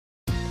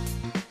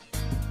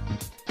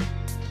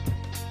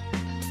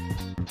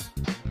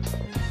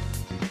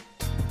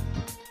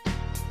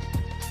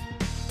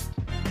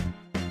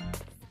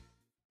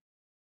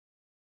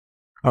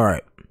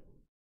Alright,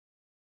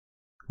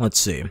 let's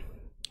see.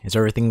 Is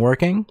everything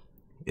working?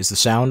 Is the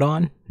sound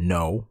on?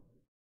 No.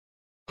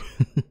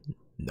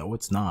 No,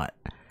 it's not.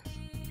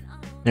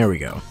 There we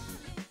go.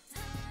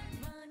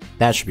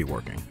 That should be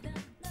working.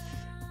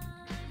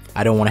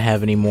 I don't want to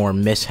have any more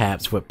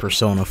mishaps with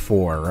Persona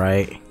 4,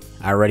 right?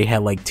 I already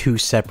had like 2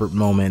 separate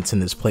moments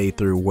in this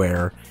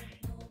playthrough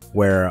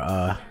where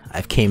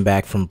I came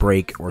back from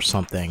break or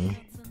something,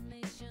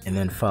 and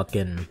then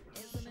fucking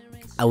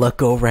I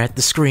look over at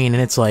the screen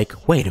and it's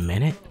like, wait a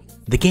minute,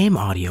 the game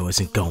audio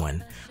isn't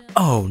going.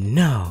 Oh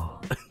no.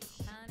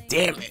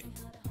 Damn it.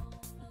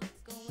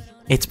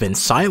 It's been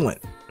silent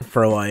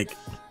for like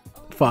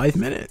 5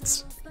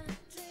 minutes.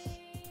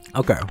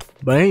 Okay,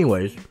 but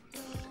anyways,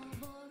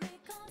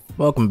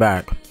 welcome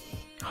back.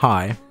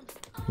 Hi,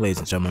 ladies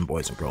and gentlemen,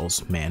 boys and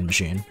girls, man,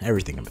 machine,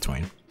 everything in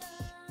between,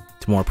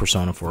 to more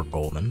Persona 4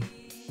 Golden,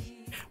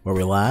 where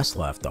we last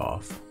left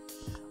off.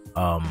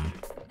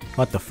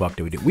 What the fuck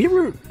did we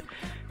do?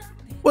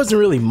 Wasn't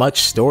really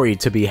much story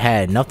to be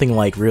had, nothing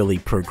like really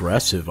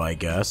progressive, I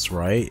guess,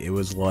 right? It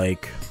was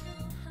like,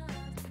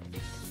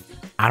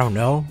 I don't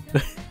know,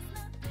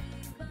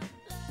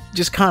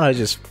 just kind of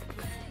just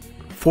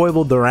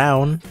foibled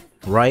around,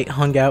 right?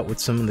 Hung out with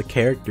some of the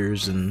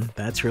characters, and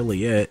that's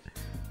really it.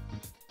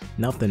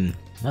 Nothing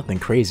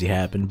crazy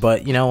happened,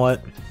 but you know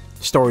what?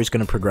 Story's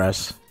gonna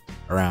progress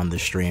around the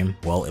stream.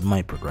 Well, it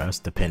might progress,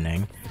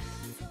 depending,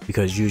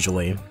 because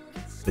usually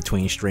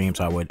between streams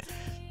I would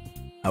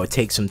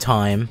take some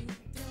time,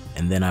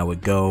 and then I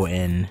would go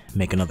and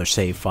make another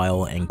save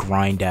file and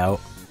grind out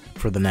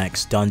for the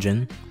next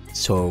dungeon,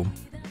 so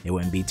it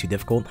wouldn't be too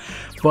difficult.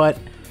 But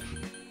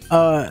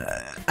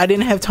I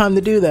didn't have time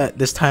to do that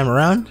this time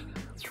around,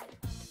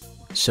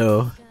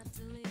 so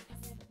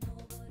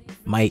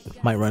might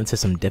run into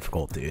some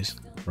difficulties,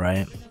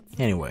 right?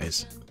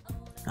 Anyways,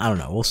 I don't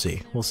know.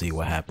 We'll see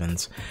what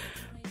happens.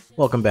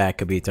 Welcome back,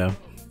 Kabito.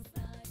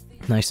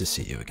 Nice to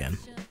see you again.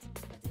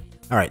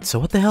 Alright, so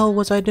what the hell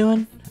was I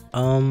doing?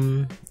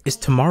 Is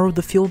tomorrow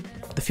the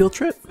field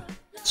trip?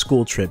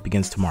 School trip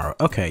begins tomorrow.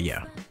 Okay,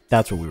 yeah.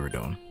 That's what we were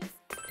doing.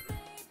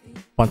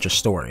 Bunch of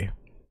story.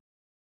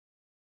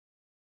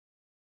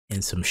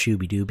 And some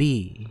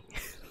shooby-dooby.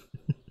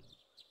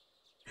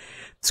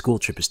 School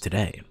trip is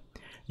today.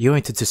 You're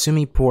going to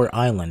Tsumi Port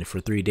Island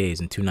for 3 days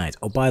and 2 nights.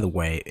 Oh, by the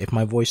way, if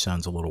my voice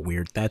sounds a little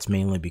weird, that's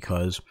mainly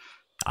because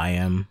I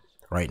am,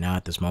 right now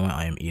at this moment,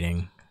 I am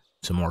eating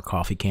some more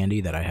coffee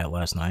candy that I had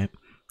last night.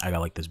 I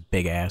got like this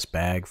big ass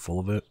bag full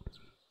of it,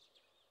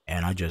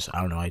 and I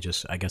don't know, I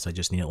guess I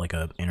just needed like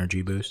a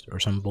energy boost or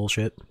some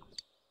bullshit.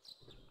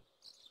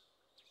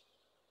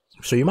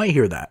 So you might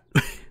hear that.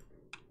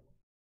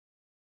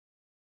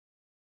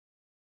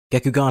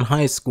 Gekugan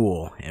High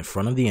School, in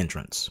front of the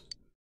entrance.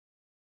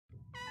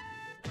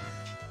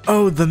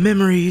 Oh, the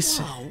memories!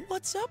 Whoa,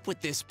 what's up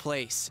with this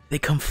place? They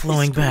come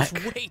flowing back.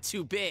 Way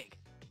too big.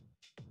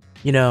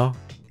 You know,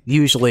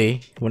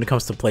 usually when it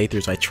comes to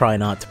playthroughs, I try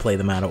not to play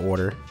them out of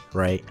order,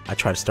 right? I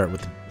try to start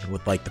with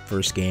like the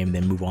first game,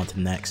 then move on to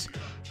the next.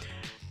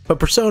 But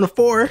Persona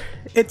 4,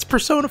 it's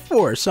Persona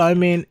 4, so I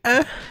mean,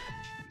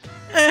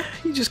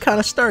 you just kind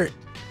of start.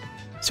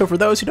 So for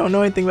those who don't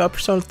know anything about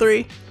Persona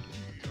 3,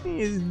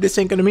 this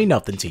ain't gonna mean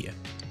nothing to you.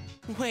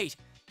 Wait,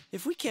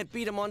 if we can't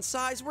beat him on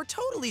size, we're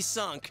totally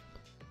sunk.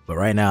 But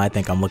right now, I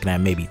think I'm looking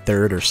at maybe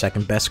 3rd or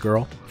 2nd best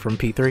girl from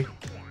P3.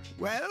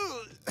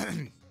 Well,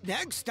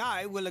 next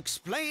I will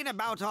explain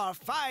about our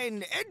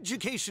fine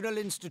educational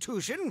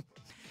institution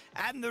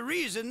and the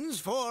reasons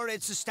for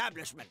its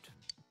establishment.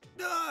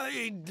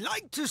 I'd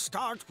like to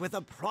start with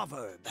a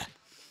proverb.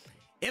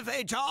 If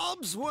a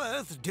job's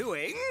worth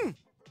doing,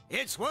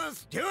 it's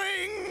worth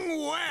doing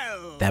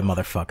well. That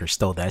motherfucker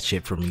stole that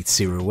shit from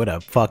Mitsuru. What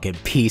a fucking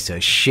piece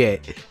of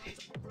shit.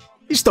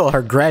 He stole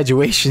her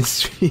graduation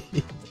speech.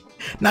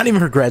 Not even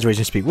her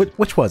graduation speech.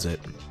 Which was it?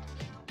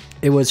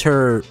 It was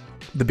the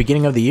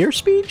beginning of the year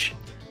speech?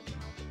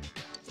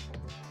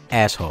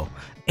 Asshole.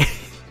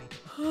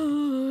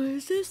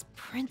 Is this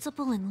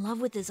principal in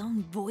love with his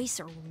own voice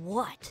or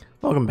what?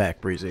 Welcome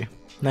back, Breezy.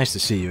 Nice to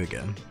see you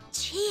again.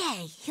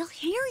 Chie, he'll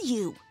hear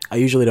you. I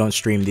usually don't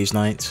stream these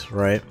nights,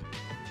 right?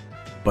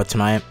 But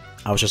tonight,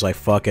 I was just like,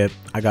 fuck it.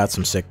 I got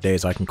some sick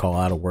days I can call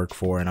out of work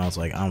for, and I was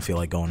like, I don't feel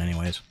like going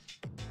anyways.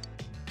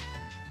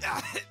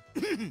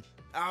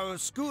 Our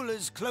school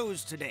is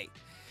closed today,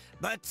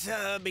 but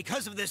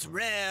because of this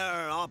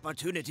rare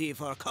opportunity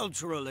for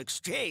cultural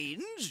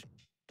exchange...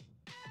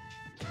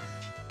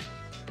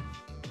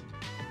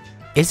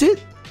 Is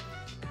it?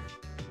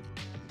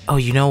 Oh,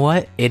 you know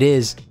what? It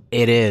is.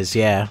 It is,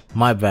 yeah.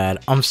 My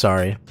bad. I'm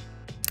sorry.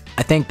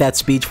 I think that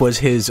speech was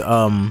his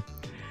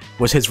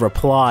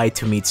reply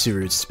to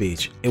Mitsuru's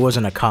speech. It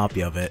wasn't a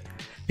copy of it,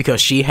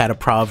 because she had a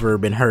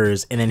proverb in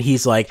hers, and then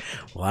he's like,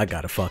 well, I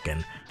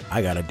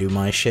gotta do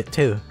my shit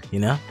too, you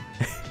know?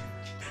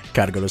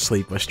 Gotta go to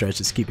sleep while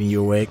stretch is keeping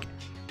you awake.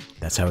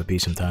 That's how it be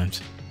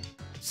sometimes.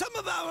 Some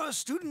of our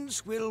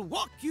students will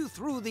walk you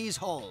through these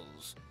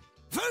halls.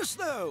 First,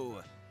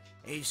 though,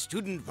 a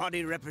student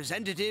body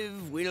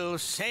representative will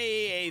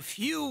say a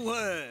few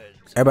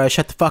words. Everybody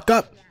shut the fuck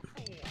up.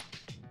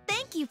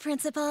 Thank you,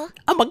 Principal.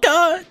 Oh my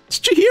god, it's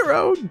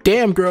Chihiro.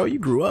 Damn, girl, you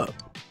grew up.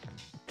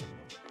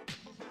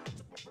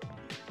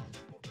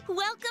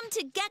 Welcome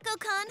to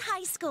GeckoCon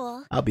High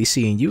School. I'll be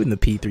seeing you in the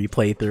P3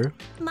 playthrough.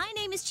 My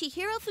name is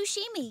Chihiro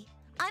Fushimi.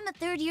 I'm a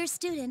third-year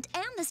student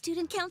and the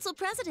student council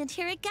president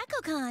here at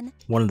GeckoCon.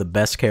 One of the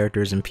best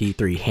characters in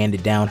P3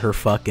 handed down her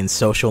fucking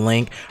social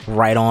link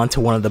right on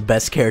to one of the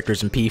best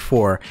characters in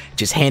P4.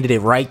 Just handed it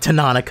right to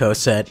Nanako,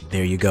 said,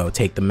 there you go,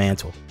 take the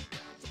mantle.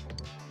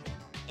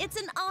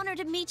 It's an honor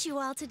to meet you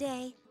all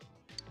today.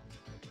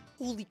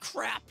 Holy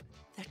crap!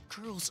 That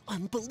girl's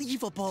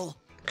unbelievable.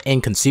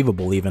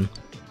 Inconceivable, even.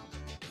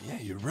 Yeah,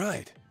 you're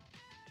right.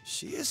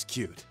 She is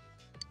cute.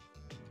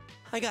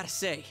 I gotta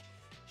say,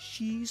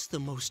 she's the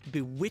most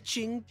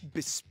bewitching,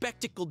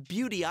 bespectacled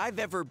beauty I've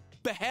ever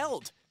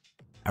beheld.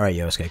 Alright,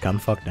 Yosuke, calm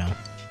the fuck down.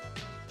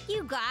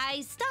 You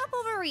guys, stop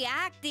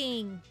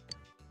overreacting.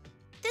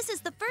 This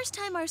is the first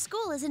time our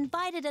school has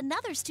invited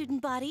another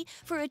student body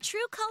for a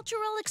true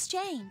cultural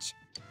exchange.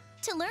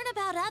 To learn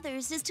about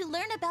others is to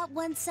learn about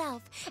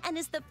oneself, and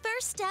is the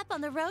first step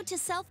on the road to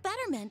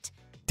self-betterment.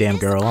 Damn,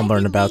 This girl, I'm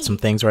learning about Ivy some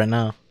League. things right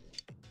now.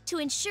 To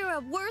ensure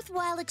a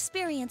worthwhile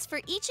experience for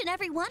each and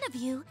every one of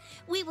you,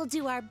 we will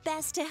do our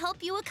best to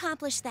help you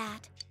accomplish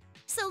that.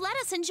 So let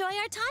us enjoy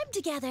our time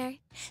together.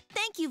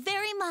 Thank you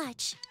very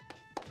much.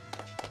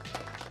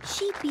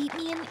 She beat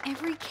me in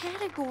every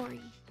category.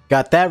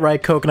 Got that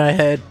right, Coconut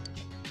Head.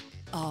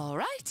 All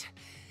right.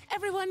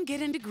 Everyone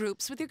get into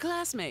groups with your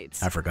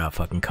classmates. I forgot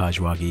fucking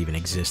Kajiwagi even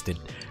existed.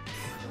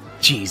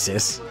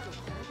 Jesus.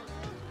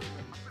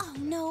 Oh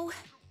no.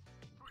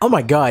 Oh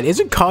my god,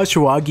 isn't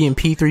Kajiwagi in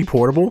P3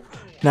 portable?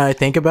 Now that I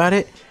think about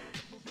it.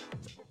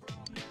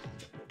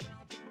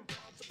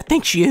 I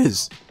think she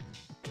is.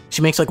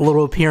 She makes like a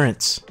little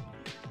appearance.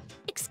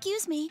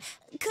 Excuse me,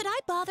 could I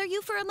bother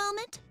you for a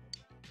moment?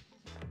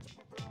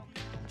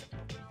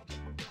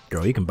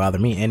 Girl, you can bother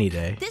me any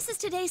day. This is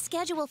today's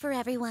schedule for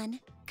everyone.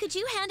 Could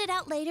you hand it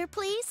out later,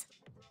 please?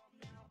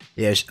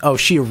 Yeah, oh,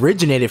 she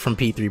originated from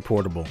P3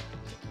 portable.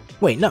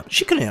 Wait, no,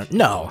 she couldn't.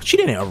 No, she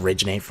didn't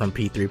originate from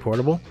P3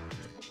 portable.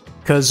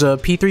 Because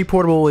P3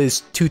 portable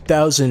is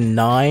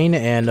 2009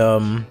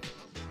 and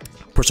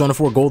Persona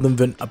 4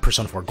 Golden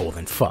Persona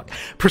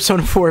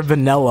 4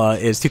 Vanilla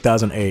is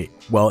 2008.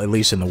 Well, at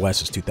least in the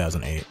West is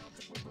 2008.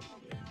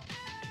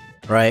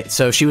 Right?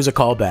 So she was a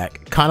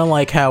callback. Kind of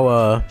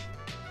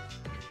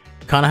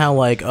how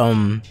like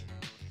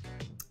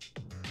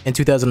in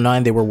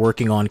 2009 they were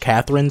working on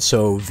Catherine,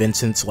 so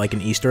Vincent's like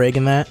an Easter egg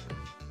in that.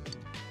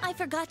 I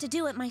forgot to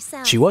do it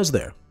myself. She was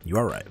there. You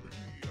are right.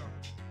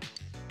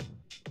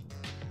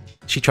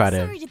 She tried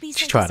Sorry to be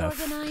so to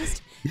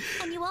disorganized,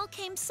 and you all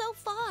came so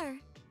far.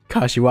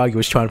 Kashiwagi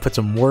was trying to put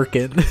some work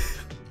in.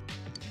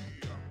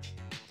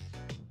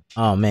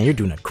 Oh man, you're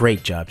doing a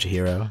great job,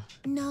 Chihiro.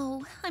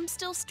 No, I'm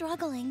still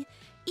struggling.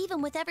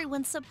 Even with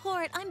everyone's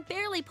support, I'm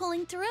barely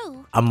pulling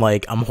through. I'm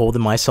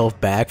holding myself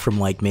back from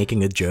like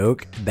making a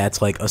joke. That's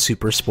like a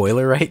super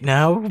spoiler right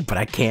now, but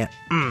I can't.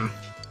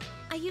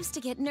 I used to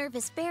get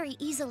nervous very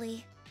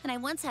easily, and I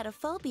once had a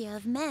phobia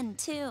of men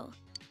too.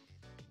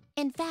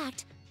 In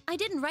fact, I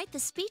didn't write the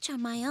speech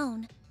on my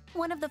own.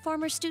 One of the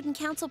former student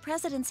council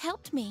presidents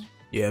helped me.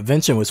 Yeah,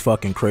 Vincent was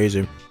fucking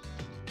crazy.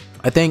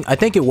 I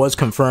think it was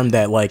confirmed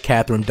that like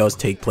Catherine does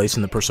take place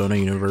in the Persona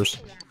universe.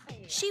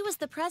 She was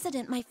the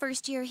president my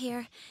first year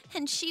here,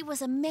 and she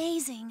was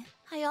amazing.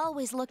 I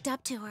always looked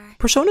up to her.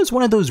 Persona's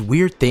one of those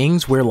weird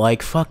things where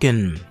like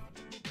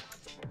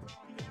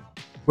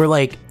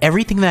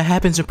everything that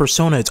happens in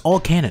Persona, it's all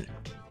canon.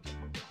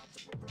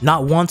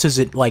 Not once is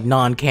it like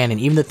non-canon.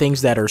 Even the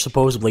things that are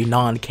supposedly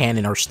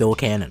non-canon are still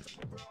canon.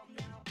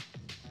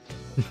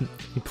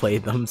 You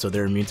played them, so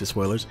they're immune to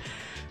spoilers.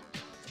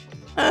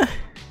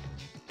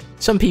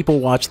 Some people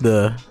watch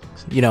the,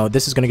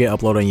 this is gonna get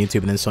uploaded on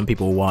YouTube, and then some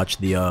people watch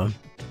the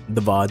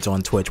VODs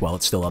on Twitch while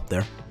it's still up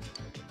there.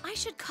 I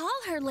should call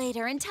her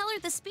later and tell her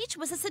the speech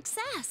was a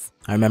success.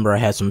 I remember I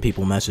had some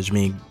people message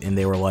me, and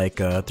they were like,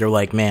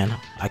 man,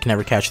 I can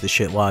never catch this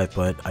shit live,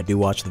 but I do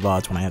watch the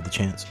VODs when I have the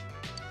chance.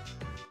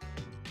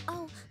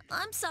 Oh,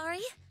 I'm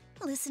sorry.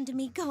 Listen to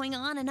me going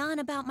on and on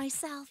about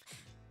myself.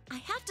 I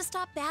have to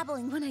stop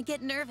babbling when I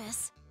get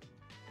nervous.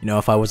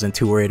 If I wasn't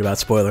too worried about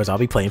spoilers, I'll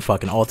be playing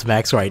fucking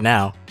Ultimax right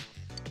now.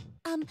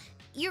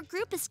 Your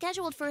group is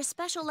scheduled for a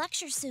special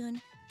lecture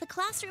soon. The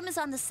classroom is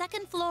on the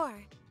 2nd floor.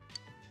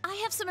 I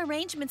have some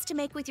arrangements to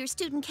make with your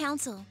student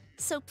council,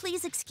 so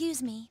please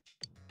excuse me.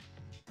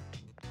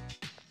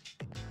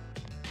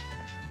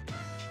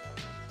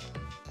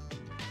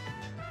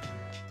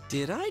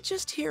 Did I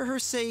just hear her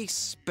say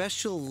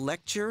special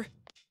lecture?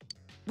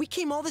 We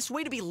came all this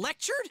way to be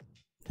lectured?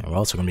 And we're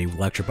also gonna be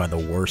lectured by the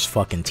worst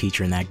fucking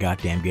teacher in that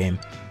goddamn game.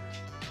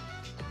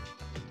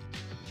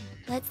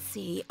 Let's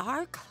see,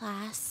 our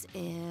class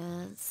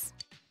is...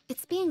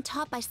 It's being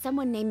taught by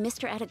someone named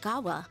Mr.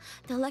 Edogawa.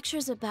 The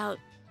lecture's about...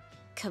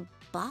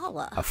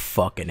 Kabbalah. I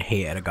fucking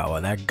hate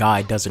Edogawa. That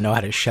guy doesn't know how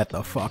to shut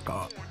the fuck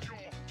up.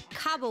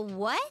 Kaba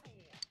what?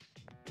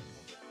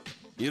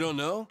 You don't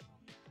know?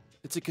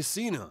 It's a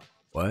casino.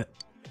 What?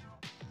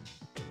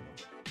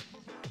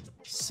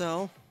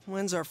 So,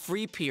 when's our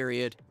free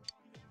period?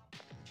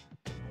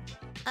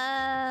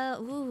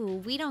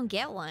 We don't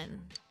get one.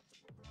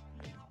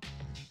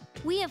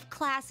 We have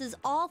classes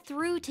all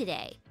through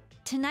today.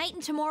 Tonight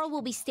and tomorrow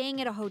we'll be staying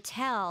at a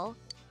hotel.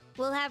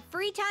 We'll have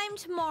free time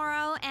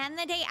tomorrow and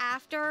the day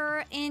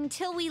after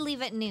until we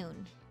leave at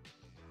noon.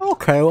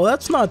 Okay, well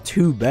that's not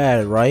too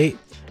bad, right?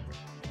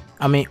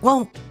 I mean,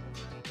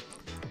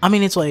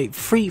 it's like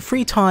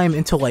free time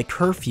until like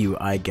curfew,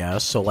 I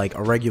guess, so like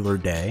a regular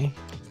day,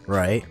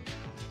 right?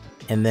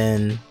 And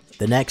then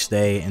the next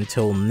day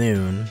until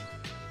noon.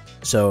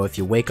 So if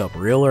you wake up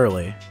real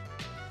early.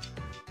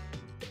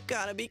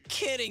 Gotta be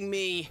kidding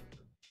me.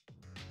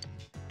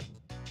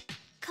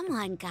 Come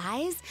on,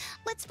 guys.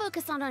 Let's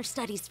focus on our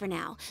studies for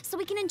now, so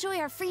we can enjoy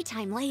our free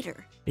time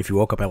later. If you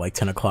woke up at like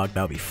 10 o'clock,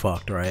 that would be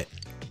fucked, right?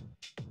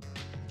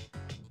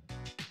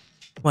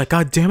 Like,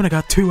 god damn it, I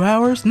got 2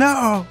 hours?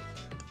 No!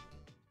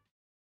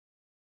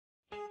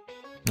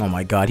 Oh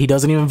my god, he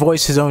doesn't even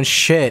voice his own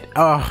shit.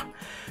 Ugh.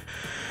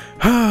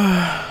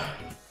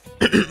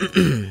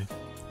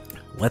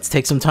 Let's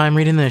take some time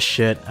reading this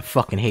shit. I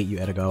fucking hate you,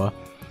 Edogawa.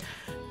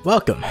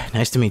 Welcome.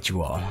 Nice to meet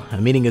you all. A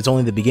meeting is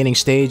only the beginning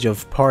stage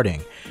of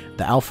parting,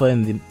 the Alpha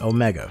and the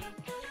Omega.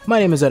 My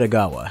name is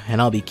Edogawa,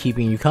 and I'll be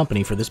keeping you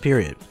company for this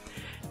period.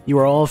 You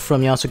are all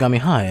from Yasogami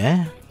High,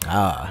 eh?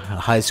 Ah, a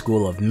high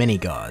school of many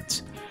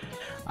gods.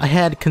 I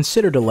had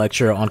considered a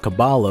lecture on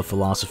Kabbalah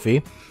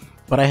philosophy,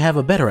 but I have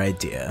a better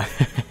idea.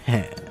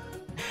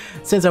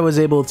 Since I was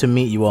able to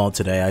meet you all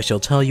today, I shall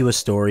tell you a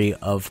story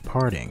of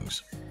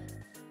partings.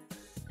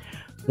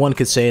 One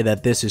could say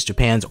that this is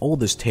Japan's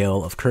oldest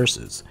tale of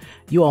curses.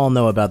 You all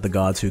know about the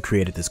gods who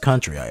created this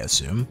country, I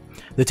assume.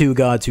 The two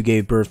gods who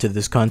gave birth to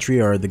this country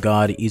are the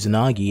god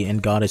Izanagi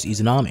and goddess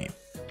Izanami.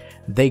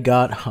 They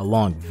got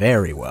along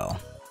very well.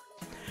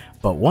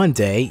 But one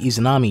day,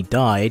 Izanami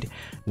died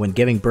when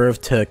giving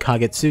birth to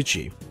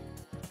Kagetsuchi.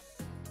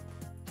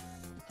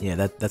 Yeah,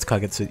 that's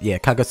Kagetsuchi. Yeah,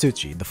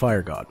 Kagetsuchi, the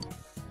fire god.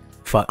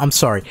 Fuck, I'm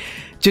sorry.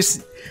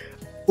 Just,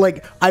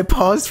 like, I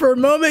paused for a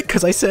moment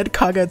because I said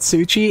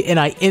Kagetsuchi and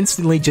I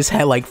instantly just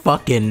had, like,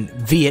 fucking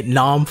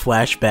Vietnam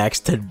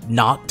flashbacks to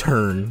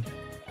Nocturne.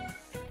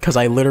 Because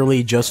I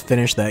literally just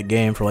finished that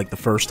game for, like, the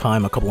first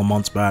time a couple of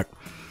months back.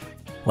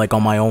 Like,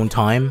 on my own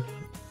time.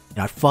 And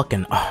I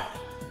fucking...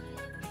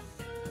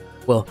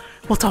 Well,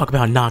 we'll talk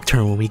about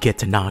Nocturne when we get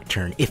to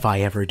Nocturne, if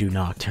I ever do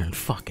Nocturne.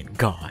 Fucking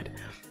god.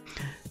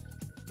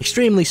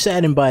 Extremely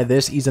saddened by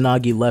this,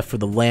 Izanagi left for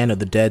the land of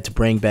the dead to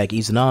bring back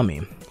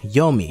Izanami,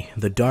 Yomi,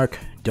 the dark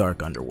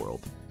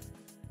underworld.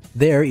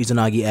 There,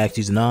 Izanagi asked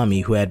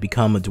Izanami, who had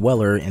become a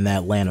dweller in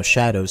that land of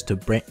shadows,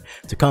 to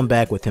come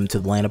back with him to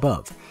the land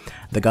above.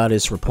 The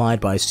goddess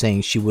replied by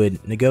saying she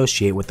would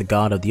negotiate with the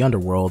god of the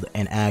underworld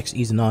and asked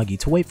Izanagi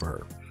to wait for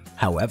her.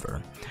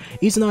 However,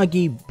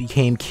 Izanagi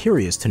became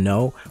curious to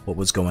know what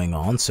was going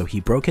on, so he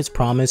broke his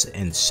promise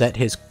and set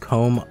his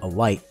comb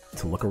alight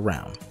to look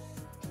around.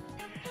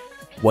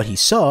 What he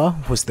saw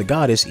was the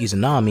goddess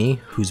Izanami,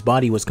 whose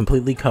body was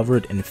completely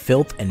covered in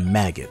filth and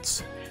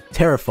maggots.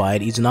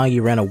 Terrified,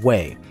 Izanagi ran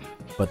away,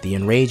 but the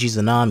enraged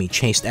Izanami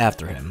chased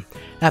after him.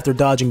 After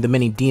dodging the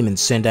many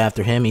demons sent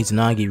after him,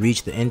 Izanagi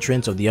reached the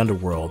entrance of the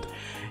underworld.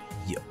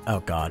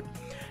 Oh god.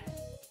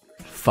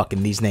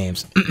 Fucking these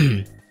names.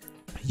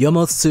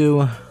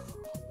 Yomotsu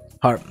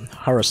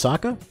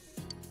Hirasaka?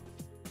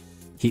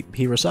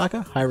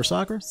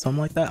 Hirasaka?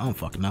 Something like that? I don't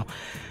fucking know.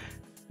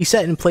 He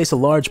set in place a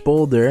large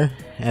boulder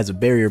as a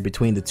barrier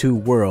between the two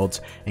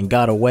worlds and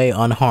got away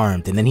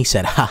unharmed, and then he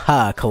said,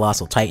 "Haha,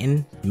 Colossal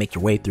Titan, make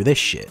your way through this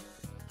shit."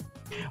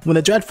 When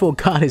the dreadful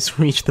goddess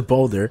reached the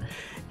boulder,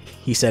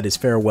 he said his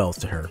farewells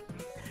to her.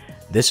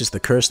 This is the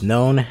curse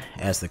known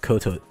as the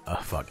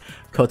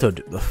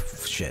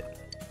shit.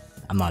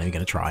 I'm not even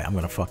gonna try. I'm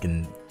gonna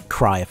fucking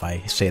cry if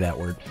I say that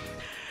word.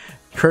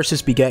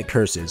 Curses beget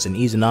curses, and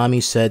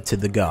Izanami said to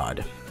the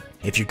god,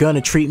 "If you're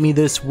gonna treat me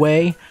this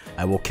way,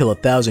 I will kill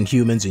 1,000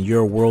 humans in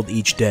your world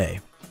each day."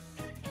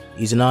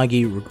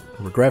 Izanagi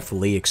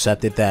regretfully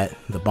accepted that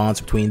the bonds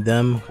between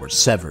them were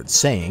severed,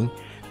 saying,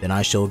 "Then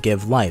I shall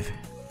give life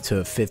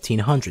to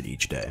 1,500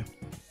 each day."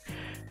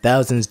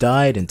 Thousands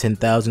died and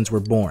 10,000s were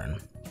born.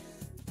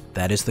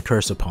 That is the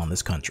curse upon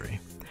this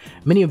country.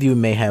 Many of you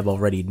may have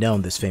already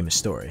known this famous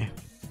story.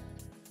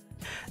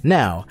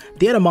 Now,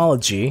 the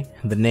etymology,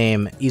 the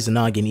name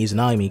Izanagi and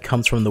Izanami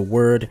comes from the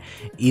word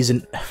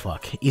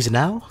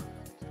Izanao?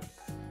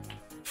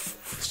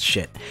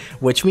 Shit,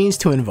 which means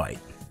to invite.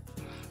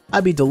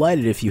 I'd be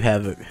delighted if you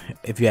have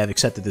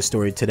accepted this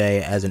story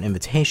today as an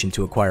invitation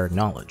to acquire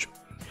knowledge.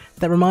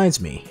 That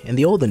reminds me, in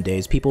the olden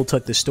days, people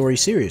took this story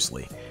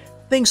seriously.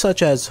 Things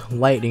such as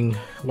lighting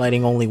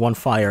only one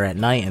fire at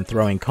night and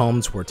throwing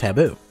combs were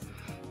taboo.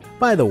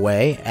 By the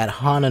way, at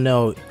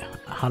Hanano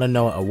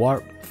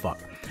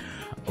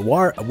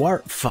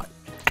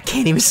I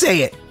can't even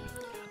say it.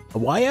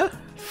 Awaya?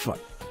 Fuck,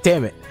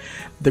 damn it.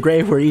 The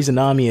grave where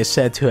Izanami is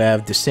said to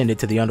have descended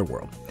to the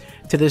underworld.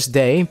 To this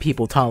day,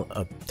 people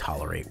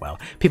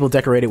people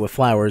decorate it with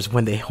flowers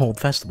when they hold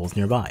festivals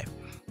nearby.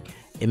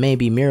 It may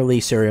be merely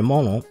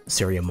ceremonial,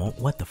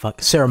 what the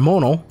fuck?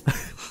 Ceremonial?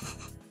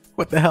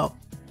 What the hell?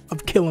 I'm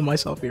killing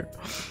myself here.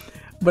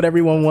 But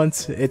everyone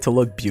wants it to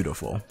look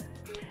beautiful.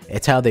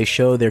 It's how they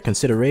show their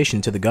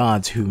consideration to the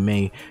gods who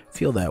may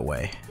feel that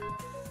way.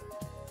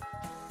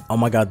 Oh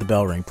my god, the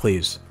bell ring,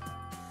 please.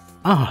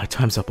 Ah,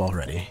 time's up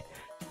already.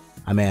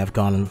 I may have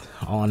gone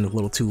on a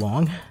little too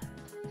long.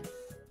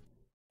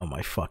 Oh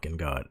my fucking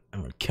god,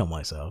 I'm gonna kill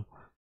myself.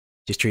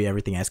 Just treat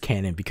everything as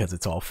canon because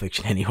it's all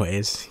fiction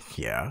anyways.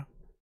 Yeah.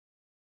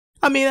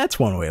 I mean, that's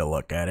one way to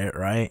look at it,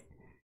 right?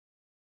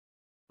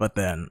 But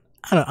then,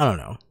 I don't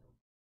know.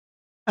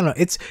 I don't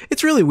know,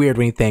 it's really weird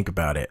when you think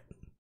about it.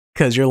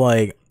 Cause you're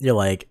like,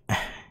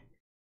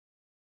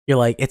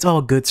 it's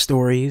all good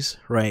stories,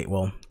 right?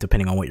 Well,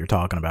 depending on what you're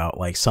talking about,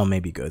 like some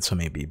may be good, some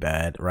may be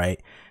bad, right?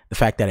 The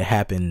fact that it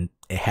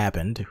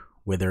happened,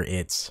 whether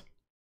it's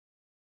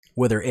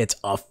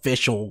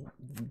official,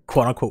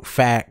 quote unquote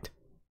fact,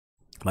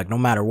 like no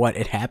matter what,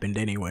 it happened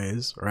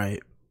anyways,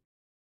 right?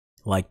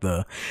 Like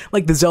the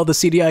Zelda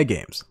CDI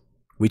games.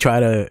 We try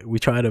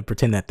to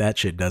pretend that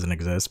shit doesn't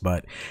exist,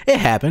 but it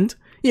happened.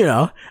 You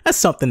know, that's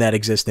something that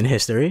exists in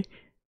history.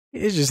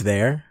 It's just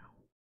there.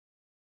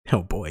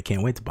 Oh boy, I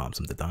can't wait to bomb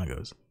some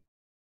Dodongos.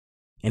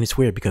 And it's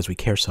weird because we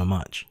care so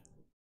much.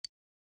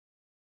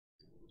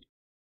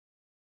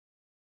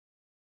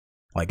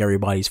 Like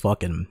everybody's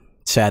fucking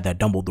sad that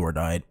Dumbledore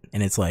died,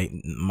 and it's like,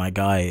 my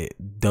guy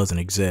doesn't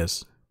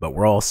exist, but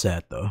we're all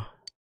sad though.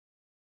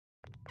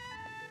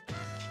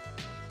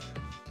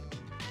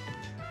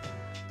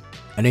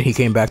 And then he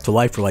came back to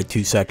life for like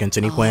 2 seconds,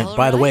 and he went,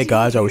 by the way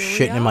guys, I was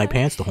shitting in my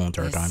pants the whole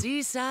entire time.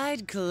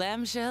 Seaside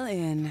Clamshell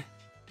Inn.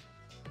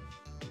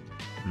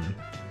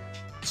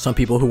 Some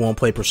people who won't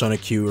play Persona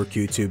Q or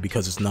Q2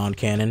 because it's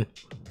non-canon.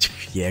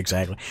 Yeah,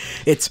 exactly.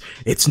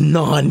 It's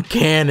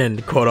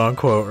non-canon, quote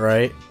unquote,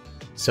 right?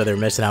 So they're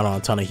missing out on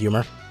a ton of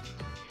humor.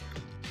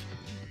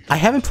 I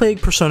haven't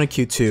played Persona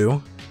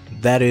Q2.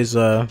 That is,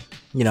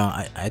 you know,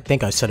 I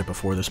think I said it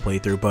before this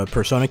playthrough, but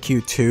Persona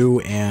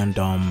Q2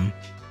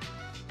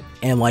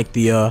 and like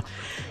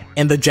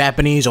the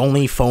Japanese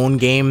only phone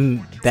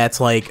game that's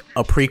like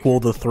a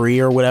prequel to 3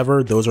 or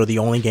whatever, those are the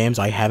only games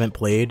I haven't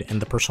played in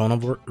the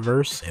Persona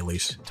verse, at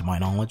least to my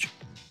knowledge.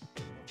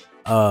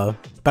 But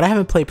I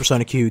haven't played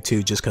Persona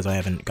Q2 just because I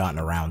haven't gotten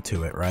around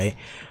to it, right?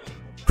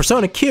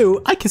 Persona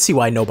Q, I can see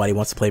why nobody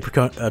wants to play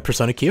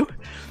Persona Q.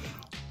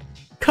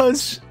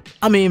 Cause,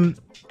 I mean,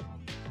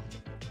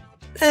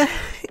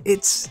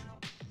 it's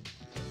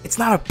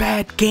not a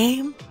bad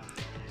game.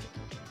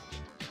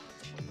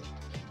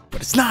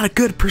 But it's not a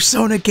good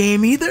Persona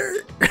game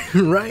either,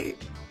 right?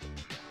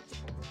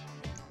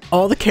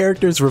 All the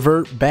characters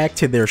revert back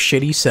to their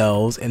shitty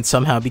selves and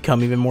somehow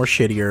become even more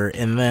shittier,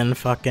 and then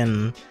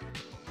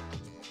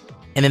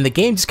and then the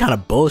game just kind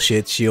of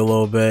bullshits you a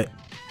little bit.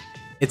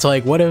 It's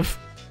like, what if,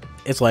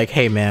 it's like,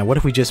 hey man, what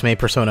if we just made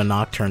Persona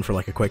Nocturne for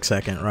like a quick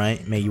second,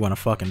 right? Made you want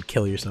to fucking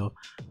kill yourself.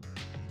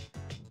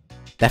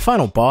 That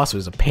final boss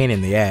was a pain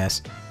in the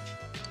ass.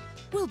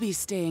 We'll be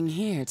staying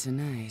here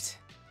tonight.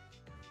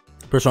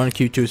 Persona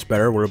Q2 is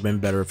better. Would have been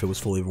better if it was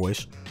fully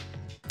voiced.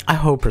 I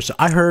hope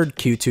I heard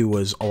Q2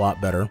 was a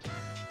lot better,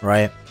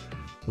 right?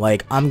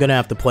 Like, I'm gonna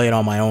have to play it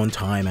on my own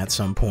time at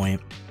some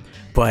point.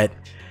 But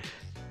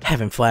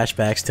having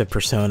flashbacks to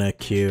Persona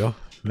Q,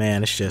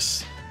 man,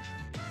 it's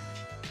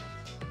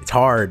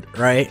hard,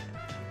 right?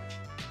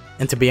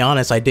 And to be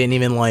honest, I didn't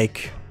even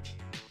like...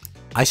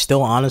 I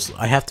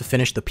have to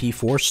finish the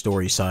P4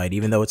 story side,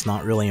 even though it's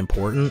not really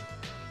important.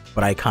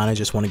 But I kind of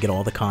just want to get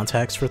all the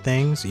context for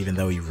things, even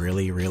though you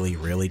really, really,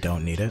 really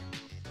don't need it.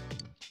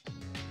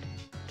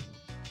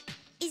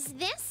 Is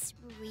this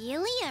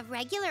really a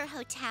regular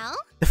hotel?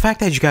 The fact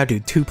that you gotta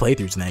do 2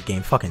 playthroughs in that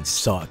game fucking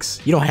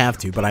sucks. You don't have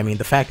to, but I mean,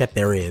 the fact that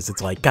there is,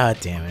 it's like, god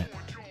damn it.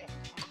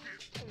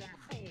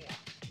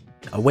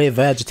 A wave of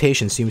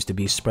agitation seems to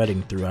be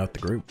spreading throughout the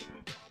group.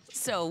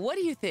 So, what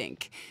do you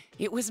think?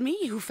 It was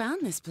me who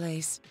found this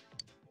place.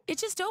 It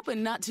just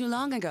opened not too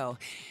long ago.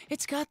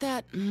 It's got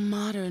that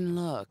modern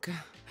look.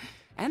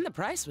 And the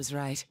price was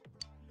right.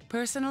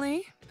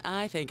 Personally,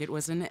 I think it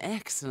was an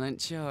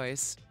excellent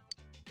choice.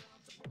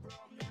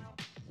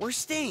 We're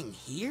staying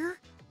here?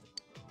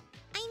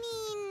 I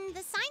mean,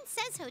 the sign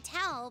says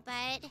hotel,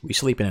 but... We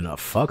sleeping in a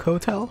fuck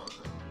hotel?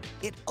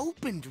 It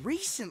opened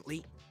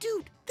recently.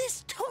 Dude,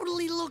 this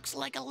totally looks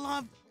like a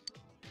love...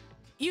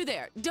 You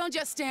there, don't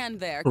just stand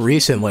there.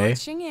 Recently.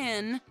 Marching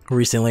in.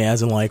 Recently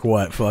as in like,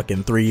 what,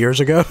 fucking 3 years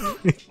ago?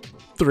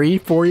 3,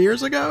 4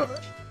 years ago?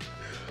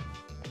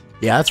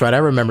 Yeah, that's right, I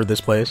remember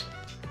this place.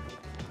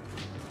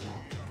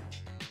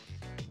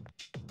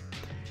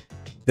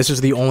 This is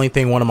the only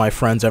thing one of my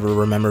friends ever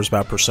remembers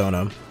about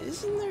Persona.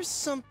 Isn't there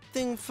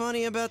something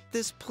funny about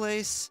this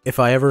place? If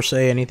I ever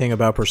say anything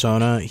about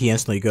Persona, he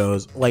instantly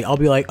goes, like, I'll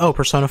be like, oh,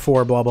 Persona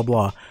 4, blah, blah,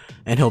 blah.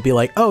 And he'll be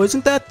like, oh,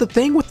 isn't that the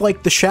thing with,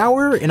 like, the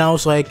shower? And I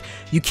was like,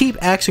 you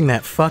keep asking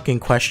that fucking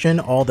question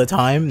all the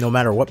time, no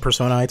matter what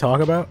Persona I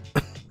talk about.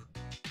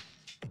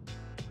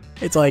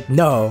 It's like,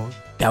 no,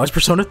 that was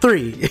Persona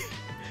 3.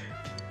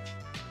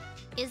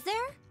 Is there?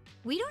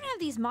 We don't have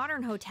these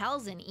modern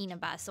hotels in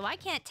Inaba, so I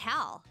can't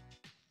tell.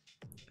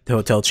 The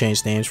hotel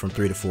changed names from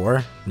 3 to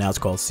 4. Now it's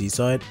called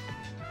Seaside.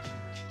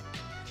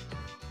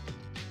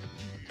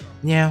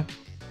 Yeah.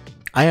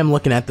 I am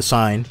looking at the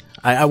sign.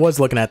 I was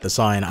looking at the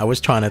sign. I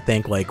was trying to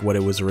think like what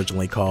it was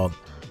originally called.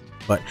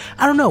 But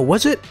I don't know,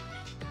 was it?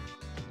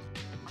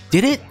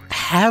 Did it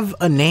have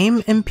a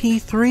name in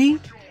P3?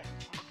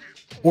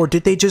 Or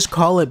did they just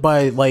call it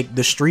by like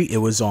the street it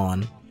was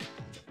on?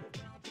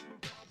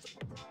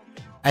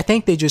 I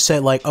think they just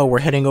said like, oh, we're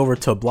heading over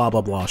to blah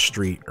blah blah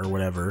street or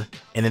whatever.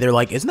 And then they're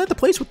like, isn't that the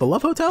place with the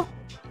Love Hotel?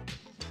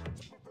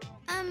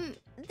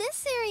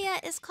 This area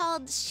is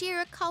called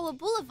Shirakawa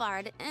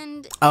Boulevard,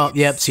 and oh,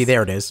 yep, see,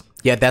 there it is.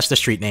 Yeah, that's the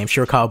street name,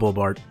 Shirakawa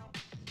Boulevard.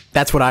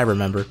 That's what I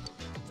remember.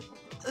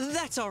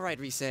 That's all right,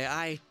 Rise.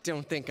 I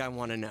don't think I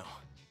want to know.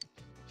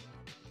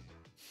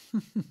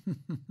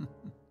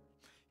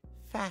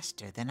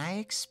 Faster than I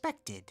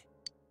expected.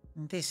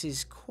 This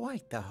is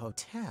quite the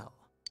hotel.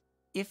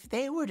 If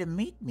they were to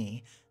meet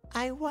me,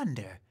 I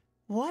wonder,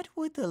 what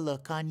would the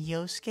look on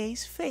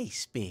Yosuke's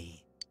face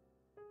be?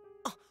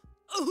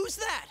 Who's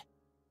that?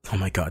 Oh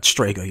my god,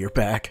 Strega, you're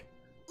back.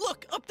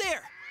 Look, up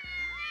there!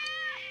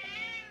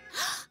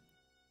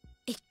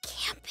 it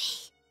can't be.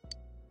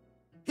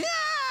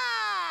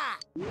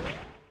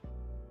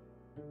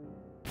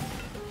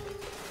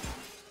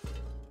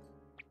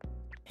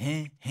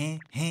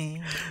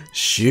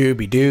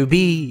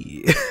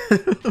 Shooby-dooby.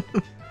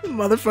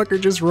 Motherfucker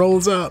just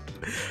rolls up,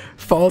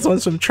 falls on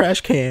some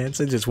trash cans,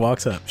 and just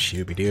walks up.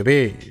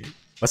 Shooby-dooby.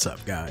 What's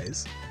up,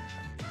 guys?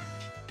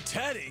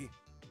 Teddy?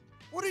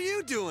 What are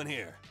you doing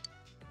here?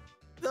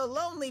 The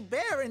lonely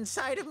bear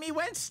inside of me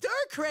went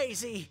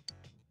stir-crazy.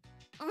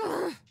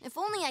 If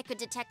only I could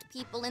detect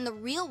people in the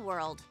real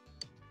world.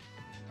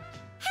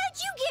 How'd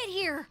you get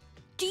here?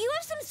 Do you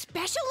have some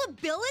special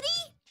ability?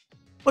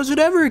 Was it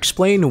ever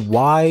explained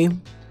why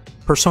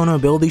Persona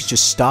abilities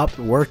just stopped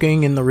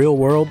working in the real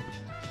world?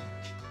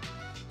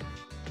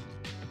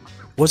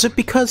 Was it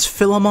because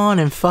Philemon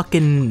and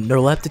fucking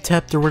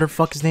Nerleptitep or whatever the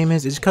fuck his name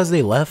is because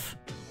they left?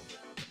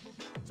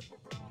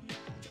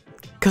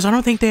 Because I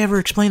don't think they ever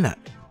explained that.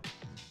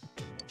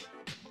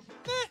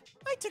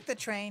 I took the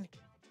train.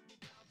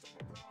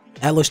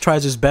 Atlas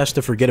tries his best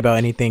to forget about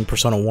anything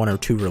Persona 1 or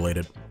 2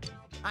 related.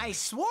 I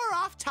swore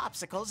off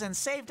Topsicles and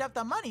saved up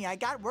the money I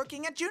got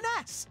working at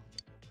Junes.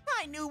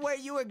 I knew where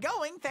you were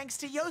going thanks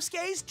to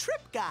Yosuke's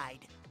trip guide.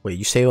 Wait,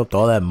 you saved up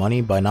all that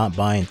money by not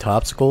buying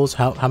Topsicles?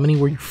 How many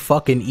were you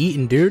fucking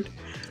eating, dude?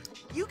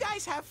 You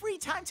guys have free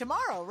time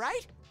tomorrow,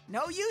 right?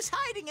 No use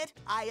hiding it.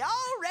 I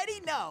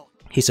already know.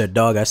 He said,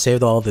 dog, I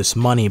saved all this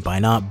money by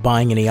not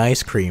buying any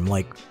ice cream.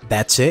 Like,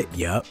 that's it?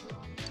 Yup.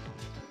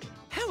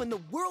 How in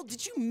the world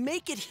did you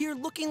make it here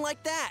looking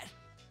like that?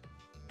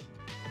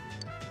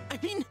 I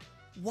mean,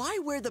 why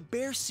wear the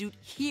bear suit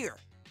here?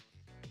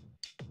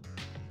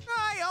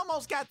 I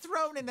almost got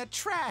thrown in the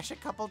trash a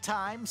couple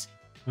times.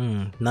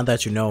 Not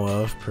that you know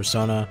of.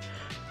 Persona...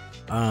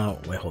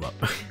 wait, hold up.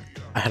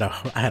 I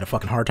had a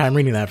fucking hard time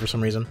reading that for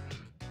some reason.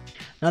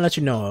 Not that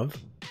you know of.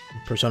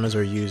 Personas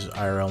are used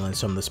IRL in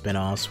some of the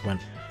spin-offs when...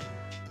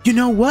 You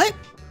know what?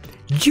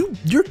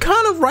 You're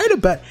kind of right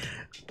about...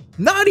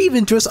 Not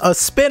even just a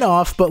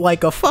spin-off, but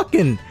like a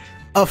fucking...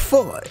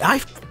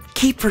 I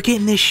keep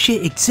forgetting this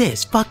shit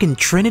exists. Fucking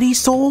Trinity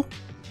Soul?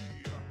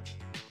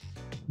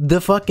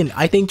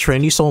 I think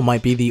Trinity Soul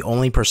might be the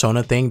only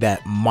Persona thing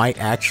that might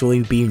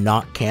actually be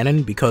not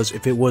canon, because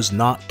if it was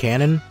not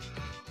canon,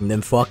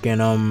 then fucking,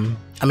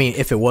 I mean,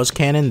 if it was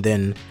canon,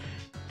 then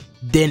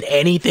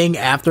anything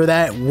after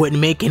that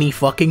wouldn't make any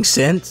fucking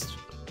sense.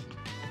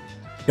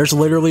 There's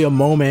literally a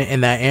moment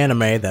in that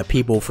anime that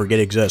people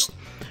forget exists,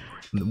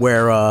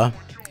 where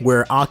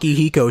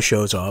Akihiko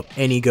shows up,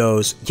 and he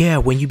goes, yeah,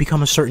 when you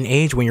become a certain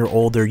age, when you're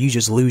older, you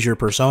just lose your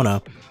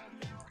persona.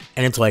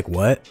 And it's like,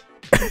 what?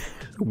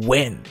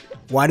 When?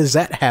 Why does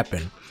that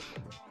happen?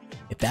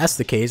 If that's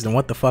the case, then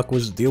what the fuck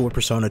was the deal with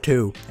Persona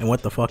 2? And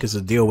what the fuck is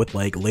the deal with,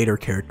 like, later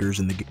characters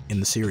in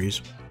the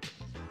series?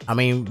 I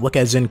mean, look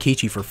at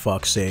Zenkichi, for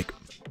fuck's sake.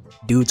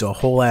 Dude's a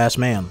whole ass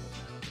man.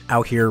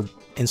 Out here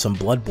in some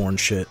Bloodborne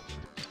shit.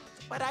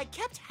 But I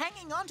kept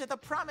hanging on to the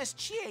promise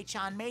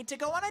Chie-chan made to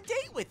go on a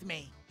date with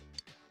me.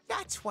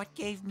 That's what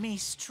gave me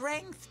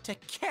strength to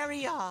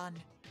carry on.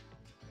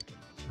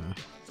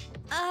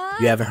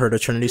 You haven't heard of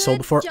Trinity Soul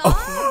before? Job,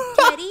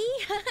 Teddy.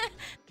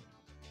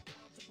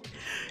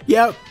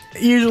 Yep,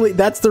 usually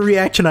that's the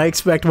reaction I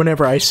expect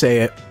whenever I say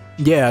it.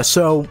 Yeah,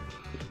 so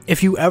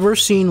if you ever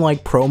seen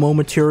like promo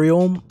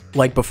material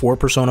like before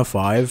Persona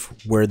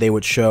 5 where they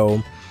would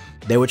show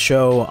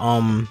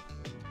Yuna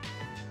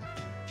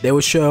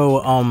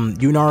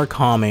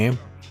Akame,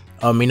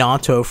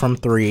 Minato from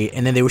 3,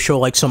 and then they would show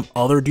like some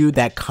other dude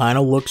that kind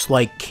of looks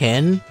like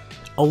Ken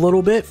a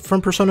little bit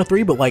from Persona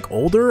 3, but like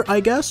older, I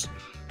guess.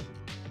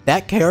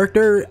 That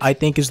character, I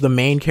think, is the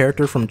main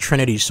character from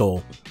Trinity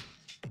Soul.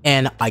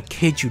 And I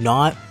kid you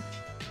not,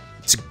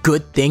 it's a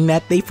good thing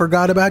that they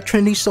forgot about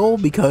Trinity Soul,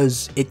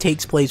 because it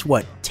takes place,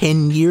 what,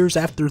 10 years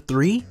after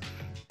 3?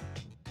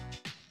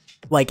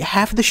 Like,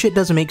 half of the shit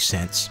doesn't make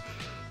sense.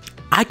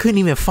 I couldn't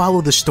even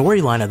follow the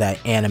storyline of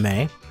that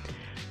anime.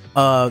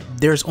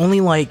 There's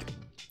only like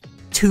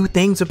 2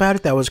 things about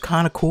it that was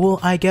kind of cool,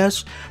 I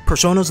guess.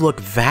 Personas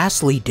look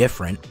vastly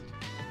different.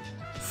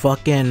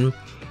 Fucking,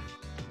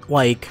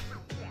 like,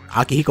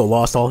 Akihiko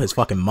lost all his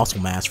fucking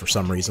muscle mass for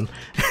some reason.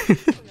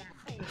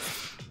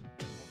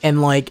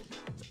 And like,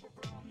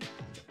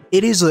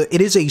 it is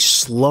a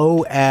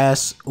slow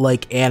ass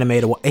like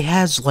anime to watch. It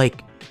has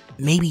like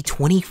maybe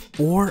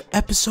 24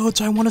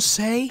 episodes, I want to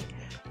say,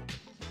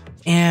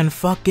 and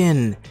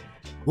fucking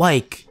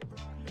like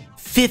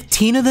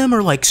 15 of them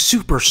are like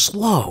super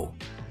slow.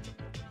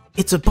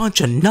 It's a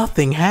bunch of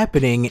nothing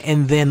happening,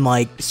 and then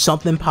like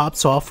something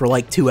pops off for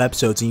like 2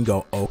 episodes and you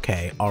go,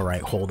 okay, all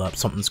right, hold up,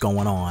 something's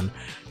going on.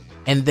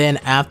 And then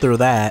after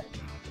that,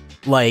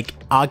 like,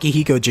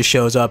 Akihiko just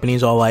shows up and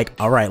he's all like,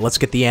 alright, let's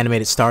get the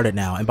animated started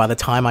now. And by the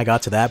time I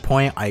got to that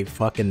point, I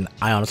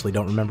honestly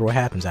don't remember what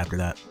happens after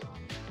that.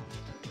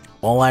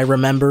 All I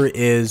remember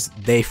is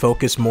they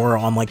focus more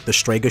on, like, the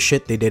Strega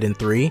shit they did in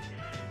 3,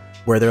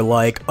 where they're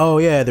like, oh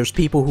yeah, there's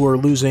people who are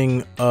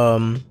losing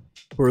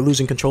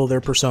control of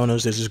their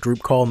personas, there's this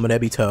group called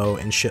Monebito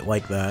and shit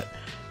like that.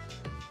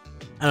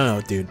 I don't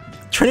know, dude.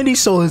 Trinity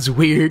Soul is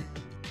weird.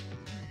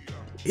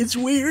 It's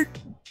weird.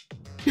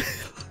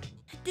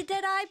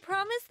 Did I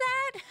promise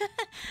that?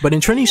 But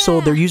in Trinity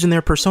Soul, they're using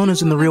their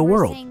personas in the real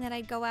world. Saying that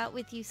I'd go out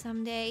with you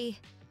someday.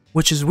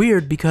 Which is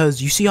weird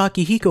because you see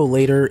Akihiko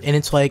later, and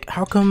it's like,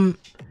 how come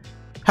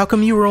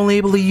you were only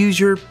able to use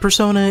your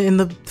persona in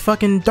the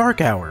fucking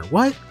dark hour?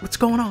 What? What's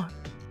going on?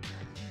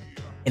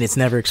 And it's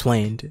never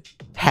explained.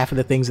 Half of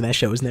the things in that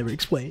show is never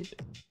explained.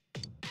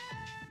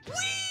 Whee!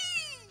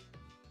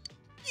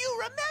 You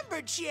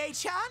remembered,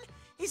 Chie-chan?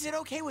 Is it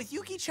okay with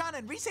Yuki-chan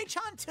and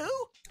Rise-chan too?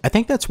 I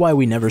think that's why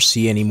we never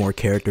see any more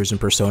characters in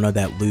Persona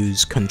that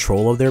lose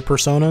control of their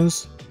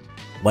personas,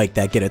 like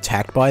that get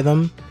attacked by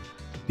them,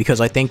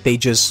 because I think they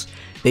just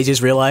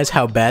realize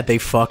how bad they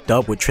fucked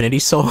up with Trinity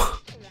Soul.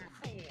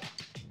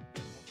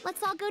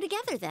 Let's all go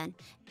together then.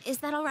 Is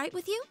that all right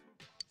with you?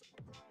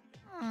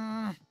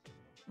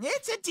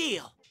 It's a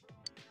deal.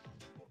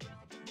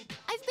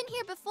 I've been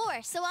here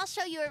before, so I'll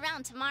show you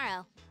around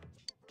tomorrow.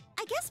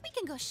 I guess we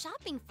can go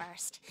shopping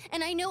first,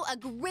 and I know a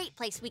great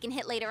place we can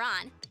hit later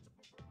on.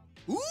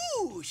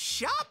 Ooh,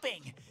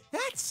 shopping!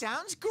 That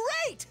sounds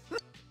great!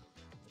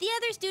 The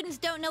other students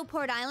don't know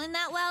Port Island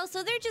that well,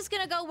 so they're just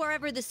gonna go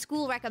wherever the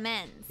school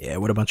recommends. Yeah,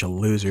 what a bunch of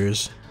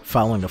losers,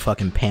 following a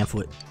fucking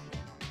pamphlet.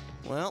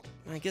 Well,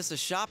 I guess a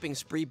shopping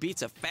spree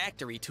beats a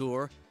factory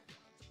tour.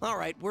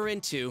 Alright, we're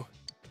in 2.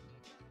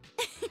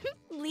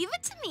 Leave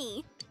it to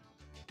me.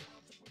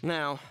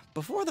 Now,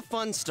 before the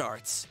fun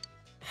starts,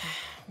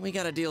 we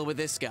gotta deal with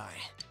this guy.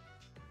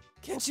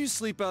 Can't you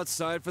sleep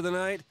outside for the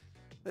night?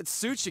 That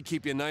suit should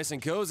keep you nice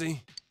and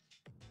cozy.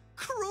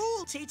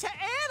 Cruelty to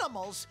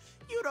animals!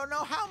 You don't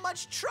know how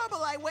much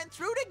trouble I went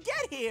through to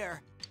get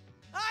here!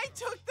 I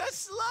took the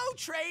slow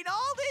train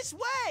all this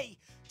way!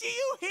 Do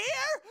you hear?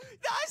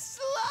 The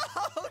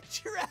slow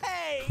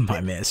train! My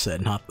man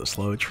said not the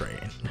slow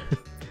train.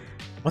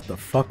 What the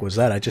fuck was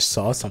that? I just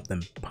saw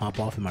something pop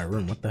off in my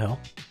room. What the hell?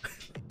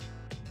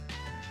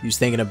 He was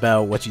thinking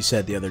about what you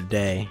said the other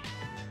day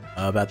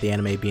about the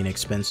anime being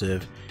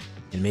expensive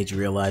and made you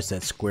realize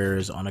that Square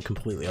is on a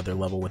completely other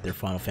level with their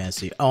Final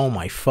Fantasy. Oh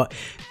my fuck.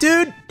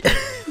 Dude!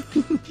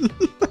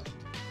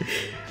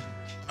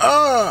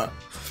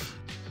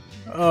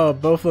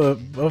 Both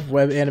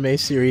web anime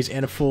series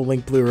and a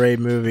full-length Blu-ray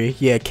movie.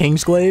 Yeah,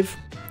 Kingsglaive.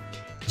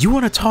 You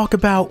want to talk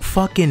about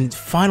fucking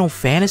Final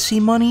Fantasy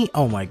money?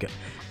 Oh my god.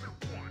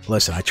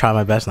 Listen, I try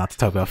my best not to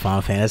talk about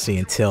Final Fantasy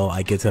until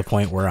I get to the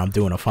point where I'm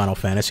doing a Final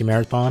Fantasy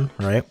marathon,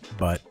 right?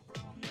 But,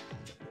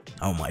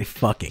 oh my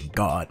fucking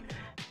god.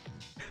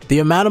 The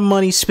amount of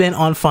money spent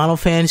on Final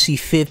Fantasy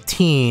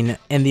 15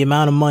 and the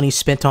amount of money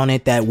spent on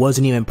it that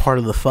wasn't even part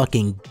of the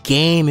fucking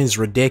game is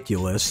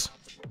ridiculous.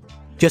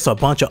 Just a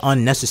bunch of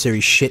unnecessary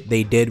shit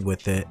they did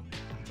with it.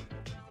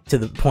 To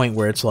the point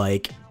where it's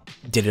like,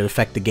 did it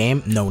affect the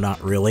game? No,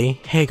 not really.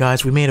 Hey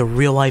guys, we made a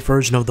real life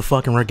version of the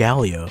fucking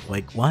regalia.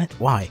 Like, what?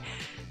 Why?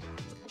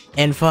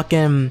 And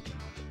fucking,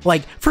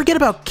 like, forget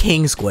about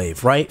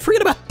Kingsglaive, right?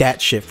 Forget about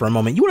that shit for a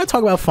moment. You want to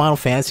talk about Final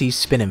Fantasy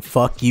spending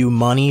fuck you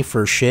money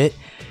for shit?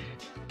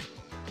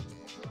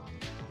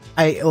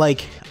 I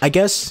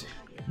guess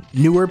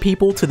newer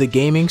people to the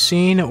gaming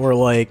scene, or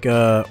like,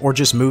 or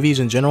just movies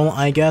in general,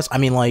 I guess. I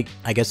mean, like,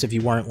 I guess if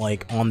you weren't,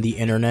 like, on the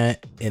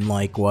internet in,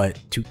 like, what,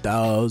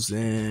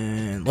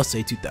 2000, let's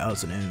say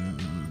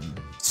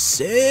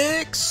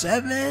 2006,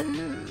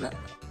 7?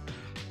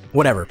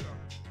 Whatever.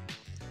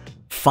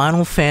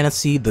 Final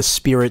Fantasy: The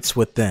Spirits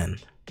Within.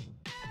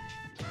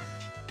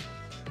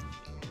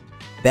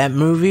 That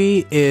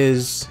movie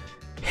is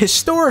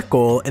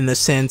historical in the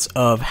sense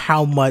of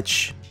how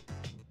much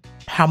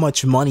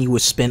money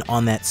was spent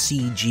on that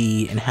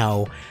CG and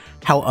how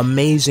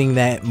amazing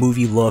that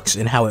movie looks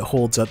and how it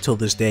holds up till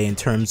this day in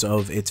terms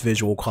of its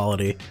visual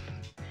quality.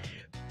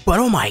 But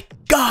oh my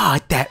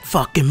god, that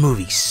fucking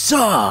movie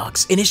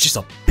sucks! And it's just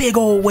a big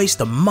old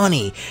waste of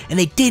money, and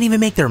they didn't even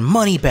make their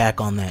money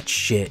back on that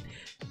shit.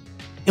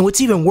 And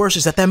what's even worse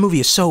is that that movie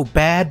is so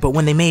bad, but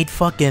when they made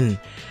fucking...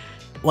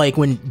 Like,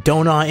 when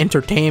Donut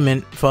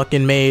Entertainment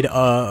fucking made,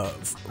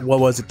 what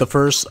was it, the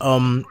first,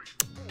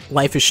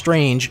 Life is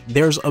Strange,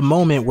 there's a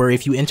moment where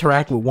if you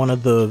interact with one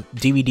of the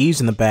DVDs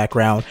in the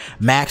background,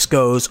 Max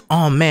goes,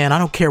 "Oh man, I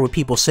don't care what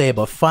people say,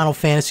 but Final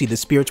Fantasy The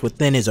Spirits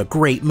Within is a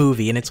great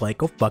movie." And it's like,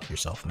 go fuck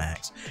yourself,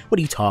 Max. What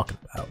are you talking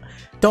about?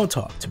 Don't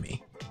talk to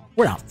me.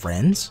 We're not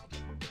friends.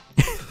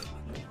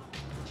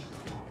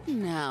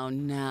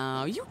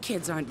 Now, you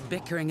kids aren't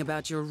bickering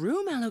about your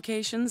room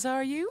allocations,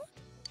 are you?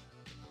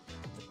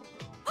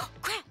 Oh,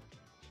 crap!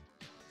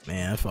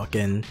 Man,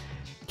 fucking...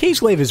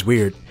 K-Slave is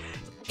weird.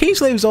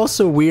 K-Slave is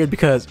also weird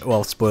because,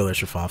 well, spoilers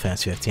for Final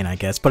Fantasy 15, I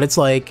guess, but it's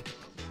like,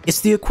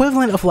 it's the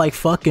equivalent of like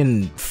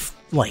fucking,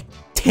 like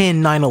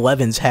 10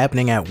 9/11s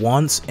happening at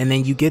once, and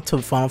then you get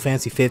to Final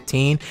Fantasy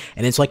 15,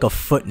 and it's like a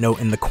footnote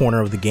in the corner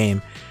of the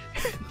game.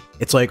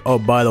 It's like, oh,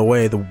 by the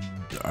way,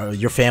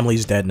 your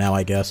family's dead now,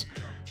 I guess.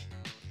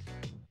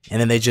 And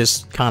then they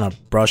just kind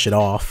of brush it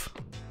off,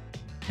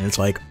 and it's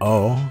like,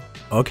 oh,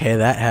 okay,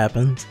 that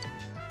happened.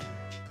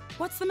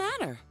 What's the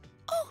matter?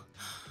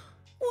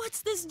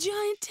 What's this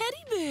giant teddy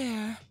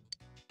bear?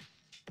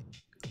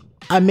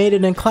 I made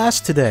it in class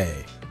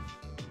today.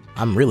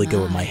 I'm really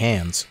good with my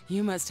hands.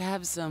 You must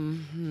have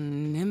some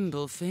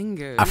nimble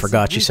fingers. I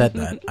forgot you said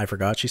that. I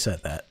forgot you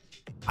said that.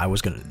 I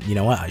was gonna... You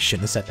know what? I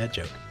shouldn't have said that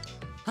joke.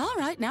 All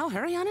right, now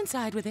hurry on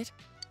inside with it.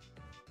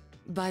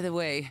 By the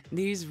way,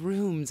 these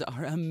rooms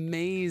are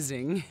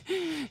amazing.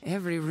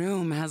 Every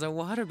room has a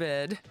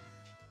waterbed.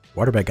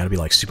 Waterbed gotta be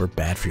like super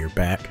bad for your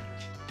back.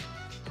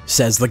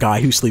 Says the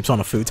guy who sleeps on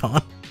a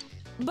futon.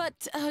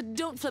 But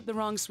don't flip the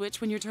wrong switch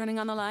when you're turning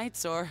on the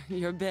lights, or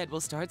your bed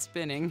will start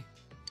spinning.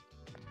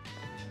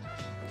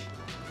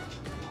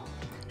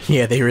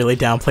 Yeah, they really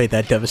downplayed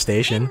that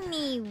devastation.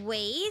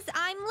 Anyways,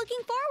 I'm looking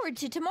forward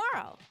to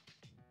tomorrow.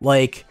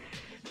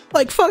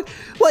 Fuck,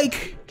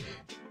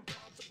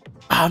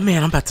 oh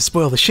man, I'm about to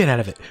spoil the shit out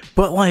of it.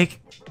 But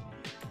like,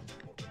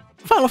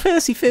 Final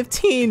Fantasy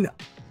 15,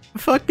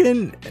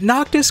 fucking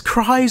Noctis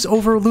cries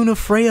over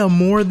Lunafreya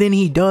more than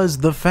he does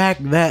the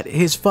fact that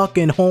his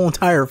fucking whole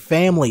entire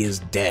family is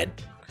dead.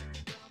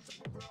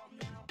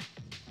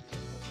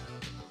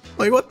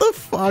 Like, what the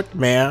fuck,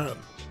 man?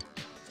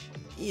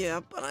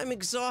 Yeah, but I'm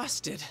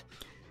exhausted.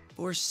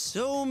 For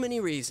so many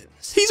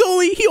reasons. He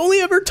only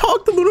ever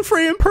talked to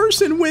Lunafreya in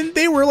person when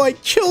they were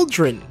like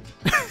children.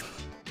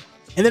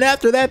 And then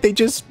after that, they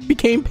just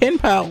became pen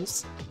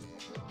pals.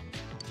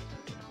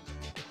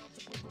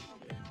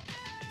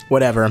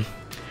 Whatever.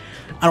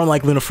 I don't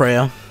like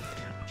Lunafreya.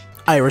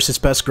 Iris is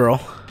best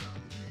girl.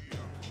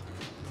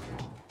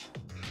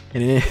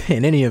 And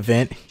in any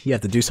event, you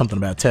have to do something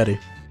about Teddy.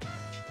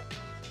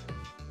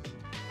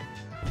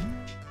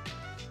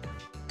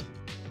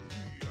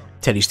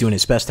 Teddy's doing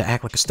his best to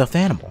act like a stuffed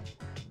animal.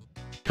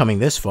 Coming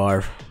this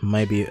far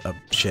might be...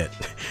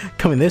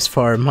 Coming this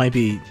far might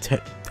be...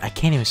 I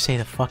can't even say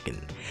the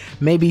fucking...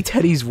 Maybe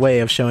Teddy's way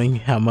of showing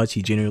how much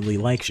he genuinely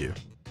likes you.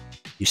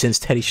 You sense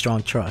Teddy's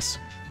strong trust.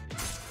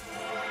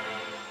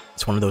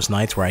 It's one of those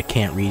nights where I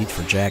can't read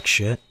for jack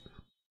shit.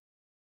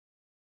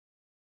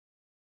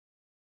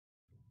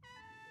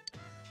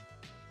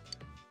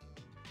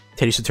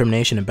 Teddy's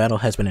determination in battle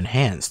has been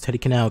enhanced. Teddy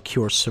can now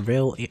cure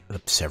severe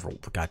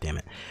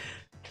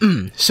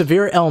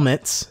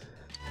ailments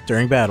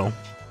during battle.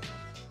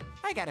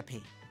 I gotta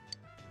pee.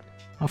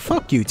 Oh,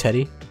 fuck you,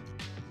 Teddy.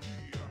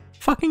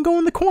 Fucking go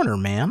in the corner,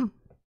 man.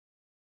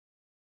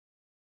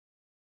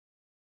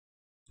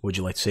 Would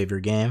you like to save your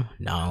game?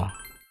 No.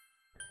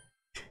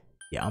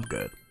 Yeah, I'm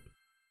good.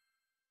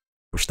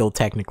 We're still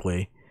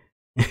technically...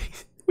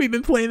 We've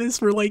been playing this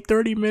for like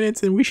 30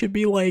 minutes and we should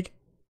be like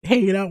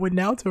hanging out with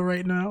Naoto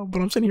right now,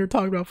 but I'm sitting here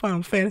talking about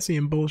Final Fantasy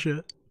and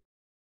bullshit.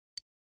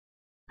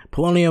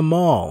 Polonium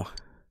Mall.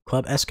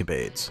 Club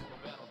Escapades.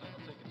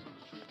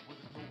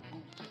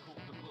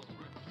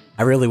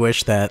 I really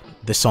wish that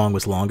this song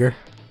was longer.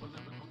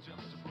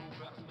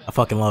 I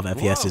fucking love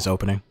FES's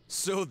opening.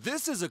 So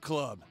this is a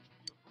club.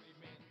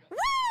 Woo!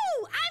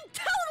 I'm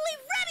totally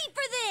ready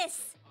for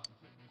this!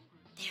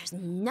 There's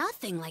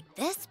nothing like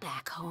this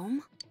back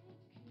home.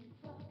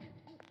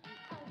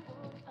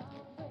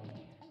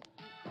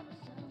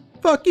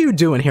 Fuck you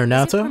doing here,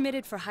 Naoto? Is it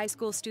permitted for high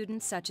school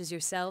students such as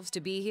yourselves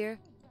to be here?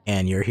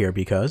 And you're here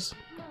because?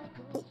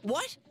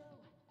 What?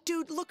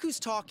 Dude, look who's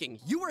talking.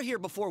 You were here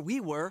before we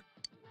were.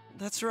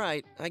 That's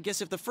right. I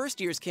guess if the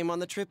first years came on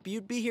the trip,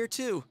 you'd be here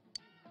too.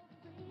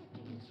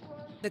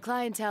 The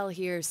clientele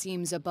here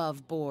seems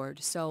above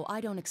board, so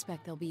I don't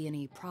expect there'll be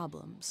any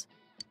problems.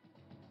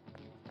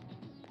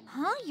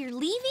 Huh? You're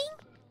leaving?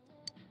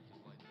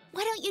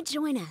 Why don't you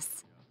join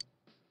us?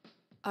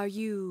 Are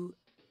you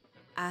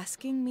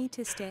asking me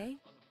to stay?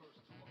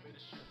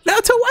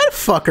 Naoto, why the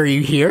fuck are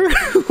you here?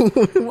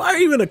 Why are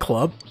you in a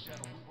club?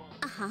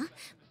 Uh-huh.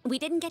 We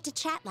didn't get to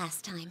chat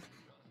last time.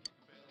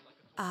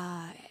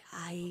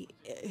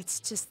 It's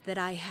just that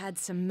I had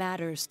some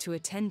matters to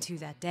attend to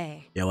that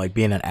day. Yeah, like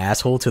being an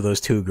asshole to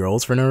those two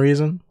girls for no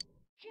reason.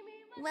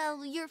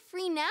 Well, you're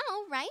free now,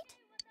 right?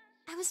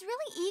 I was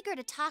really eager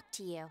to talk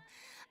to you.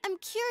 I'm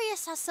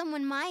curious how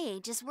someone my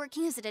age is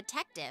working as a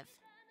detective.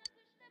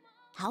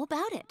 How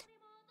about it?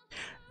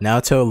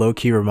 Naoto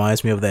low-key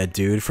reminds me of that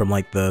dude from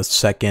like the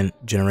second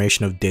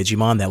generation of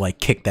Digimon that like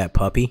kicked that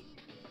puppy.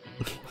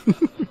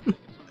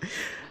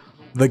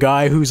 The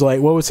guy who's like,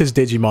 what was his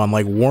Digimon?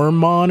 Like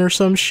Wormmon or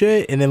some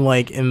shit? And then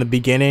like in the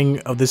beginning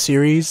of the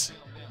series,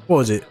 what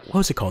was it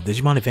called?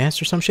 Digimon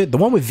Advanced or some shit? The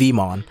one with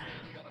Vmon.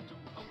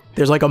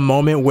 There's like a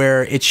moment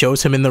where it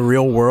shows him in the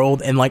real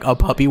world and like a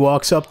puppy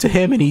walks up to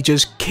him and he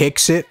just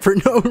kicks it for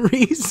no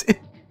reason.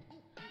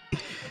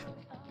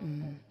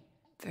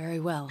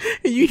 Very well.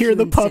 And you hear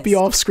the puppy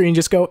off screen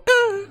just go,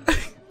 ah.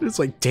 It's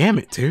like, damn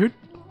it, dude.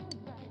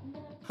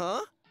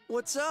 Huh?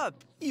 What's up?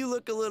 You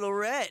look a little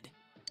red.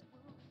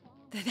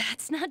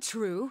 That's not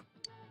true.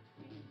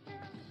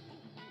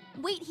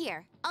 Wait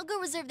here. I'll go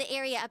reserve the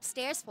area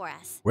upstairs for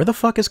us. Where the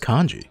fuck is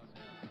Kanji?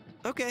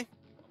 Okay.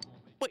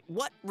 Wait,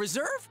 what?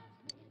 Reserve?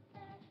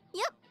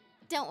 Yep.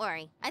 Don't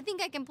worry. I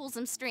think I can pull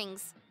some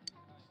strings.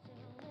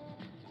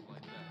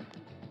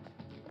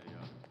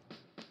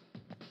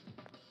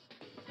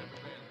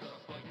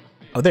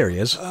 Oh, there he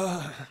is.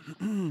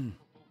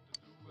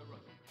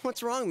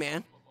 What's wrong,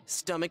 man?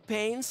 Stomach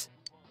pains?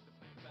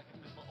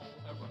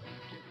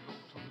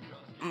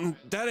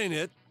 That ain't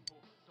it.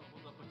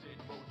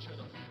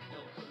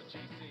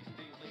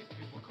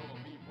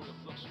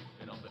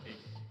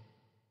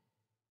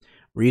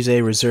 Rize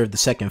reserved the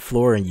second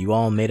floor and you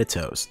all made a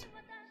toast.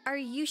 Are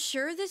you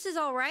sure this is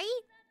all right?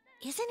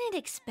 Isn't it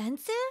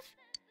expensive?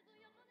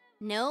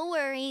 No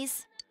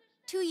worries.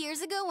 2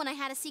 years ago, when I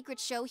had a secret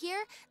show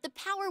here, the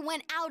power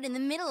went out in the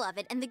middle of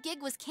it and the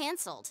gig was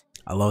canceled.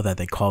 I love that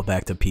they call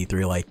back to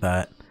P3 like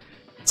that.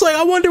 It's like,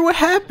 I wonder what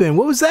happened.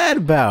 What was that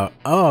about?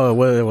 Oh,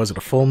 was it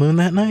a full moon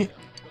that night?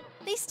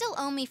 They still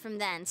owe me from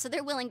then, so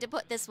they're willing to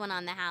put this one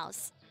on the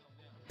house.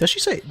 Does she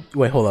say...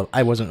 Wait, hold up.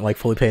 I wasn't, like,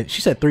 fully paying...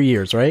 She said 3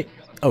 years, right?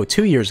 Oh,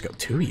 2 years ago.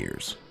 2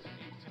 years.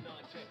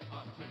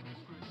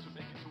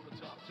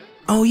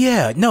 Oh,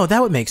 yeah. No, that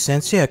would make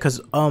sense. Yeah,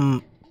 because,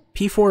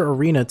 P4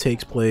 Arena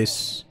takes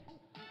place,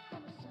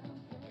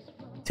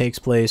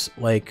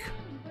 like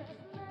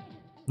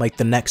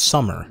the next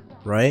summer,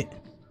 right?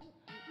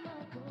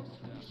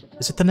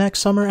 Is it the next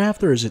summer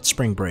after, or is it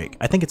spring break?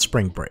 I think it's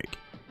spring break.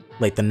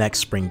 Like, the next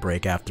spring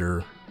break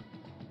after...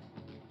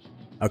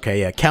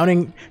 Okay, yeah,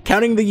 counting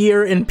the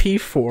year in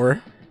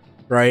P4,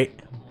 right?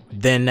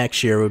 Then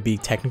next year would be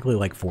technically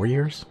like 4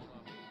 years?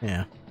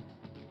 Yeah.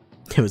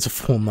 It was a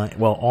full night.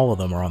 Well, all of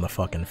them are on the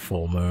fucking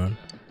full moon.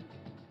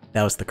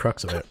 That was the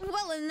crux of it.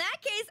 Well, in that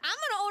case, I'm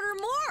gonna order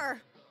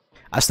more.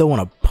 I still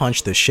want to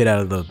punch the shit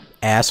out of the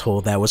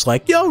asshole that was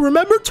like, yo,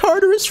 remember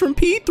Tartarus from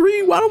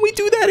P3? Why don't we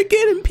do that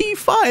again in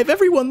P5?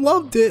 Everyone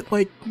loved it.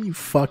 Like, you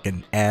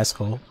fucking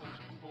asshole.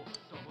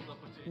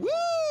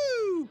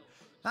 Woo!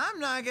 I'm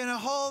not gonna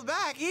hold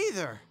back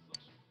either.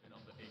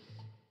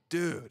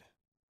 Dude,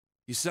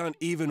 you sound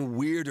even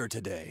weirder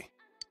today.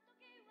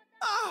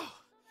 Oh,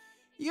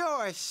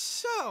 you're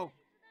so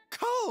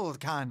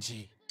cold,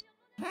 Kanji.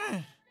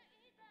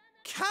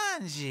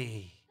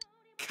 Kanji.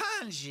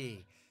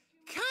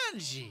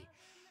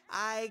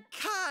 I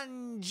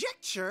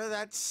conjecture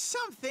that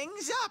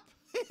something's up.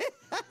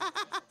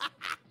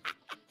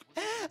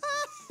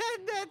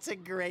 That's a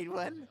great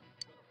one.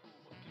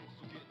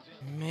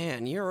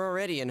 Man, you're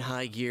already in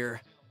high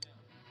gear.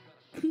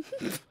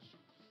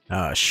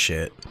 Ah,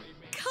 shit.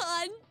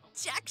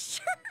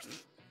 Conjecture?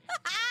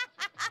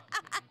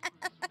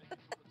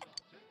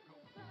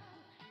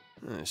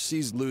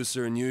 She's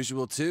looser than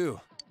usual, too.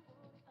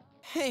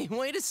 Hey,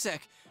 wait a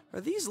sec.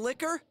 Are these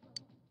liquor?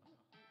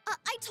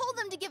 I told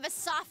them to give us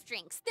soft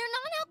drinks. They're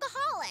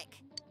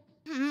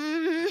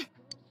non-alcoholic.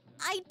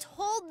 I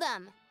told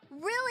them.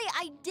 Really,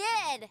 I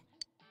did.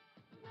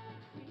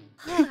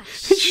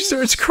 She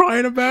starts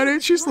crying about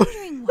it. She's like,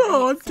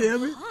 oh,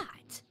 damn it.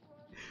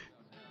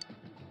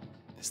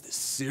 Is this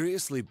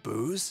seriously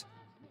booze?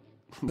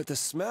 But the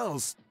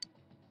smells...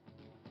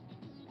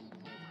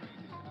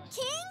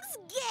 King's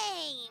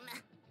Game!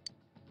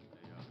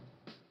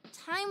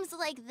 Times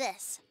like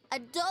this,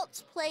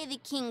 adults play the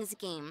King's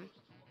Game.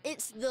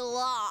 It's the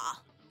law.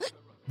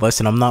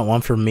 Listen, I'm not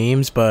one for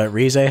memes, but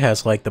Rize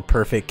has like the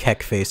perfect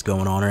keck face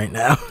going on right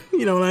now.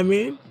 You know what I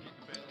mean?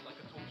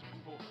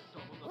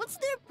 What's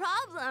their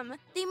problem?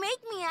 They make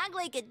me act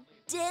like a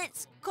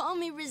ditz, call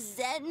me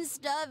Rosette and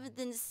stuff,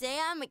 then say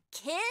I'm a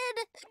kid?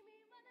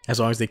 As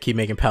long as they keep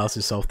making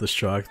palaces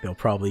self-destruct, they'll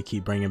probably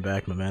keep bringing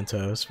back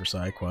mementos for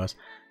side quests.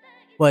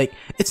 Like,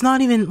 it's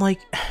not even like...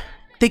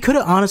 They could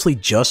have honestly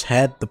just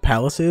had the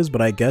palaces,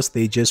 but I guess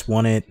they just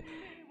wanted...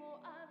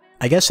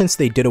 I guess since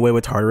they did away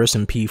with Tartarus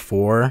in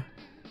P4,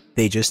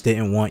 they just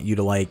didn't want you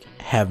to, like,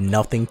 have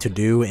nothing to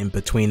do in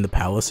between the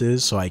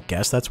palaces, so I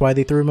guess that's why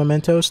they threw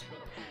mementos.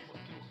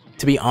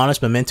 To be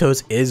honest,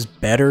 mementos is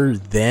better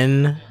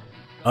than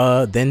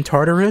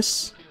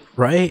Tartarus,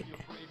 right?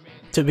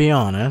 To be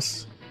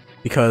honest.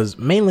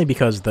 mainly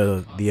because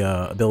the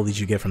abilities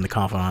you get from the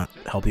confidant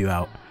help you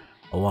out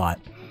a lot,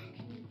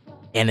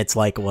 and it's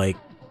like I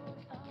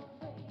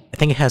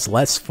think it has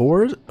less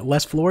floors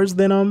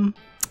than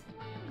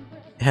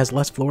it has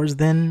less floors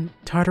than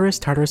Tartarus.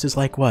 Tartarus is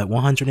like what,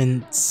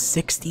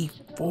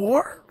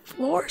 164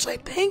 floors, I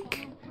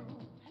think.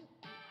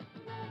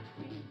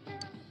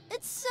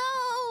 It's so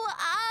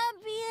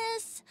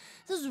obvious.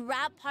 Those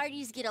rap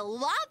parties get a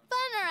lot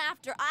funner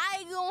after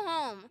I go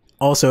home.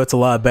 Also, it's a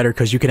lot better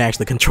because you can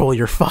actually control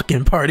your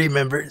fucking party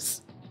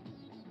members.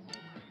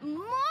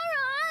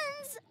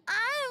 Morons!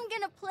 I'm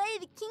gonna play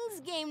the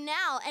King's game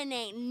now, and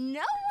ain't no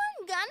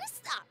one gonna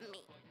stop me.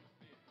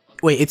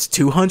 Wait, it's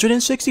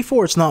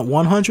 264. It's not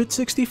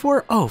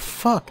 164. Oh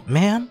fuck,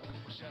 man.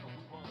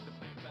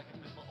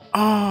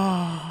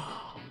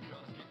 Oh,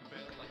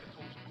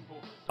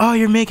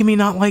 you're making me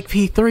not like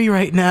P3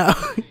 right now.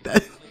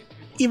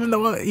 even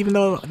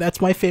though that's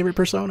my favorite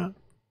persona.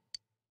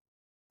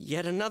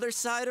 Yet another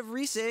side of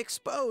Risa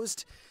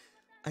exposed.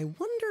 I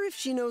wonder if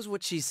she knows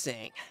what she's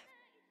saying.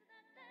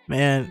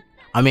 Man,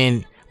 I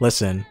mean,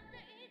 listen.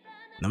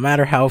 No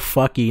matter how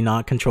fucky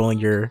not controlling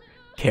your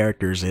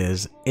characters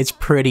is, it's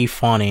pretty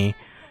funny.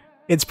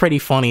 It's pretty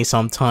funny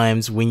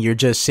sometimes when you're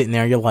just sitting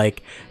there, you're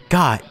like,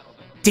 God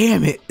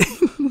damn it.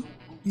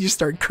 You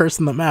start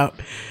cursing them out.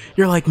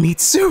 You're like,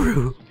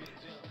 Mitsuru,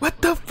 what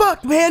the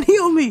fuck, man,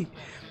 heal me.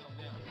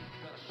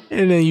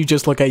 And then you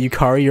just look at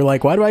Yukari, you're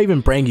like, why do I even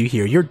bring you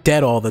here? You're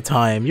dead all the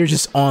time. You're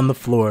just on the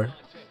floor.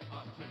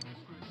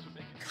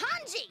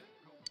 Kanji!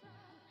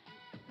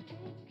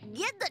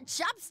 Get the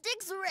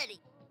chopsticks ready.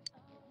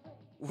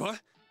 What?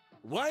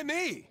 Why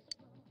me?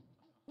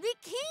 The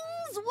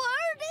King's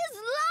word is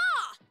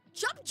law!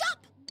 Chop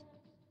chop!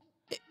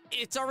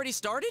 It's already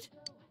started?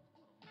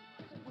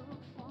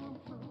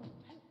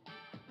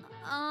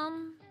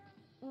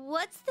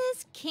 What's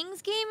this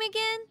King's game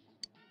again?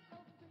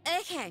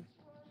 Okay.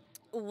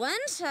 One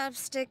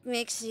chopstick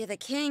makes you the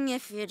king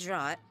if you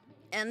draw it,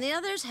 and the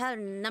others have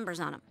numbers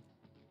on them.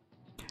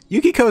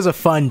 Yukiko's a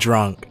fun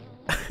drunk.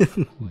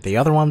 The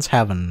other ones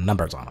have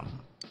numbers on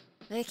them.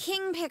 The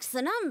king picks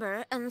the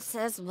number and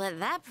says what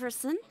that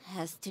person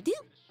has to do.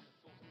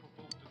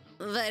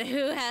 But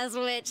who has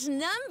which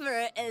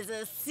number is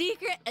a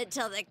secret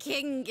until the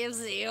king gives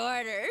the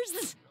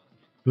orders.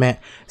 Man,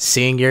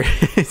 seeing your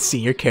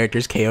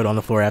characters KO'd on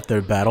the floor after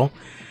a battle,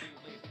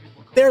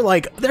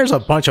 there's a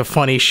bunch of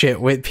funny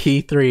shit with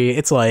P3.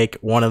 It's like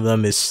one of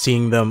them is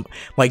seeing them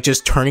like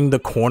just turning the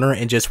corner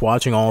and just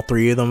watching all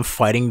three of them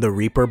fighting the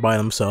Reaper by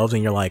themselves,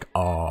 and you're like,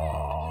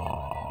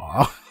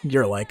 oh,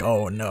 you're like,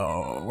 oh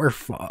no, we're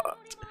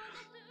fucked.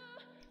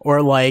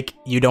 Or like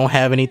you don't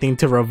have anything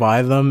to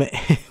revive them,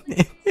 and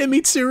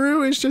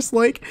Mitsuru is just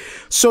like,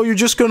 so you're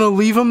just gonna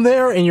leave them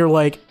there, and you're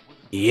like,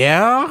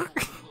 yeah.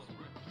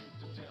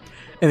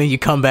 And then you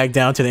come back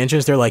down to the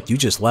entrance, they're like, you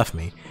just left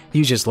me.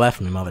 You just left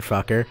me,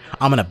 motherfucker.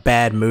 I'm in a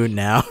bad mood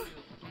now.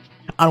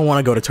 I don't want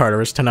to go to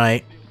Tartarus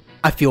tonight.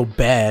 I feel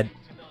bad.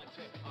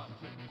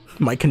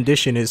 My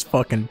condition is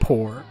fucking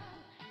poor.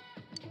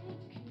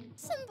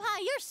 Senpai,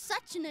 you're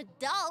such an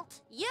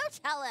adult. You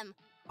tell him.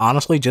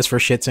 Honestly, just for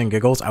shits and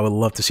giggles, I would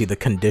love to see the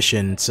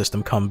condition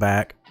system come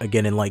back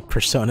again in like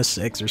Persona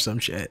 6 or some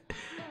shit.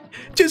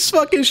 Just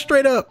fucking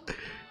straight up.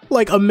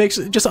 Like a mix,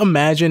 just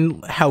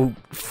imagine how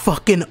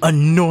fucking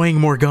annoying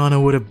Morgana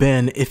would have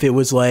been if it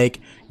was like,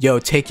 yo,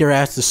 take your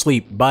ass to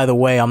sleep. By the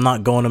way, I'm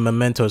not going to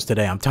Mementos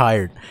today, I'm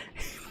tired.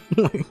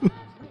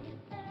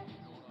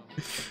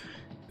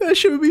 That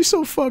shit would be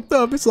so fucked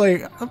up. It's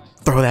like,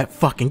 throw that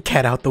fucking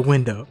cat out the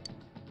window.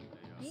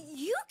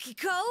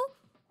 Yukiko,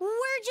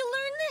 where'd you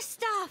learn this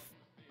stuff?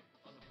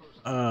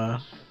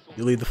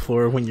 You leave the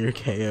floor when you're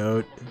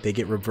KO'd. They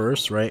get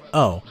reversed, right?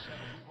 Oh.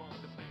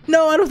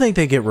 No, I don't think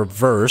they get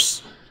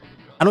reversed.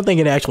 I don't think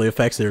it actually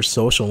affects their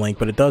social link,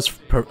 but it does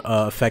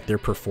affect their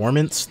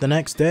performance the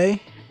next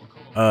day.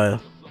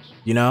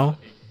 You know?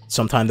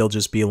 Sometime they'll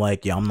just be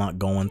like, yeah, I'm not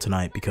going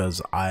tonight because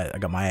I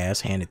got my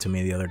ass handed to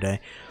me the other day.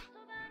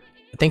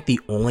 I think the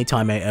only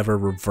time I ever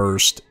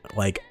reversed,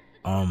 like,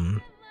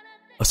 a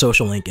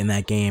social link in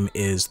that game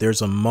is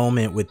there's a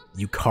moment with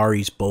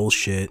Yukari's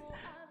bullshit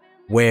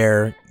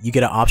where you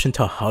get an option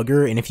to hug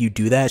her, and if you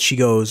do that, she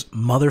goes,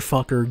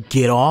 motherfucker,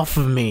 get off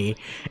of me,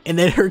 and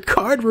then her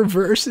card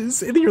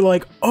reverses, and then you're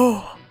like,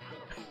 oh.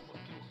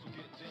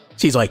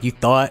 She's like, you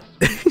thought?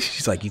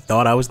 She's like, you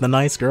thought I was the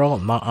nice girl?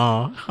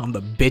 Nuh-uh, I'm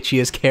the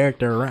bitchiest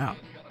character around.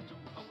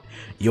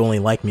 You only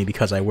like me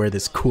because I wear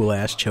this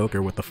cool-ass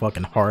choker with the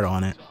fucking heart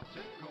on it.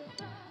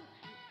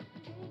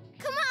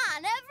 Come on,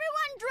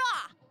 everyone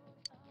draw!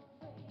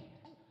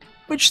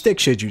 Which stick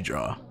should you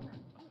draw?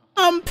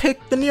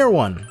 Pick the near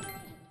one.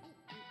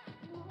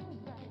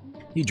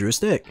 You drew a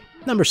stick.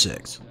 Number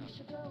 6.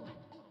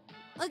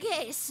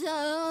 Okay,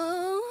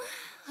 so...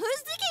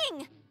 who's the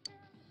king?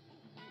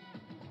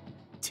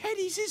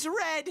 Teddy's is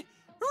red!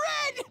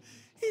 Red!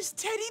 Is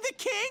Teddy the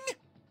king?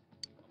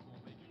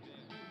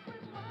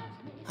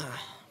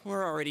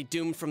 We're already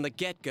doomed from the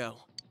get-go.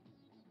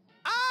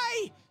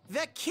 I,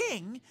 the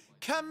king,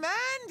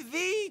 Command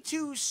thee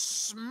to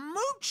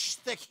smooch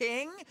the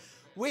king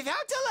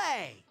without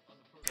delay.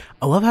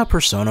 I love how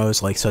Persona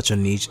is like such a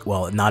niche,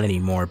 well, not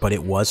anymore, but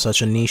it was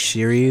such a niche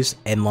series,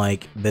 and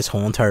like this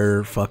whole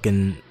entire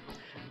fucking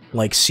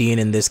like scene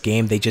in this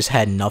game, they just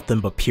had nothing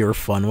but pure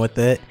fun with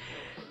it.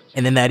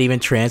 And then that even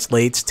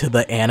translates to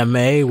the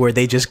anime where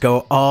they just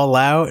go all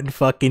out and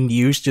fucking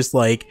use just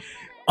like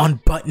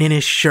unbuttoning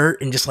his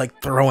shirt and just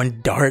like throwing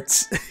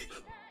darts.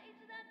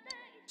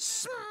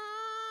 Smooch!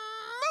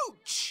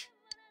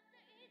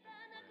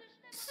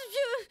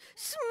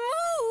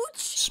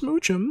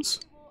 Smoochums.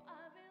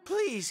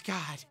 Please,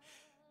 God,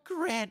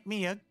 grant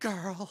me a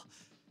girl.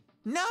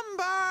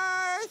 Number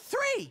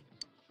 3.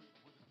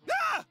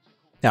 Ah!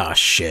 Ah,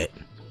 shit.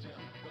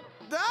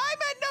 I'm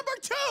at number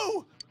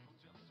 2.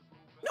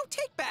 No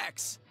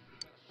takebacks.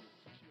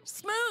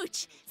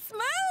 Smooch!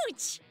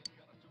 Smooch!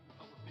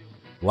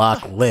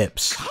 Lock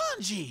lips.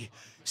 Kanji,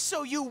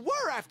 so you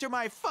were after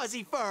my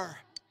fuzzy fur.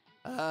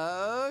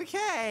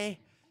 Okay,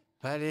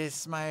 but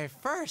it's my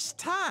first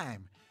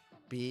time.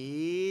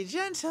 Be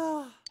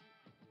gentle.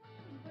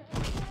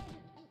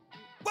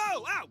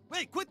 Whoa! Ow!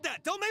 Hey, quit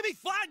that! Don't make me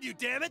flatten you,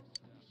 damn it!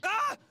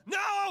 Ah!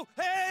 No!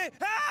 Hey!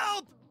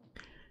 Help!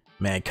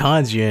 Man,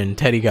 Kanji and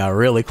Teddy got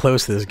really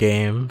close this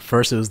game.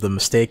 First it was the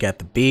mistake at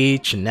the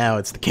beach, and now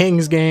it's the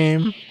King's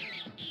game.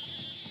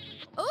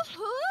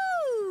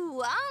 Ooh-hoo!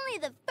 Only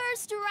the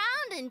first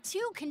round and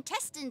 2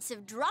 contestants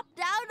have dropped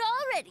out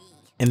already.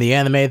 In the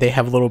anime, they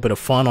have a little bit of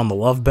fun on the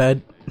love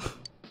bed.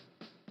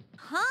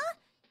 Huh?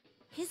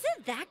 Is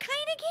it that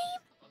kind of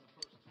game?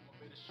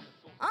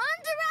 On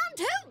to round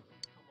 2.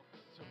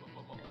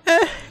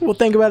 Well,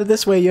 think about it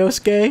this way,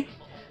 Yosuke.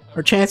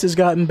 Our chances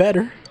gotten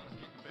better.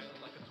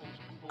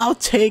 I'll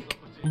take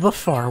the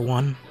far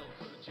one.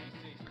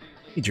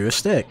 He drew a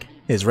stick.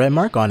 His red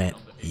mark on it.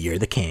 You're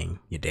the king.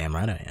 You're damn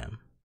right I am.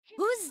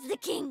 Who's the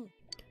king?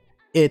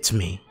 It's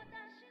me.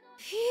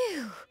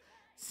 Phew.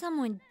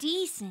 Someone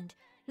decent.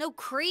 No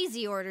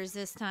crazy orders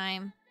this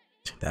time.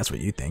 That's what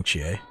you think,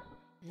 Chie.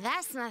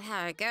 That's not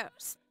how it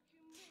goes.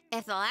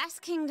 If the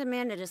last king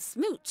demanded a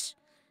smooch,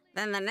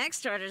 then the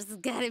next order's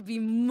gotta be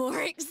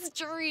more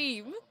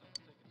extreme.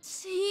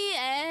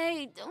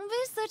 T.A., don't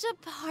be such a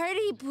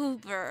party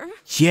pooper.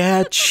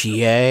 Yeah,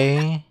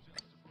 Chie.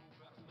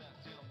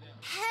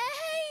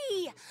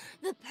 Hey!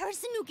 The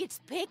person who gets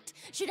picked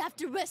should have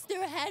to rest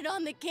their head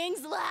on the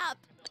king's lap.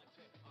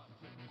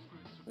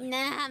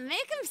 Nah,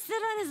 make him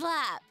sit on his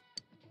lap.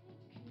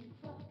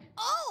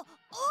 Oh,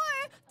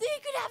 or they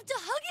could have to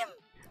hug him.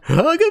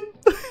 Hug him?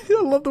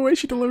 I love the way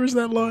she delivers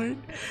that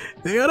line.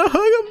 They gotta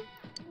hug him.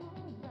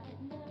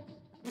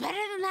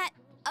 Better than that,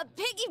 a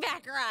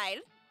piggyback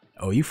ride.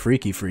 Oh, you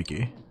freaky.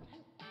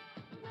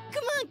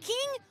 Come on, king.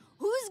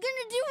 Who's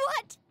gonna do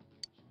what?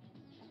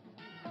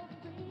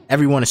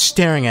 Everyone is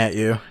staring at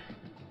you.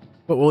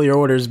 What will your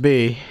orders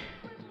be?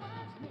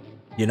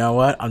 You know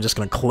what? I'm just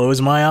gonna close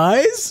my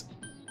eyes.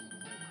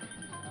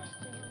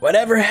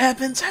 Whatever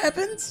happens,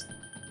 happens.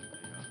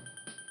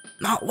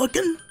 Not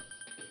looking.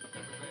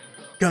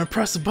 Gonna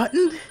press a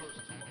button.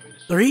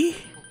 3,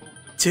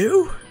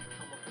 2,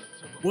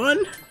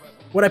 1.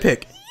 What'd I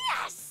pick?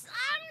 Yes,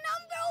 I'm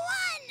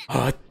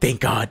number 1. Oh, thank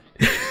God.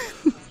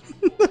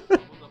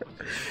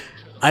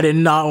 I did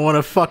not want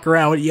to fuck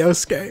around with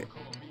Yosuke.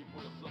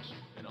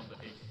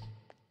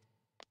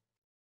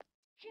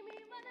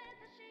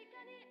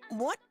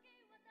 What?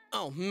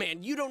 Oh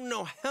man, you don't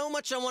know how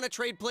much I want to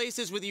trade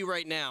places with you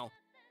right now.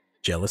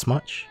 Jealous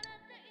much?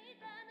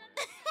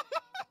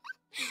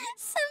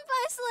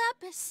 Senpai's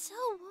lap is so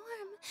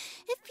warm.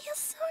 It feels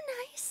so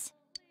nice.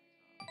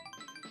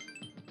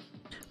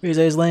 Rize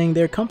is laying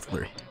there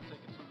comfortably.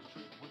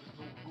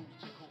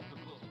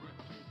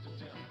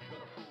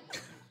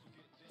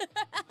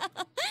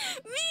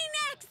 Me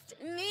next!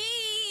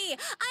 Me!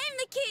 I'm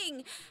the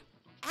king!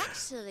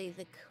 Actually,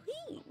 the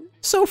queen.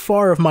 So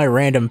far of my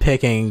random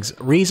pickings,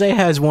 Rize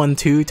has won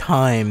 2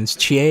 times,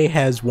 Chie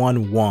has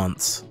won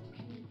once.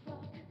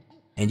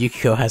 And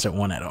Yukiko hasn't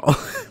won at all.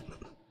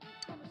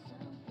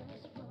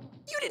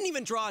 You didn't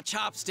even draw a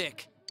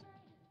chopstick.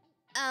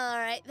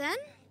 Alright then,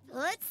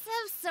 let's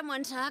have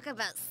someone talk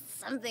about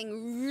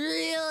something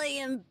really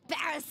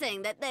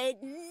embarrassing that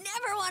they'd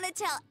never want to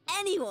tell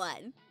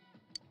anyone.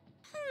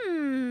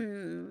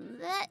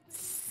 Let's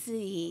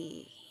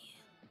see.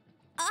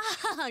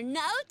 Oh,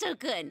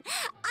 Naoto-kun,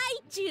 I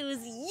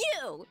choose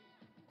you!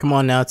 Come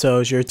on,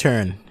 Naoto, it's your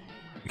turn.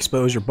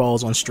 Expose your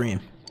balls on stream.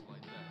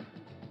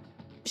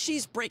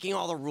 She's breaking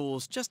all the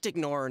rules. Just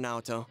ignore her,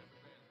 Naoto.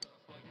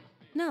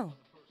 No,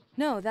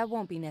 that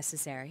won't be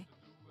necessary.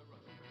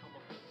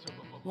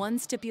 One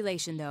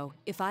stipulation, though.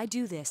 If I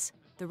do this,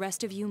 the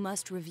rest of you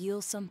must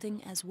reveal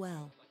something as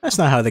well. That's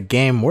not how the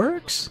game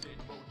works.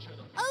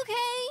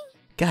 Okay.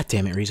 God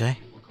damn it, Rize.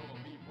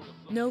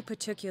 No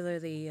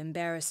particularly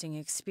embarrassing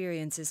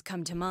experiences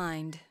come to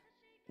mind.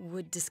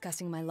 Would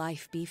discussing my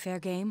life be fair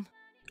game?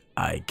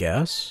 I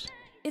guess.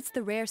 It's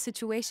the rare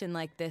situation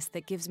like this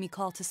that gives me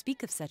call to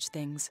speak of such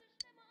things.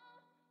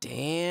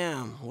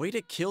 Damn, way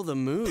to kill the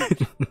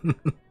mood.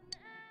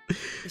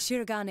 The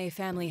Shirogane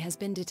family has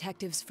been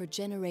detectives for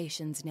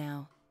generations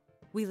now.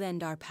 We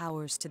lend our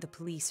powers to the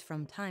police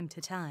from time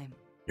to time.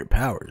 Your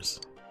powers?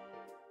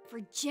 For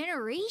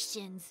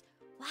generations?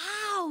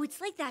 Wow,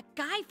 it's like that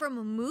guy from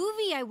a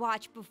movie I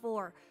watched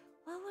before.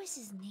 What was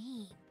his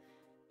name?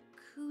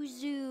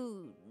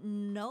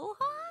 Kuzunoha?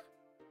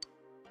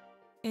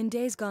 In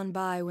days gone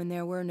by, when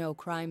there were no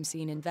crime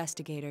scene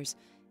investigators,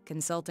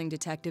 consulting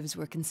detectives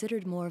were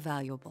considered more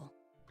valuable.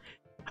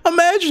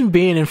 Imagine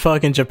being in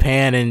fucking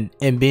Japan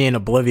and being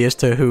oblivious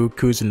to who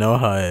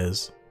Kuzunoha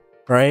is,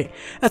 right?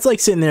 That's like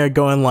sitting there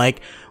going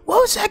like,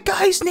 what was that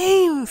guy's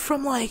name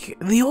from like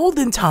the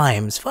olden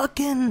times?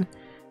 Fucking...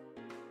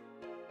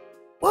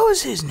 What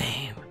was his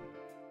name?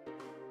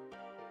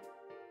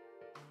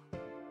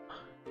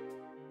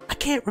 I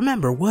can't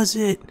remember. Was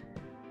it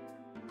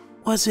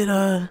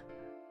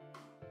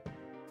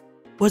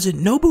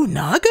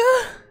Nobunaga?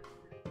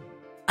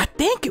 I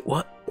think it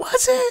was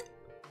it?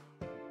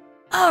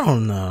 I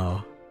don't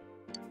know.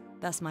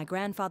 Thus, my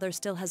grandfather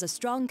still has a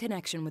strong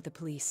connection with the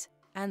police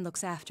and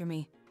looks after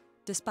me,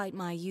 despite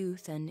my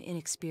youth and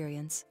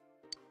inexperience.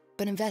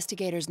 But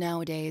investigators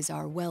nowadays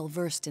are well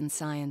versed in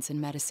science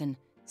and medicine,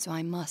 so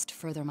I must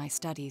further my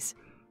studies.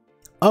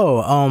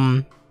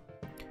 Oh,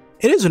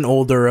 it is an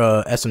older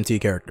SMT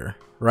character,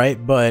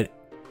 right? But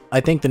I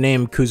think the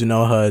name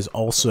Kuzunoha is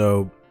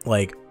also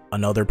like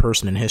another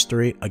person in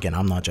history. Again,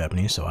 I'm not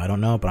Japanese, so I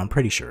don't know, but I'm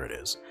pretty sure it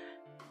is.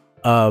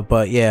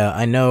 But yeah,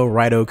 I know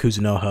Raido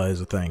Kuzunoha is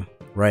a thing,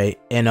 right?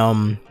 And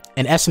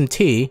in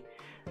SMT,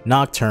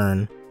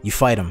 Nocturne, you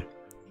fight him.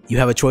 You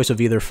have a choice of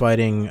either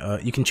fighting,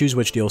 you can choose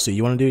which DLC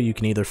you want to do. You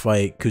can either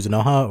fight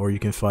Kuzunoha or you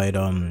can fight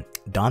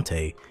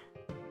Dante,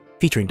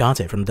 featuring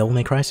Dante from the Devil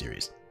May Cry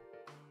series.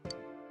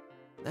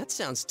 That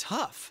sounds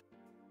tough.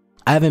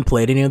 I haven't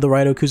played any of the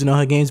Raido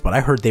Kuzunoha games, but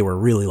I heard they were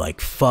really like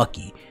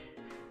fucky.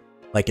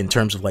 Like in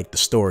terms of like the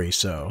story,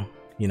 so,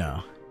 you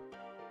know.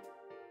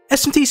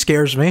 SMT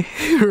scares me,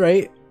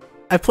 right?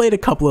 I played a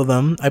couple of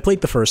them. I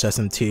played the first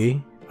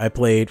SMT. I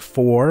played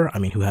 4. I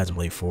mean, who hasn't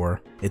played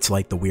 4? It's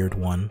like the weird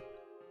one,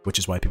 which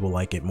is why people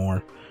like it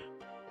more.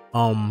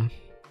 I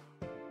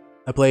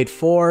played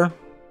 4,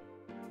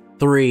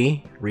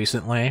 3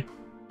 recently.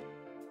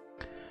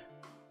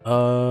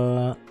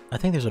 I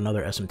think there's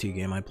another SMT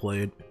game I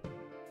played.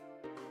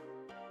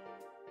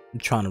 I'm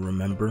trying to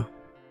remember.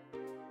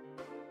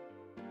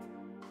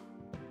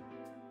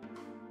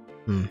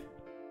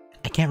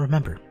 I can't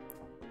remember.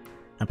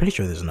 I'm pretty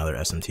sure there's another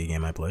SMT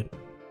game I played.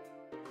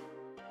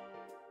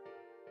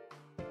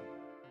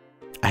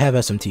 I have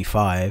SMT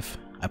 5.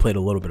 I played a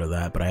little bit of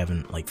that, but I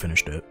haven't, like,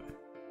 finished it.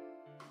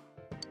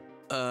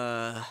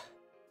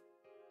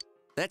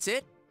 That's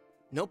it?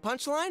 No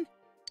punchline?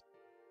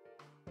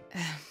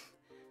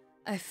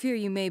 I fear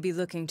you may be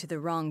looking to the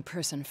wrong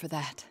person for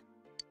that.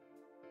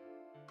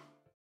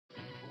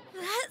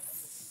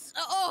 That's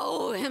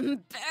so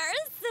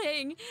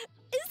embarrassing.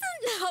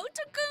 Isn't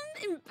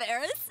Naoto-kun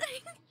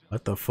embarrassing?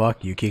 What the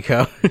fuck,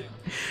 Yukiko?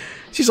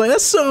 She's like,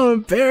 that's so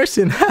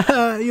embarrassing.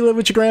 Haha, you live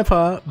with your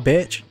grandpa,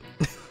 bitch.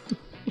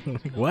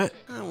 What?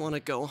 I want to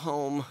go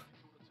home.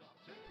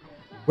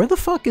 Where the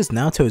fuck is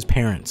Naoto's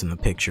parents in the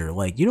picture?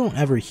 Like, you don't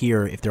ever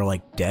hear if they're,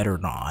 like, dead or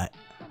not.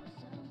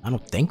 I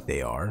don't think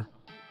they are.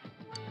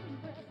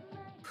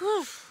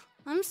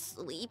 I'm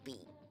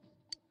sleepy.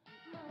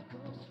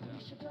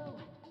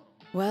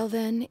 Well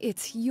then,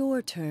 it's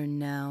your turn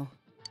now.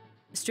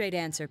 Straight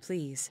answer,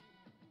 please.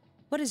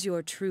 What is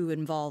your true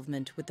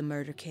involvement with the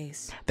murder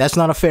case? That's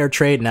not a fair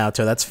trade,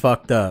 Naoto. That's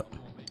fucked up.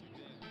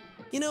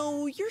 You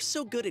know, you're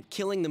so good at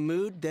killing the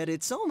mood that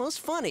it's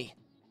almost funny.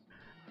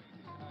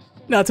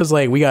 Naoto's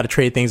like, we gotta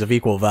trade things of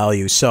equal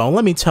value. So,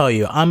 let me tell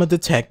you, I'm a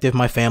detective,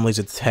 my family's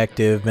a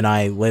detective, and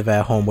I live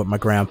at home with my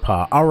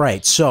grandpa.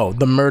 Alright, so,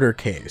 the murder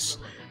case.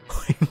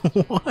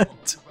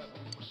 What?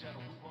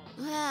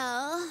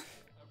 Well,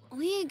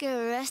 we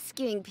go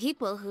rescuing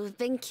people who've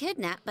been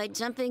kidnapped by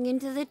jumping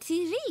into the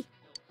TV.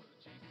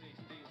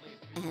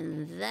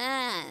 And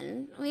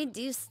then we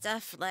do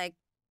stuff like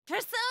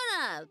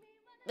Persona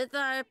with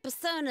our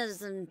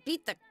personas and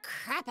beat the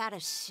crap out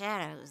of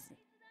shadows.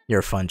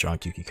 You're a fun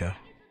drunk, Yukiko.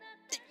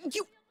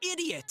 You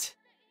idiot!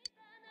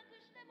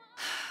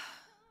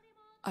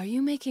 Are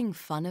you making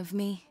fun of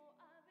me?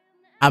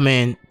 I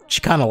mean,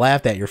 she kind of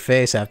laughed at your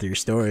face after your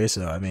story,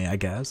 so I mean, I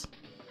guess.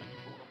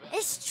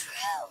 It's true!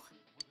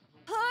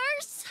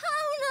 Persona!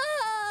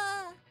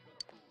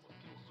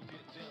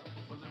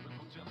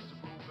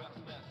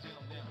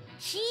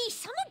 Gee,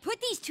 someone put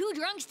these two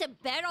drunks to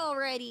bed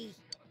already.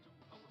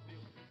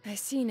 I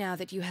see now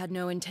that you had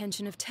no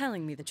intention of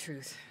telling me the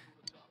truth.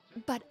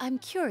 But I'm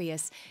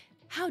curious,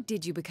 how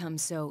did you become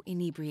so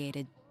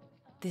inebriated?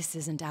 This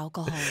isn't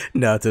alcohol.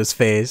 Naoto's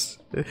face.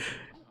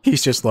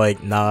 He's just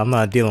like, nah, I'm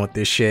not dealing with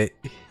this shit.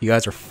 You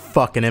guys are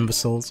fucking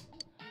imbeciles.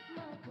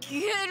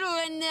 Good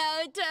one,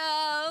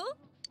 Naoto!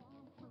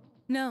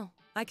 No,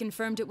 I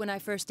confirmed it when I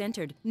first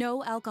entered.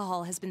 No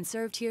alcohol has been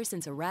served here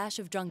since a rash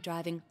of drunk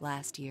driving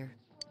last year.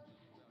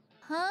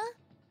 Huh?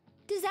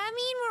 Does that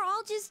mean we're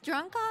all just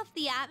drunk off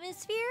the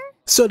atmosphere?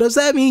 So does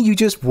that mean you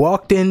just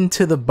walked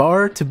into the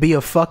bar to be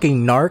a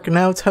fucking narc,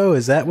 Naoto?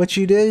 Is that what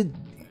you did?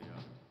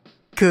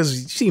 Cause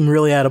you seem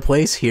really out of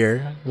place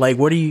here. Like,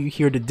 what are you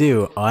here to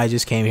do? Oh, I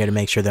just came here to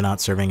make sure they're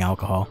not serving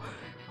alcohol.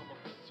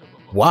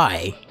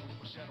 Why?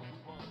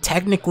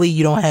 Technically,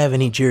 you don't have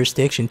any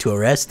jurisdiction to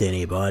arrest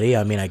anybody.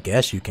 I mean, I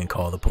guess you can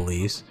call the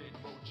police.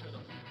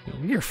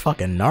 You're a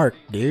fucking narc,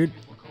 dude.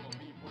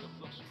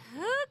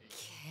 Who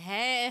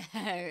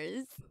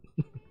cares?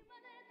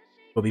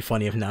 It would be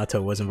funny if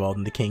Naoto was involved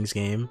in the King's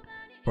game.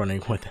 Wondering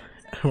what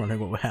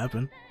would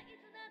happen.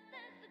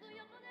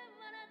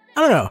 I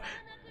don't know.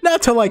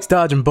 Naoto likes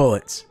dodging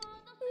bullets.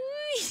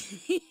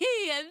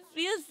 I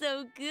feel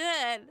so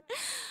good.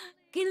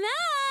 Good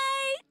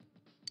night.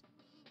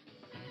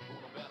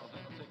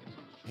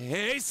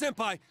 Hey,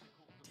 senpai.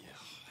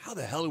 How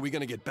the hell are we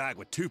gonna get back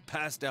with 2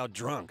 passed out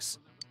drunks?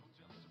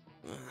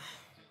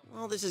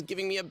 All this is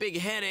giving me a big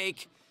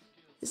headache.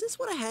 Is this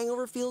what a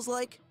hangover feels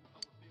like?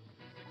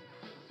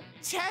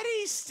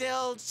 Teddy's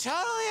still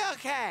totally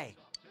okay.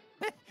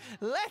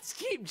 Let's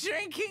keep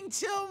drinking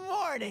till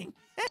morning.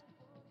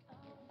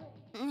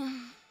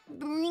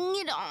 Bring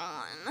it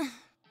on.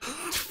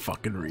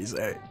 Fucking Rize.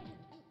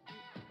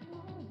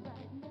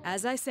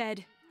 As I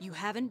said, you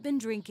haven't been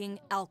drinking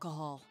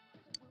alcohol.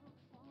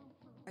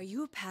 Are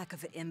you a pack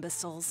of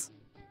imbeciles?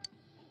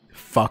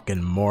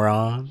 Fucking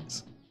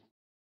morons.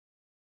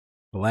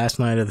 The last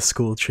night of the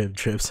school trip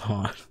trips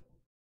on.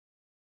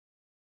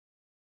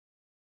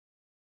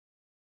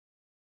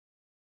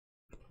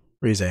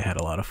 Rize had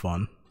a lot of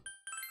fun.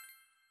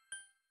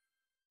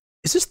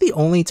 Is this the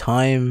only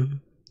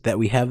time that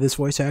we have this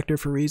voice actor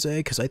for Rize?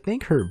 Because I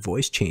think her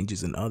voice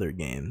changes in other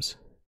games.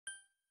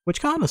 Which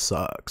kind of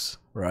sucks,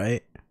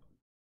 right?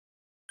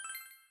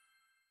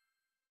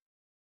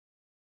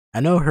 I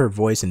know her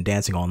voice in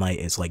Dancing All Night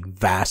is like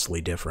vastly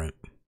different.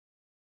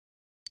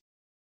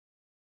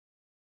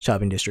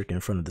 Shopping district in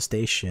front of the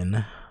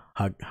station.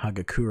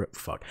 Hagakure.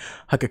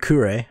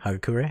 Hagakure?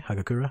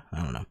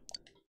 I don't know.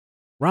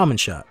 Ramen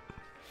shop.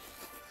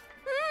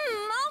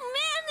 Oh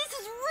man, this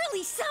is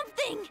really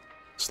something!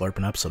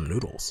 Slurping up some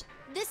noodles.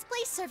 This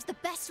place serves the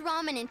best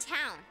ramen in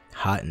town.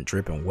 Hot and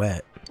dripping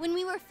wet. When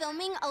we were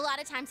filming, a lot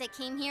of times I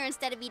came here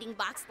instead of eating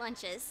boxed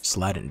lunches.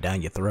 Sliding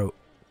down your throat.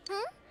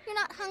 You're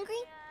not hungry?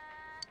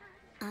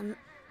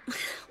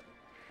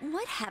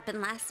 What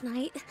happened last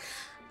night?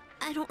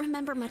 I don't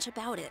remember much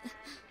about it.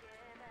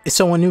 It's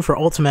someone new for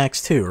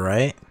Ultimax too,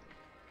 right?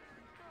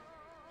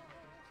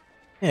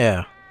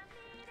 Yeah.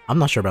 I'm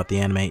not sure about the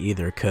anime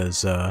either,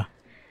 cause, oh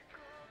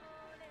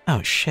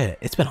shit,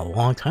 it's been a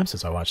long time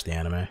since I watched the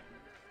anime.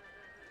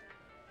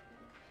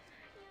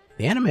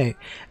 The anime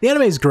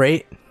is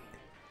great.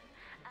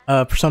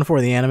 Persona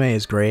 4 the anime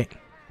is great,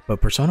 but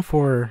Persona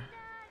 4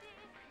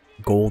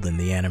 Gold in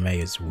the anime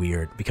is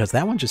weird, because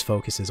that one just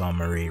focuses on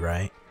Marie,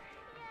 right?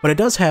 But it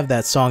does have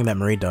that song that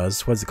Marie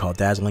does. What's it called?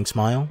 Dazzling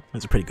Smile?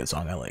 It's a pretty good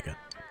song, I like it.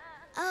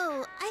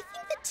 Oh, I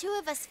think the 2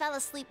 of us fell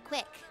asleep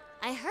quick.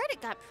 I heard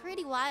it got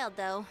pretty wild,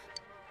 though.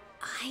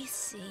 I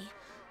see.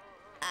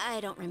 I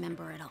don't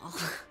remember at all.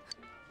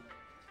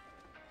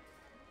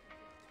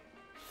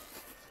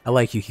 I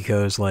like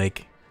Yukiko's,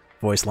 like,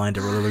 voice line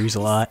to release a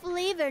lot.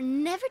 Flavor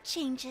never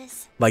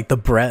changes. Like the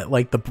breath,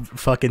 like the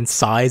fucking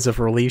size of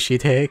relief she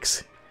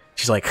takes.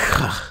 She's like,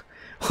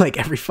 like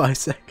every 5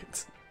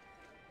 seconds.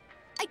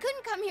 I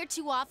couldn't come here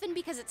too often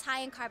because it's high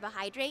in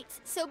carbohydrates,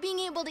 so being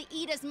able to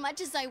eat as much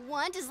as I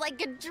want is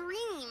like a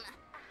dream.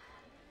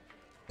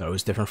 That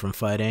was different from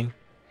fighting,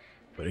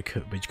 but you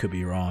could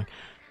be wrong.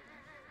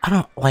 I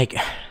don't like.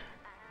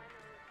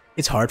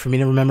 It's hard for me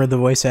to remember the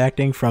voice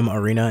acting from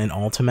Arena and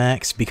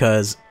Ultimax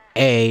because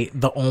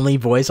the only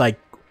voice I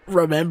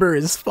remember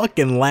is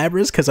fucking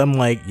Labrys, because I'm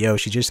like, yo,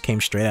 she just came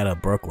straight out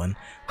of Brooklyn,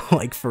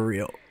 like for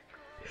real.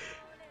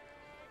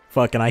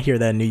 Fucking, I hear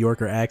that New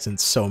Yorker accent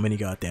so many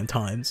goddamn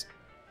times.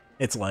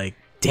 It's like,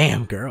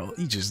 damn girl,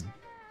 you just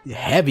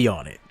heavy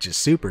on it,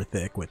 just super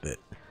thick with it.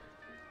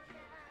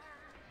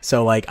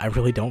 So like, I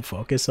really don't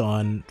focus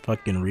on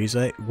fucking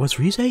Rize. Was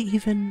Rize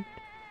even?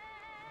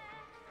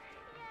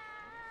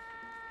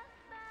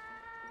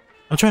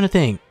 I'm trying to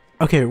think.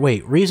 Okay,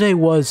 wait, Rize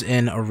was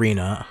in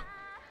Arena,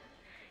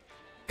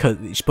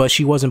 but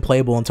she wasn't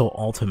playable until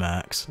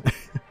Ultimax.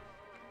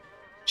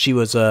 she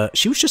was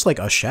just like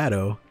a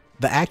shadow.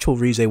 The actual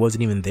Rize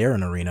wasn't even there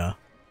in Arena.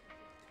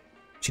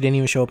 She didn't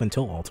even show up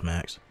until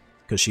Ultimax,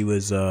 because she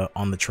was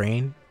on the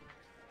train.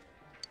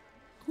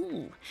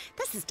 Ooh,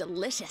 this is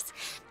delicious.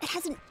 It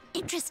has an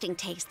interesting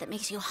taste that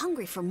makes you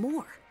hungry for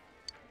more.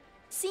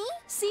 See?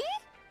 See?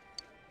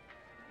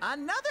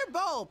 Another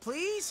bowl,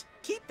 please.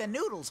 Keep the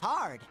noodles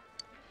hard.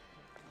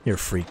 You're a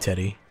freak,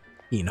 Teddy.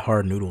 Eating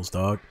hard noodles,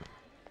 dog.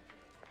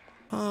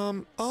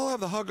 I'll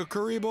have the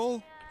Hagakure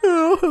bowl. Yeah,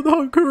 I'll have the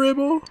Hagakure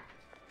bowl.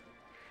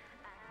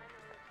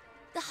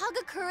 The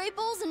Hagakure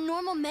bowl's a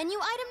normal menu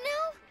item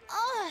now?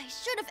 Oh, I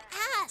should have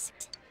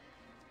asked.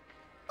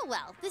 Oh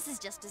well, this is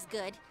just as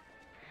good.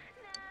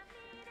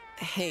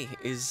 Hey,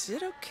 is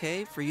it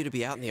okay for you to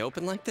be out in the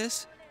open like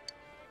this?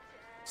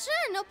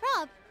 Sure, no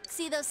prob.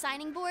 See those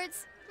signing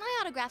boards? My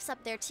autograph's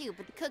up there too,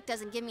 but the cook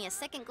doesn't give me a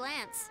second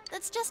glance.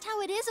 That's just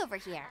how it is over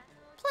here.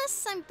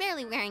 Plus, I'm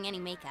barely wearing any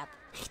makeup.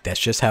 That's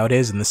just how it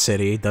is in the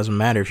city. It doesn't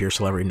matter if you're a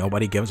celebrity.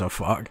 Nobody gives a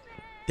fuck.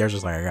 They're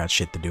just like, I got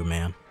shit to do,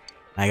 man.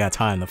 I got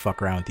time to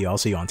fuck around with you. I'll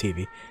see you on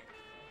TV.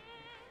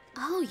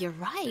 Oh, you're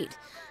right.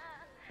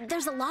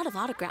 There's a lot of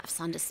autographs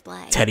on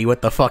display. Teddy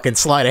with the fucking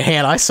sleight of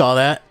hand. I saw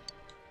that.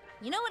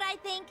 You know what I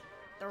think?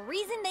 The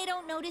reason they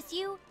don't notice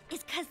you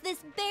is because this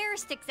bear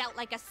sticks out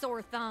like a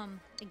sore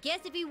thumb. I guess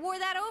if he wore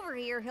that over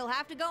here, he'll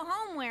have to go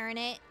home wearing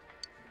it.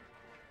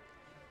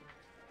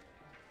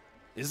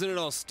 Isn't it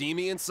all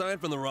steamy inside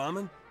from the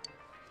ramen?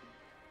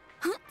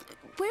 Huh?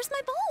 Where's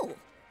my bowl?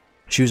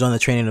 She was on the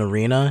training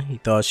arena. He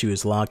thought she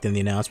was locked in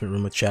the announcement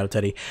room with Shadow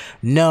Teddy.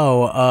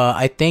 No,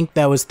 I think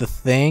that was the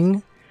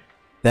thing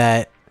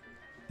that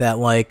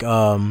like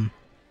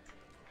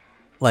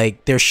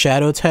there's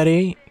Shadow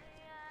Teddy,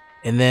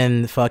 and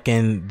then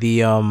fucking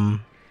the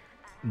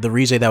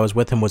Rize that was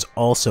with him was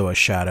also a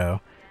shadow.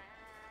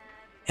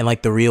 And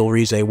like the real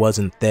Rize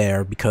wasn't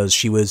there because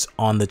she was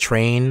on the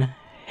train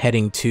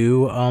heading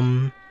to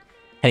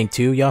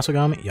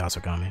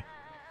Yasogami?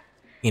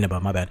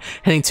 Inaba, my bad.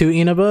 Heading to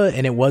Inaba,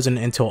 and it wasn't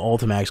until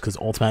Ultimax, because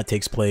Ultimax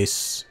takes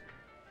place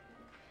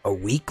a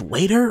week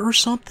later or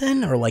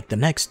something? Or like the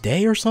next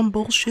day or some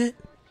bullshit?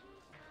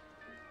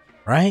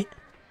 Right?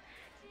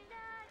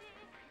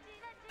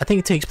 I think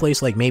it takes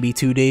place like maybe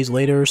 2 days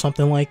later or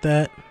something like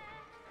that.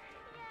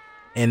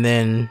 And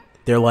then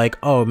they're like,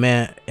 oh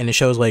man, and it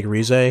shows like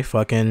Rize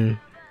fucking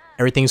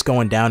everything's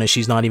going down and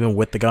she's not even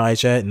with the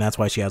guys yet, and that's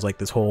why she has like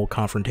this whole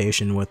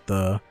confrontation with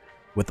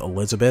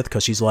Elizabeth,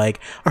 because she's like,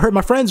 I heard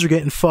my friends are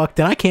getting fucked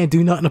and I can't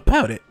do nothing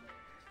about it.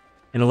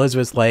 And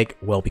Elizabeth's like,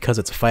 well, because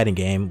it's a fighting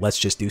game, let's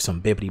just do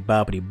some bibbity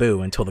bobbity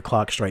boo until the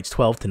clock strikes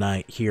 12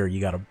 tonight. Here,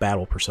 you got a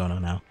battle persona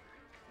now.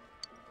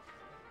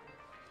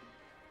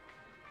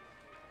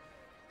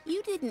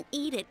 You didn't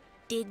eat it,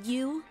 did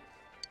you?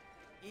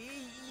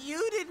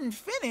 You didn't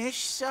finish,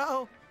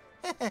 so...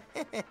 I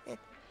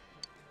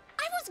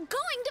was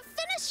going to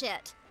finish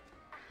it!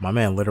 My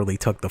man literally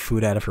took the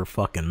food out of her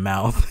fucking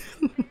mouth.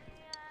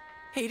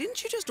 Hey,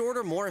 didn't you just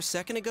order more a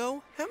second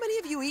ago? How many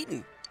have you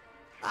eaten?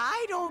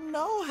 I don't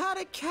know how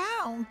to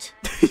count.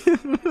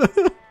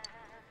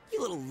 You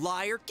little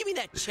liar. Give me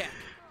that check.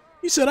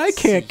 You said I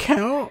can't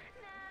count.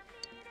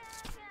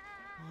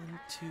 1,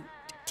 2,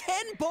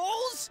 10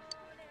 bowls?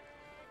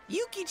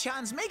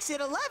 Yuki-chan's makes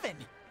it 11.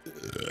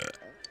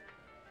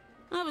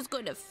 I was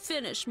going to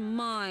finish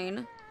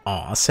mine.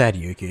 Aw, sad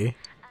Yuki.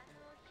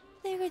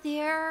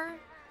 There.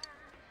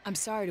 I'm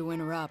sorry to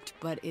interrupt,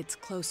 but it's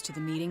close to the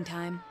meeting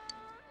time.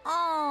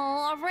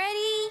 Oh,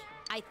 already?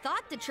 I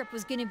thought the trip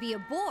was gonna be a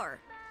bore,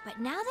 but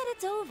now that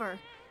it's over,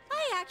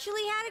 I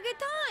actually had a good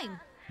time.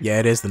 Yeah,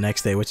 it is the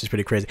next day, which is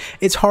pretty crazy.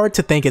 It's hard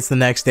to think it's the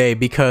next day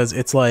because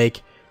it's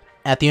like,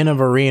 at the end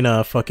of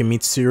Arena, fucking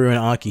Mitsuru and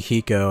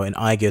Akihiko and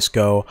Aigis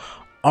go,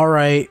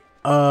 alright,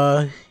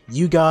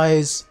 you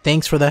guys,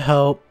 thanks for the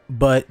help,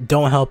 but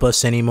don't help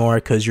us anymore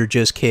because you're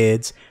just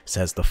kids,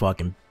 says the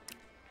fucking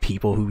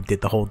people who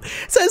did the whole...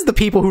 Says the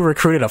people who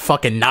recruited a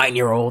fucking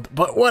 9-year-old,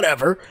 but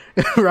whatever,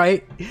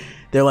 right?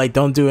 They're like,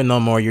 don't do it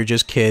no more, you're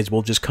just kids,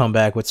 we'll just come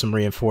back with some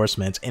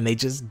reinforcements, and they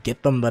just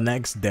get them the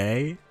next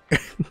day?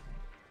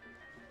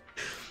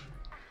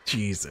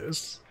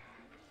 Jesus.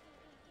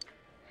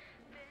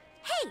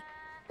 Hey,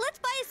 let's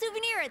buy a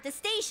souvenir at the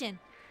station.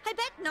 I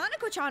bet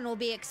Nanako-chan will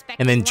be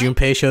expecting And then one.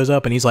 Junpei shows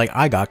up and he's like,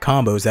 I got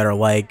combos that are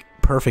like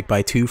perfect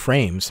by 2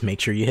 frames. Make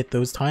sure you hit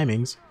those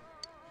timings.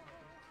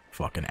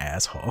 Fucking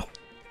asshole.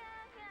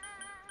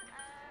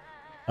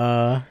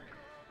 I'll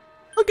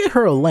get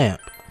her a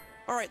lamp.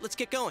 All right, let's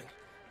get going.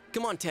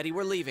 Come on, Teddy,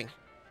 we're leaving.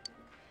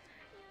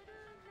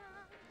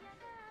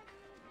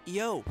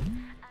 Yo.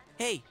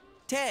 Hey,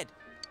 Ted.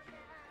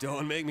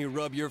 Don't make me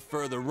rub your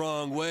fur the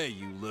wrong way,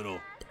 you little...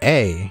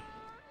 Hey.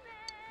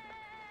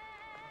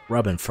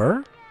 Rubbing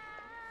fur?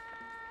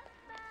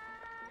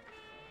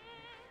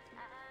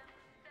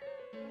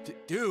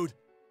 Dude.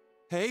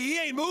 Hey, he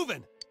ain't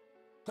moving.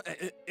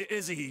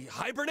 Is he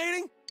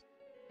hibernating?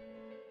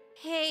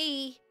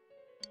 Hey.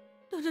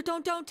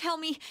 Don't tell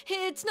me.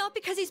 It's not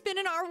because he's been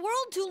in our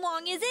world too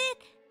long, is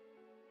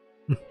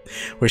it?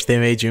 Wish they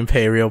made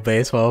Junpei a real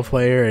baseball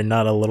player and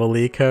not a little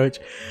league coach.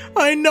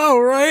 I know,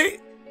 right?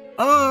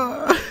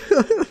 I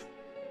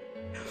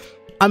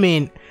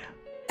mean,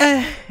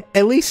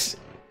 at least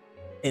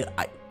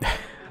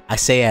I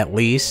say at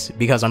least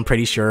because I'm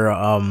pretty sure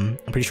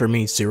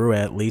Mitsuru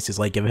at least is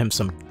like giving him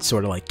some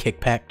sort of like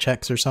kickback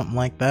checks or something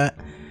like that.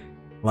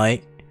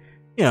 Like,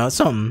 you know,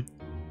 something,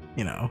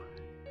 you know,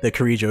 the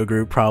Kirijo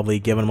group probably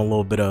giving him a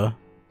little bit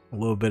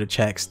of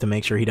checks to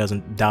make sure he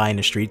doesn't die in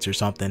the streets or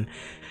something.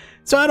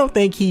 So I don't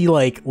think he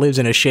like lives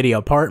in a shitty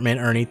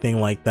apartment or anything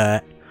like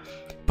that.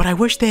 But I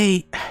wish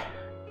they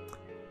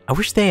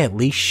at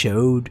least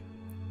showed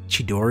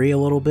Chidori a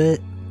little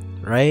bit,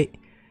 right?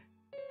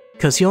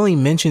 Because he only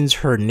mentions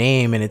her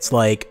name and it's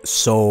like,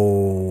 so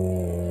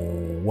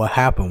what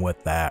happened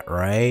with that,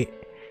 right?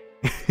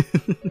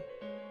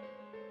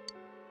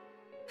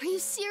 Are you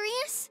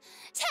serious?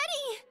 Teddy!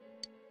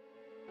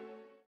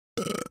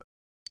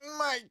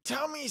 My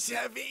tummy's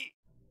heavy.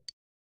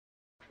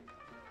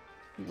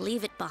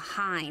 Leave it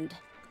behind.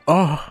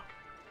 Oh.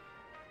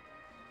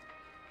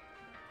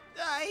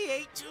 I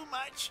ate too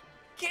much.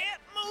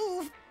 Can't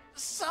move.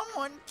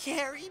 Someone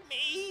carry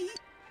me.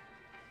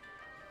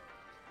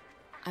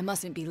 I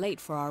mustn't be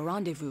late for our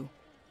rendezvous.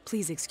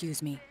 Please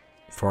excuse me.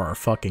 For our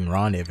fucking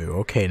rendezvous.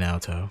 Okay,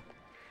 Naoto.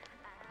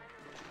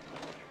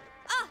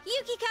 Oh,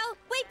 Yukiko,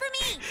 wait for me!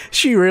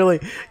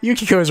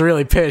 Yukiko's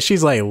really pissed.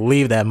 She's like,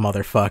 leave that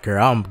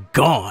motherfucker. I'm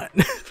gone.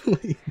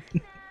 Hey,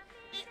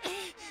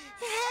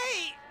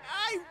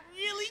 I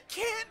really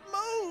can't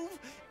move,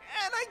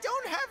 and I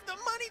don't have the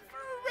money for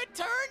a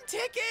return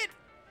ticket.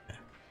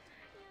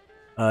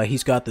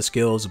 He's got the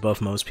skills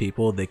above most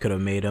people. They could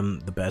have made him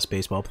the best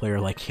baseball player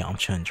like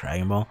Yamcha in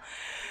Dragon Ball.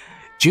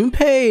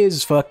 Junpei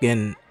is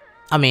fucking...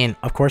 I mean,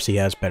 of course he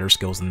has better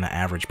skills than the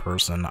average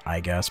person, I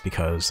guess,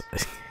 because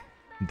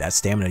that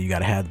stamina you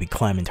gotta have to be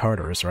climbing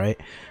Tartarus, right?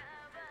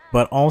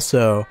 But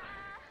also,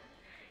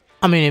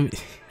 I mean,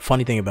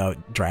 funny thing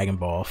about Dragon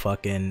Ball,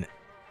 fucking...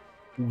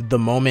 The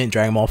moment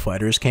Dragon Ball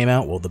FighterZ came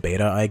out, well, the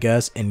beta, I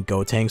guess, and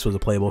Gotenks was a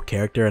playable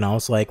character, and I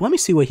was like, let me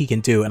see what he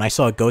can do, and I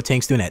saw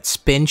Gotenks doing that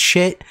spin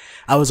shit.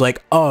 I was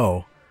like,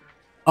 oh,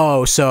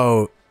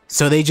 so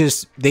they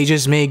just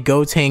made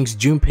Gotenks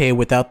Junpei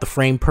without the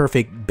frame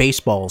perfect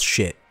baseball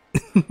shit,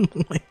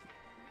 like,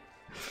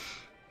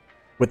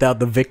 without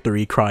the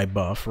victory cry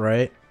buff,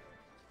 right?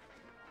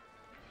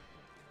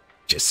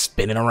 Just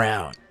spinning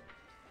around.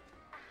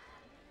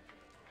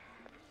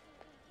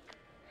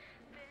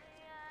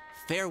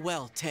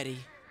 Farewell, Teddy.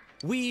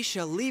 We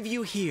shall leave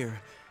you here,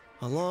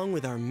 along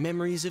with our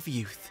memories of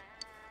youth.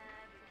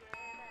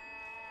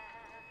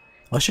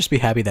 Let's just be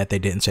happy that they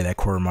didn't say that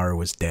Koromaru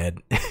was dead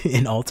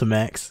in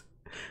Ultimax.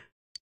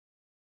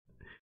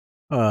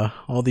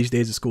 All these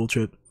days of school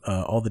trip,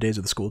 all the days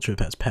of the school trip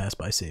has passed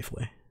by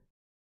safely.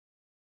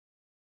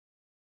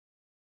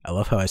 I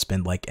love how I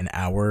spend like an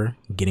hour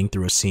getting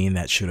through a scene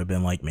that should have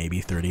been like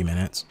maybe 30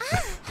 minutes.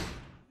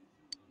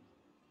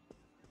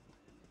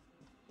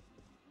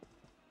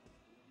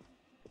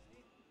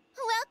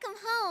 Welcome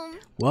home.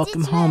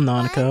 Welcome home,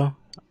 Nanako.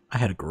 I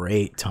had a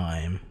great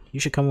time. You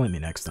should come with me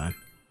next time.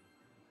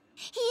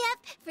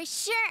 Yep, for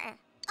sure. I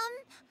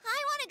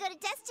want to go to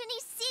Destiny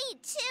Sea,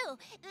 too.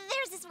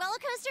 There's this roller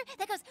coaster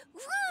that goes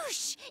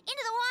whoosh into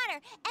the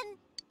water,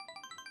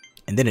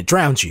 And then it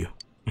drowns you.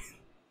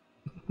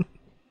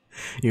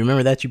 You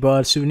remember that you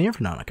bought a souvenir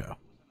for Nanako?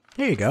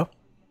 Here you go.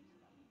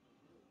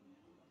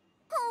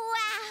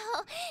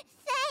 Wow,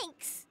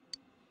 thanks.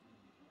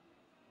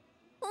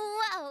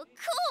 Whoa,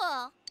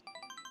 cool.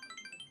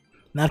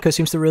 Nanako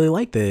seems to really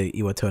like the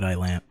Iwatodai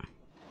lamp.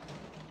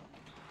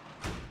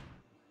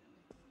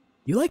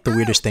 You like the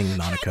weirdest thing,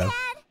 Nanako.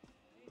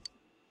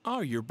 Oh,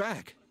 you're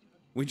back.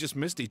 We just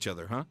missed each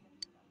other, huh?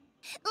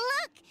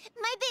 Look,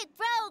 my big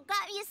bro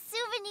got me a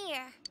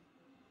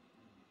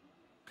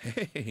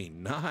souvenir. Hey,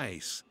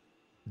 nice.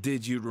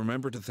 Did you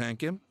remember to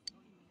thank him?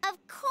 Of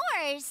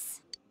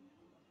course.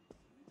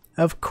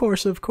 Of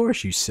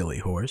course, you silly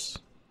horse.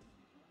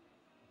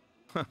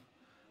 Huh.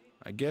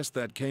 I guess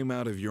that came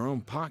out of your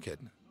own pocket.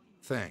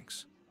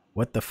 Thanks.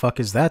 What the fuck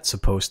is that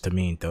supposed to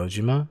mean,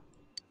 Dojima?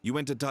 You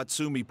went to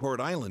Tatsumi Port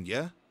Island,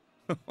 yeah?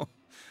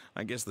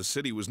 I guess the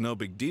city was no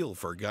big deal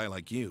for a guy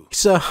like you.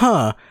 So,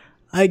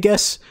 I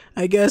guess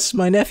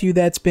my nephew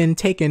that's been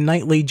taking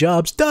nightly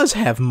jobs does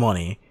have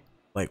money.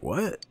 Like,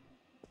 what?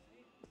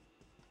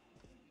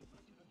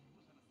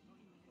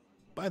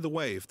 By the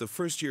way, if the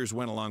first years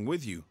went along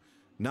with you,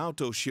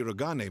 Naoto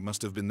Shirogane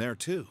must have been there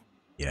too.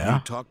 Yeah.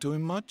 You talk to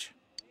him much?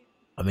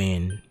 I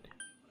mean,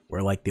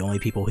 we're like the only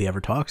people he ever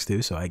talks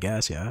to, so I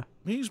guess, yeah.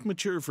 He's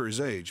mature for his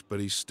age,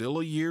 but he's still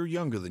a year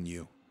younger than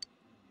you.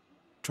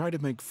 Try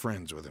to make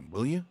friends with him,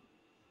 will you?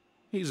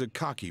 He's a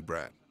cocky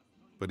brat,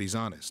 but he's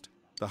honest.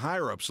 The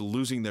higher-ups are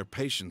losing their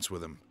patience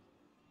with him.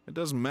 It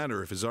doesn't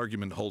matter if his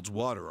argument holds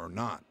water or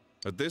not.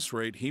 At this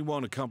rate, he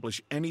won't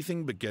accomplish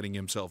anything but getting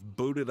himself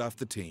booted off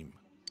the team.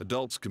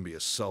 Adults can be a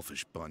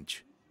selfish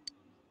bunch.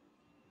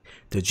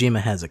 Dojima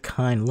has a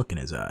kind look in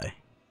his eye.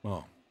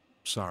 Oh,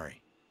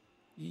 sorry.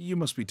 You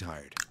must be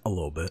tired. A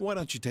little bit. Why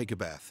don't you take a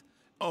bath?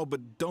 Oh,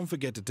 but don't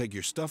forget to take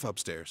your stuff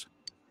upstairs.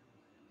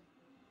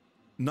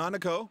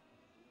 Nanako,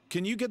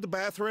 can you get the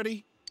bath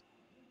ready?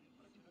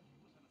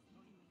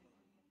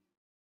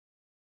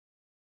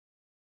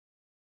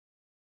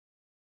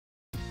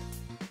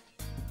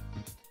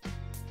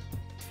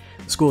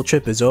 School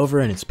trip is over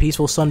and it's a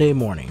peaceful Sunday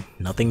morning.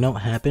 Nothing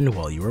happened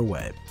while you were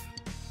away.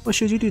 What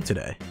should you do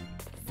today?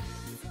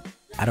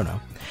 I don't know.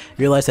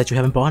 Realize that you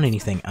haven't bought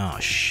anything. Oh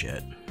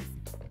shit.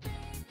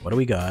 What do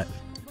we got?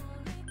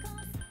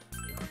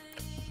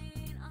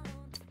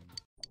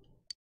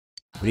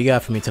 What do you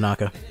got for me,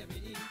 Tanaka?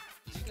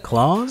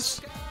 Claws?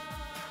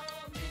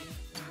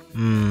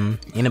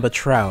 Inaba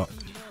Trout.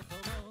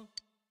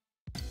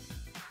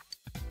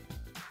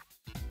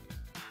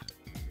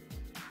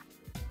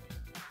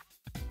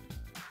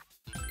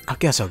 I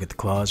guess I'll get the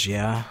claws,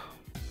 yeah.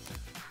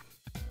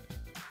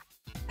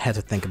 Had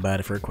to think about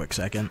it for a quick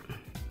second.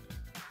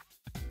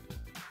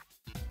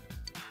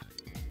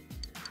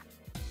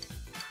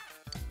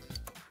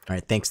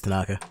 Alright, thanks,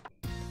 Tanaka.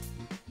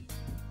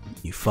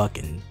 You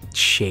fucking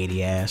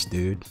shady ass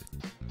dude.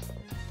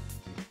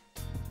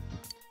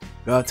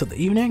 Go out till the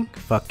evening?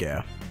 Fuck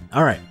yeah.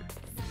 Alright.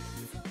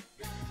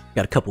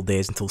 Got a couple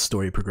days until the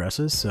story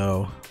progresses,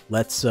 so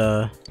let's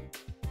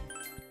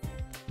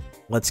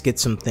get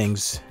some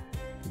things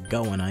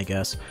going, I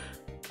guess.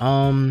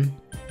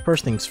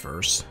 First things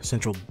first.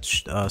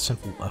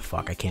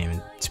 Fuck, I can't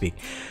even speak.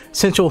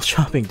 Central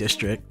Shopping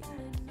District.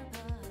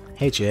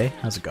 Hey Jay,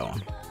 how's it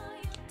going?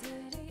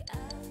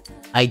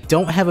 I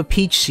don't have a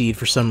peach seed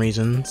for some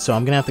reason, so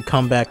I'm gonna have to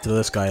come back to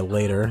this guy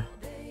later.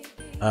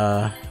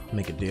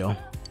 Make a deal.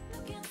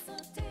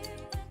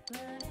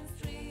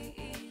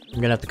 I'm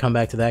gonna have to come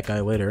back to that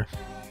guy later.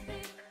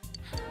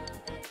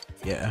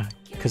 Yeah,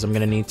 because I'm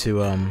gonna need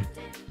to,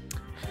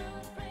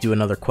 do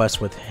another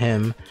quest with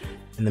him.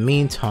 In the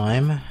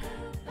meantime,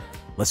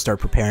 let's start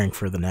preparing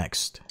for the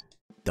next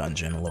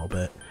dungeon a little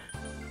bit.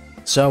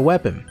 So,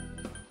 weapon.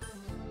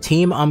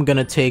 Team I'm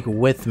gonna take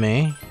with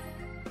me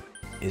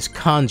is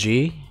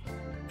Kanji,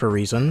 for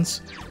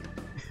reasons.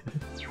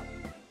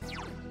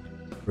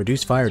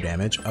 Reduce fire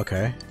damage,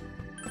 okay.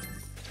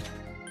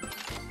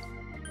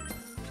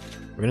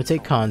 We're gonna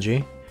take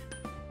Kanji.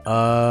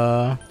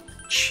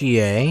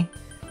 Chie.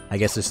 I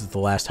guess this is the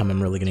last time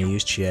I'm really gonna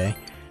use Chie.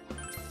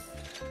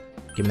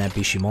 Give me that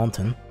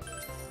Bishimonten.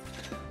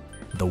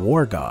 The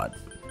War God.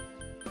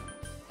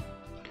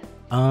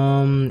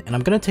 And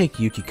I'm gonna take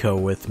Yukiko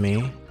with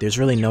me. There's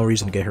really no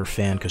reason to get her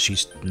fan because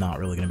she's not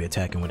really gonna be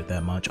attacking with it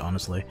that much,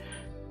 honestly.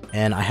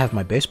 And I have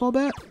my baseball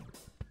bat?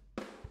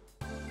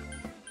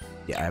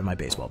 Yeah, I have my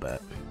baseball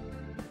bat.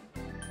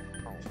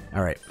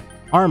 Alright.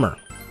 Armor.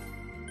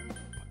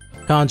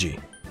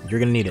 Kanji. You're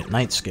gonna need it.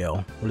 Night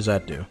Scale. What does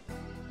that do?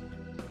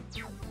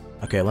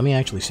 Okay, let me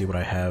actually see what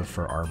I have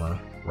for armor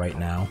right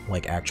now.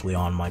 Like, actually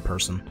on my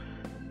person.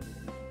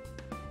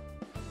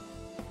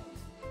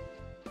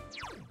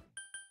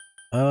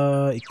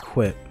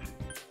 Equip.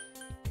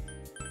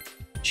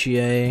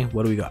 Chie,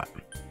 what do we got?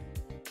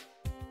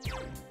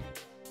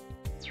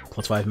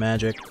 +5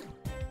 magic.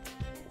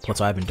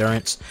 +5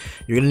 endurance.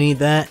 You're gonna need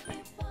that.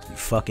 You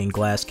fucking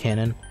glass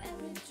cannon.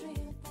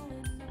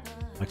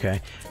 Okay.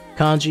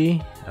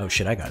 Kanji. Oh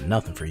shit, I got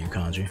nothing for you,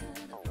 Kanji.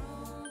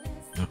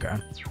 Okay.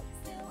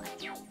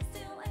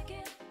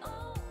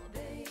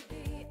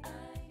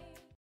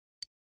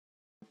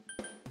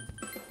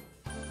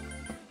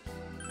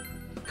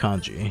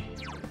 Kanji.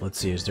 Let's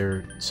see, is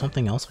there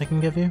something else I can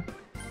give you?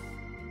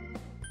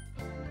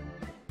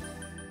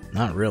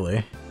 Not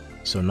really.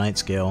 So Night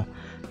Scale.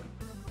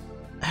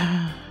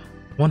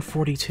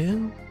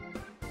 142?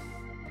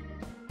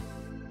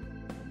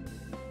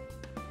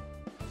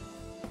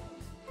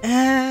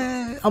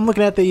 I'm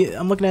looking at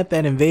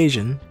that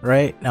invasion,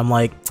 right? And I'm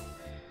like,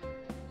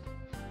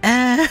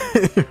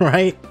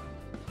 right?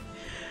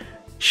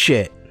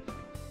 Shit.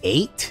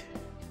 8?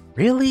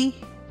 Really?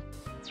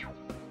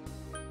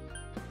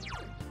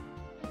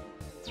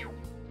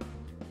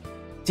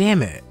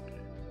 Damn it.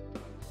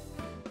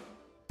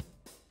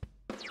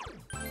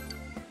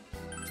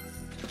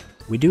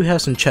 We do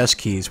have some chest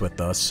keys with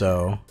us,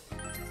 so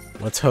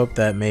let's hope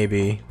that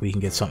maybe we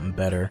can get something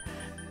better.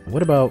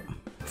 What about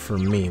for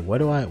me?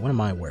 What am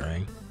I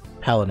wearing?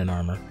 Paladin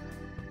armor.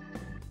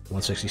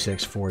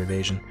 166 for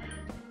evasion.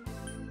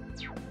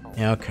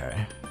 Yeah,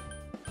 okay.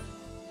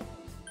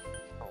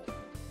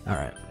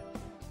 Alright.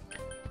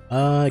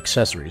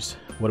 Accessories.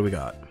 What do we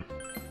got?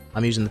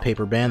 I'm using the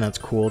paper band, that's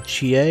cool.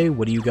 Chie,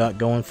 what do you got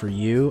going for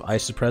you?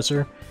 Ice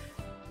suppressor?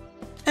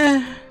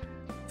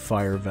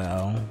 Fire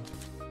vow.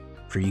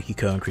 For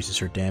Yukiko, increases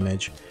her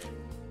damage.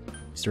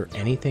 Is there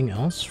anything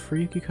else for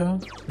Yukiko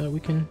that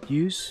we can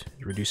use?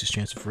 Reduces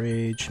chance of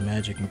rage,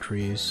 magic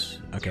increase.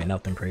 Okay,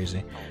 nothing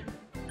crazy.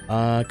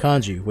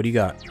 Kanji, what do you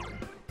got?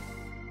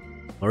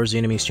 Lowers the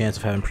enemy's chance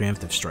of having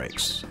preemptive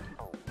strikes.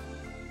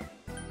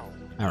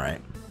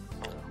 Alright.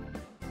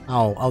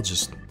 I'll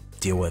just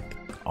deal with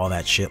all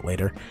that shit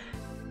later.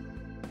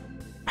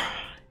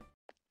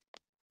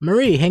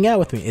 Marie, hang out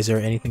with me. Is there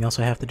anything else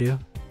I have to do?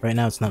 Right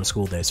now it's not a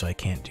school day, so I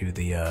can't do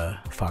the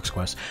Fox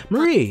quest.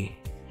 Marie,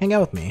 hang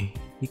out with me.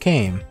 You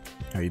came.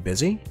 Are you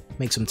busy?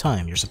 Make some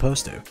time. You're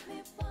supposed to.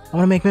 I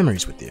want to make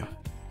memories with you.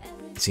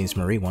 It seems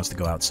Marie wants to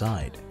go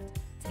outside.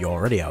 You're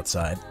already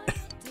outside.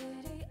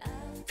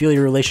 Feel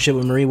your relationship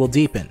with Marie will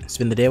deepen.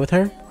 Spend the day with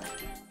her?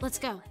 Let's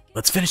go.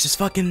 Let's finish this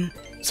fucking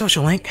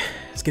social link.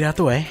 Let's get out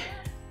the way.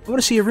 I want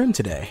to see your room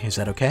today. Is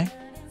that okay?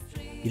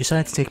 You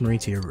decided to take Marie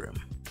to your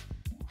room.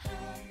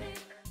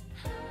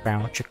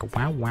 Bow chicka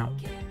wow wow.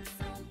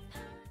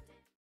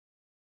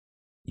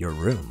 Your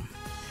room?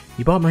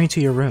 You brought Marie to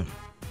your room.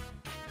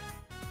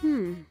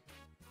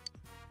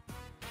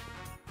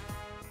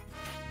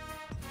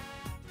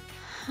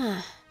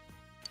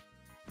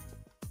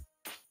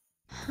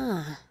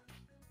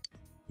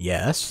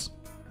 Yes?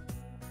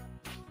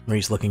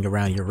 Marie's looking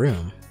around your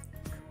room.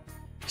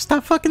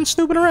 Stop fucking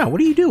snooping around.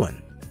 What are you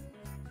doing?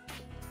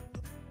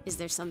 Is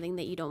there something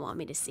that you don't want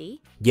me to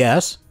see?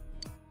 Yes?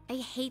 I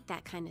hate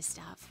that kind of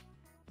stuff.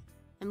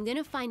 I'm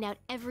gonna find out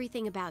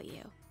everything about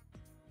you.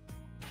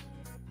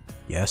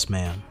 Yes,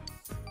 ma'am.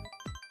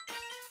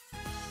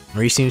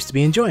 Marie seems to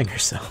be enjoying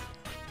herself.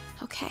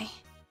 Okay.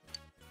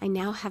 I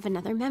now have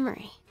another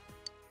memory.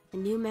 A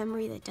new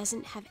memory that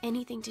doesn't have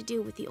anything to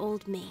do with the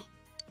old me.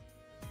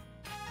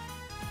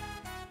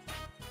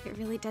 It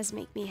really does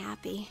make me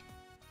happy.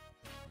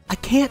 I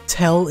can't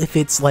tell if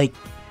it's like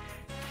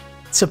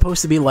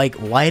supposed to be like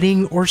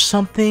lighting or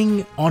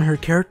something on her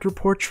character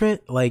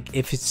portrait, like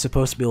if it's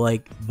supposed to be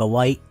like the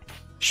light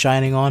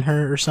shining on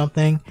her or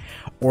something,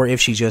 or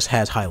if she just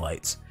has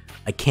highlights.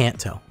 I can't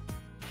tell.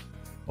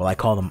 Well, I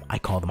call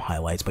them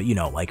highlights, but you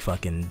know, like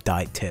fucking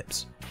dyed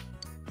tips.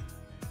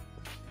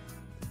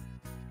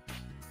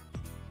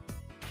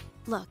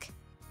 Look,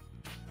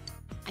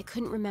 I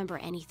couldn't remember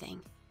anything.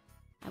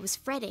 I was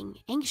fretting,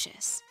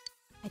 anxious.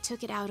 I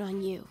took it out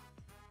on you.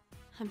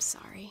 I'm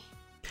sorry.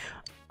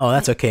 Oh,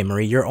 that's okay,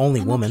 Marie. You're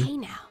only I'm woman. okay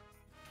now.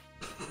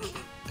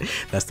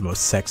 That's the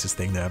most sexist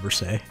thing to ever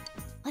say.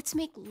 Let's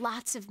make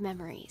lots of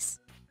memories.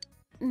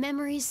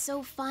 Memories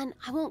so fun,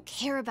 I won't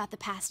care about the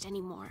past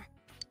anymore.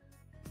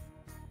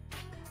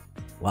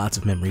 Lots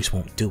of memories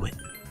won't do it.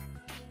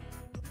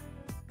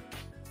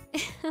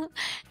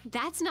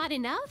 That's not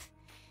enough?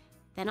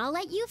 Then I'll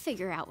let you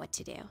figure out what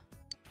to do.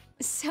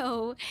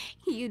 So,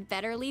 you'd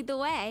better lead the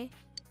way.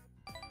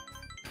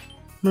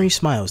 Marie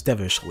smiles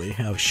devilishly.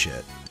 Oh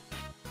shit.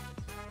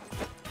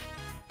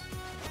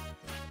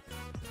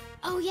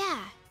 Oh yeah.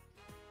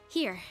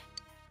 Here.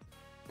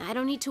 I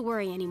don't need to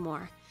worry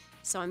anymore,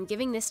 so I'm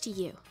giving this to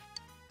you.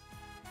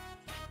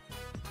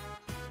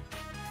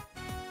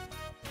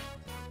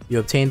 You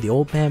obtained the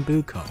old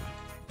bamboo comb.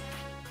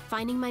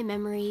 Finding my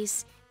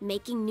memories,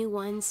 making new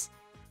ones.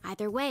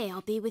 Either way, I'll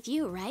be with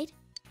you, right?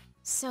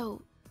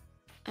 So,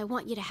 I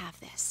want you to have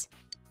this.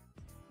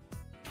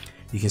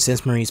 You can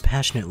sense Marie's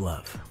passionate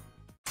love.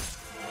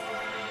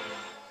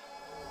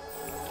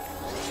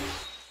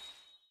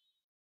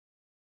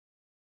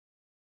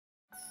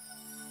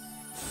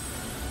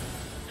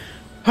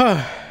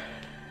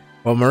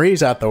 Well,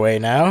 Marie's out the way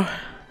now.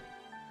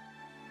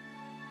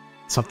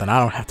 Something I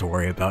don't have to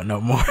worry about no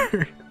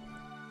more.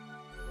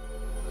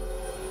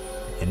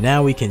 And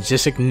now we can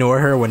just ignore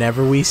her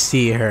whenever we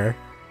see her.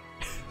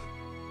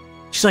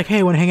 She's like,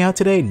 hey, wanna hang out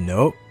today?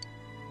 Nope.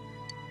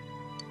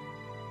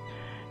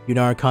 You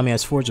know, Arakami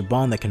has forged a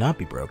bond that cannot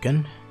be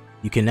broken.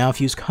 You can now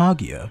fuse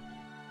Kaguya,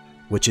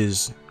 which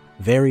is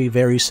very,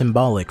 very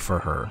symbolic for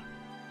her.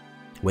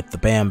 With the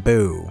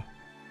bamboo.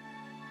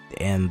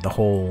 And the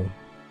whole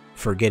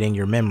forgetting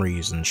your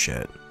memories and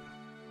shit.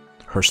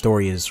 Her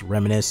story is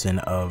reminiscent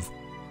of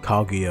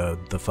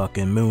Kaguya, the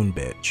fucking moon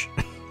bitch.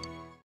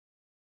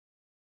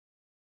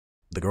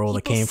 The girl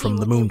that came from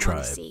the moon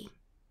tribe.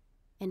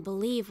 And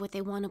believe what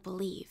they want to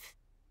believe.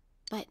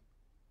 But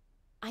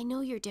I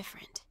know you're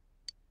different.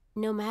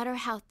 No matter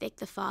how thick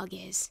the fog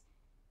is,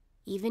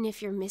 even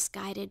if you're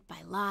misguided by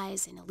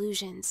lies and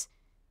illusions,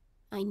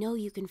 I know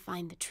you can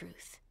find the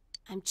truth.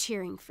 I'm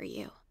cheering for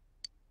you.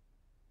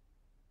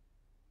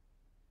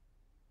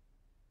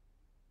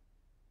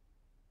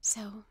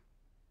 So,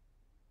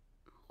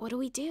 what do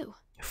we do?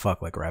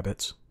 Fuck like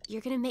rabbits.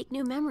 You're gonna make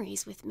new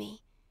memories with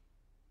me,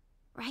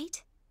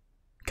 right?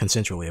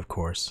 Consensually, of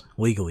course.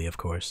 Legally, of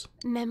course.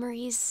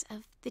 Memories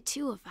of the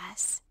two of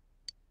us.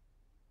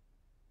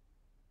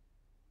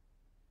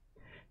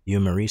 You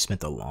and Marie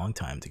spent a long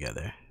time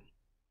together.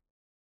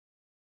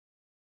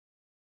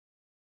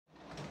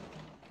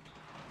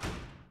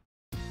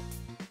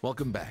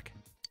 Welcome back.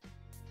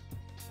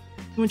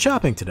 We went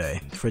shopping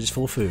today. The fridge is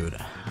full of food.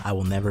 I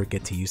will never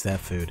get to use that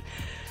food.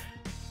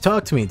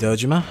 Talk to me,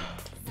 Dojima.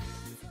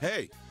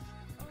 Hey!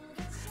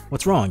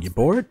 What's wrong? You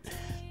bored?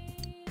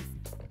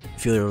 I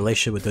feel your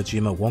relationship with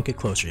Dojima won't get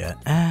closer yet.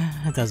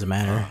 It doesn't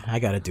matter. I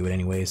gotta do it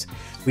anyways.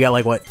 We got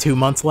like, what, 2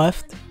 months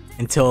left?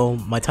 Until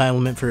my time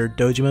limit for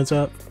Dojima's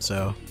up,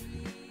 so...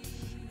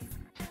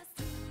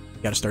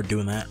 Gotta start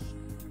doing that.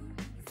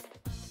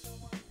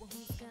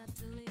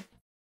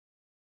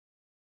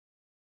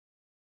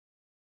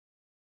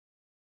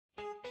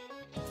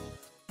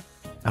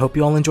 I hope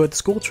you all enjoyed the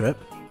school trip.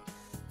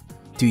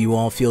 Do you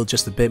all feel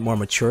just a bit more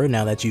mature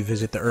now that you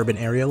visit the urban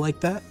area like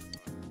that?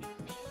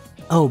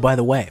 Oh, by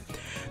the way,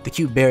 the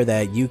cute bear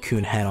that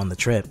Yukun had on the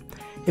trip,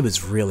 it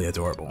was really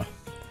adorable.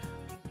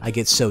 I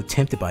get so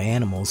tempted by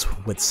animals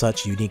with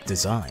such unique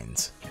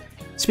designs.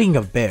 Speaking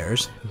of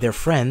bears, their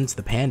friends,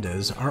 the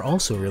pandas, are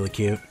also really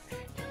cute.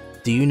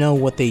 Do you know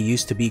what they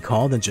used to be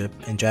called in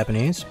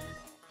Japanese?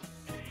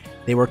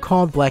 They were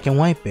called black and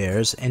white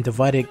bears and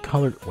divided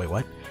color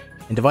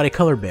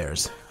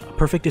bears, a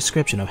perfect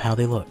description of how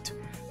they looked.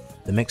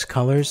 The mixed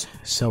colors,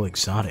 so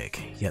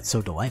exotic, yet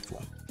so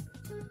delightful.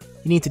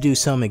 You need to do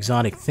some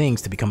exotic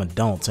things to become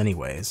adults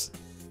anyways.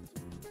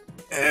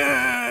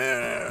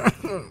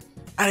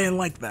 I didn't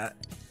like that.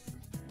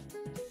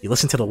 You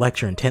listen to the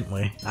lecture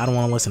intently. I don't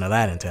want to listen to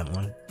that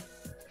intently.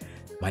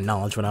 My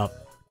knowledge went up.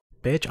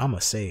 Bitch, I'm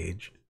a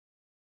sage.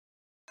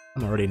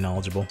 I'm already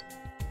knowledgeable.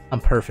 I'm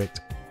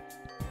perfect.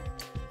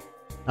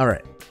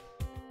 Alright.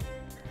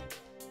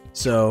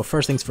 So,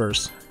 first things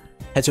first.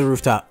 Head to the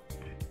rooftop.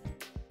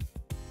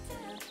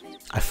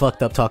 I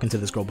fucked up talking to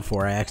this girl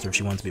before I asked her if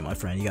she wanted to be my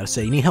friend. You gotta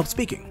say, you need help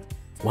speaking.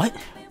 What?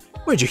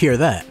 Where'd you hear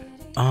that?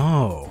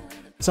 Oh,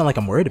 it's not like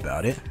I'm worried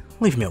about it.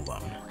 Leave me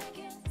alone.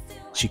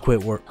 She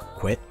quit?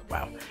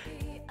 Wow.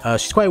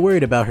 She's quite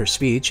worried about her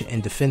speech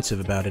and defensive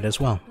about it as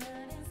well.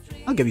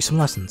 I'll give you some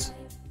lessons.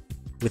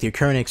 With your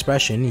current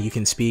expression, you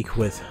can speak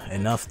with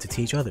enough to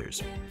teach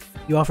others.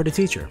 You offer to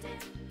teach her.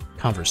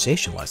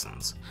 Conversation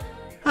lessons.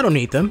 I don't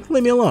need them.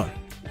 Leave me alone.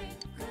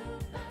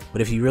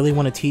 But if you really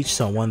want to teach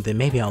someone, then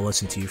maybe I'll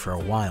listen to you for a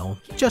while,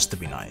 just to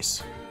be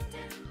nice.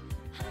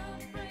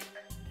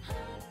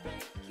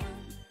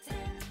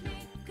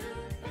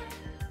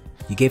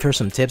 You gave her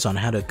some tips on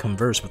how to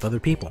converse with other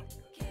people.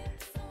 You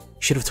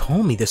should have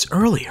told me this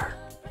earlier.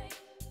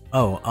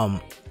 Oh,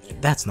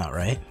 that's not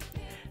right.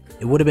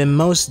 It would have been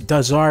most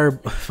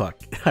desirable. Fuck,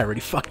 I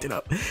already fucked it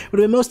up. It would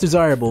have been most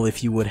desirable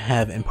if you would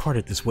have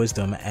imparted this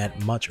wisdom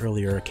at much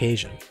earlier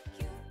occasion.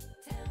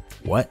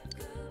 What?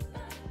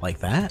 Like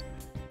that?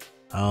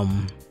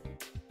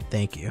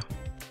 Thank you.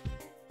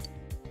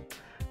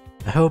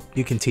 I hope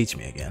you can teach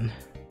me again.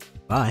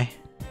 Bye.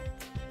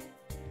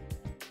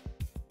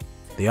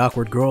 The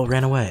awkward girl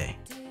ran away.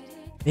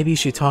 Maybe you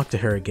should talk to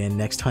her again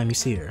next time you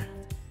see her.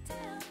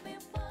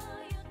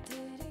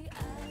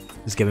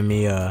 It's giving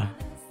me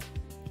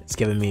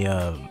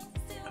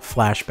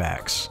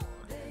flashbacks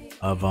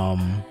of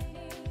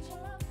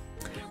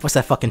what's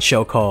that fucking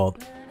show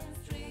called?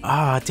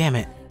 Ah, damn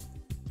it.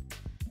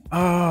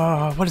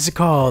 What is it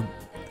called?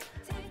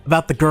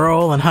 About the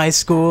girl in high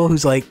school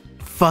who's like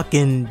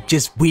fucking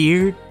just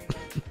weird.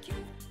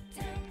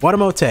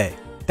 Watamote.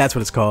 That's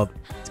what it's called.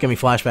 It's giving me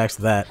flashbacks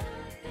to that.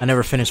 I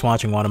never finished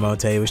watching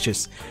Watamote. It was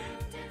just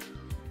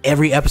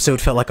every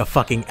episode felt like a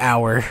fucking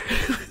hour.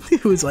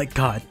 It was like,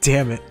 god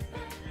damn it.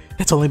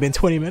 It's only been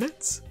 20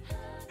 minutes.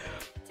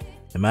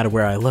 No matter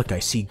where I look, I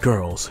see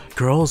girls.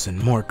 Girls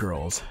and more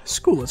girls.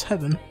 School is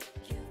heaven.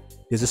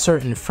 There's a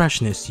certain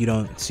freshness you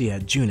don't see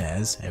at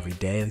Junez. Every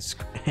day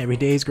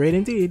is great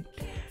indeed.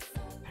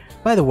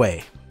 By the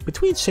way,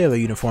 between sailor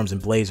uniforms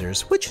and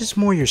blazers, which is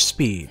more your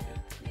speed?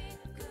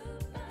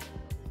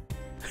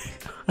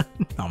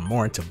 I'm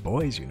more into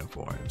boys'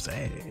 uniforms,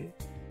 hey.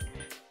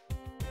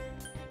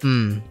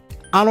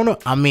 I don't know.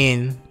 I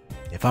mean,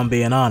 if I'm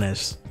being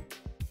honest,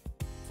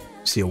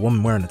 see a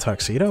woman wearing a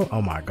tuxedo?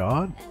 Oh my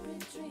god.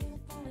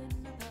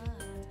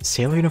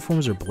 Sailor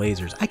uniforms or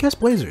blazers? I guess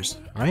blazers,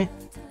 right?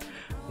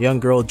 A young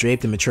girl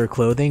draped in mature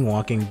clothing,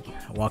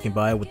 walking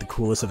by with the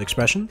coolest of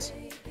expressions.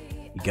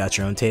 You got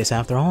your own taste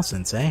after all,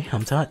 Sensei.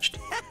 I'm touched.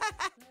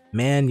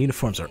 Man,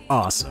 uniforms are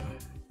awesome.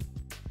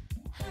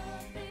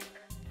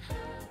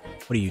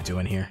 What are you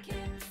doing here?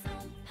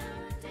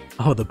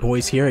 Oh, the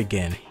boy's here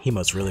again. He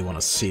must really want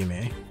to see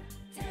me.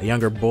 A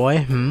younger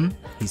boy?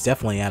 He's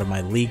definitely out of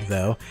my league,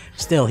 though.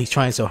 Still, he's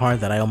trying so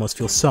hard that I almost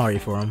feel sorry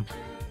for him.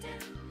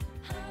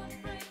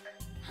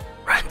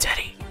 Run,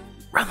 Teddy.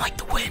 Run like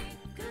the wind.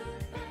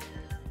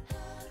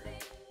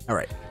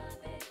 Alright.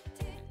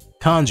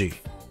 Kanji.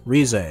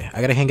 Rize. I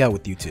gotta hang out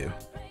with you two.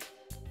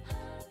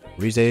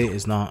 Rize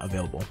is not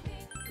available.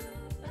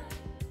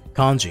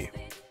 Kanji.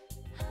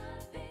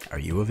 Are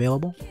you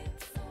available?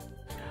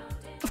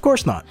 Of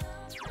course not.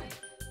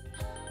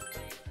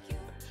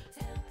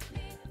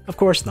 Of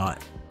course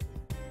not.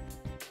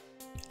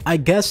 I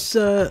guess,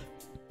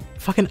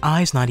 fucking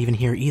Ai's not even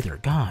here either.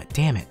 God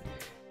damn it.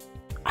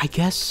 I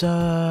guess,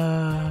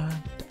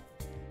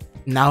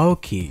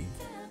 Naoki.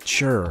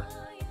 Sure.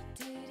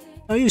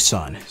 Oh, you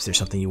son. Is there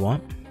something you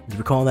want? You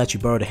recall that you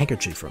borrowed a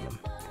handkerchief from him.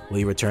 Will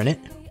you return it?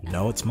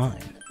 No, it's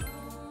mine.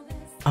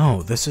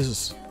 Oh, this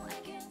is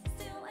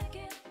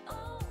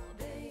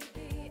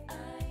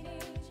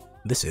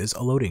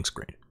a loading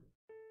screen.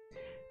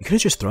 You could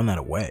have just thrown that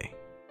away.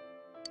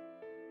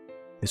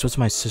 This was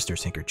my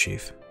sister's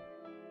handkerchief.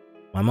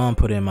 My mom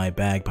put it in my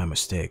bag by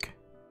mistake.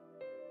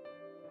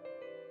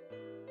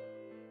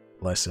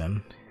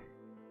 Listen.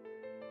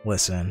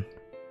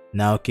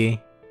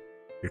 Naoki,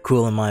 you're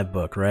cool in my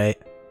book,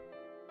 right?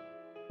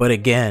 But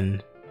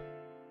again,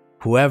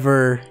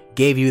 whoever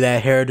gave you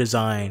that hair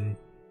design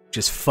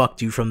just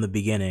fucked you from the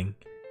beginning.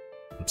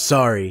 I'm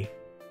sorry.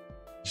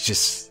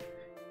 It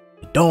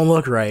don't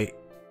look right.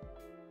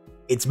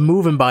 It's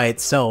moving by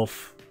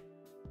itself.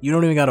 You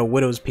don't even got a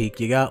widow's peak.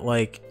 You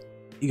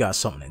got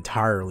something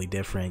entirely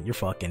different. Your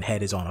fucking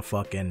head is on a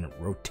fucking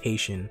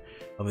rotation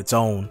of its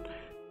own.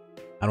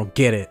 I don't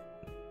get it.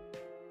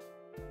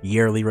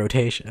 Yearly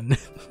rotation.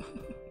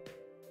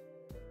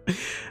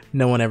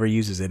 No one ever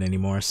uses it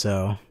anymore,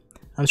 so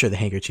I'm sure the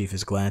handkerchief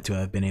is glad to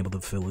have been able to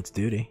fulfill its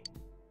duty.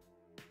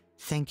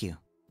 Thank you.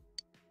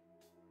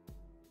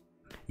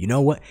 You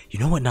know what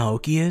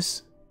Naoki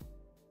is?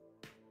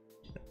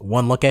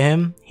 One look at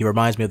him, he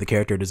reminds me of the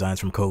character designs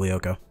from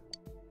Kolyoko.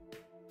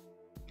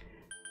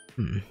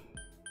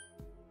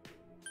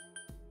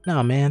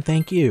 Nah, man,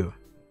 thank you.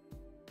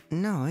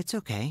 No, it's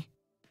okay.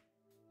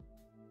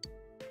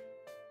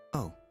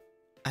 Oh,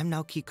 I'm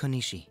Naoki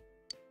Konishi.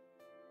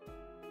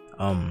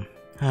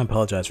 I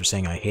apologize for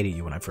saying I hated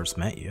you when I first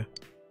met you.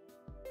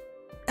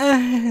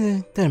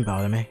 Didn't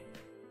bother me.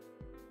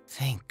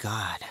 Thank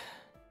God.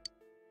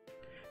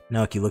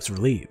 Naoki looks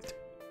relieved.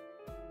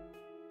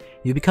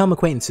 You become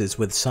acquaintances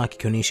with Saki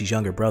Konishi's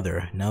younger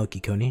brother,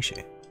 Naoki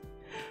Konishi.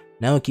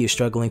 Naoki is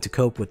struggling to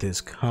cope with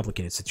his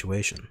complicated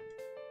situation.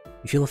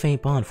 You feel a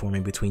faint bond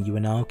forming between you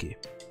and Naoki.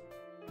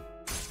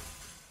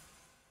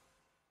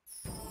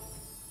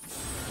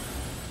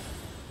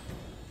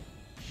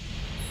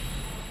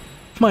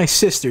 My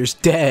sister's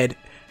dead.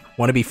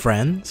 Wanna be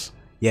friends?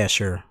 Yeah,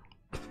 sure.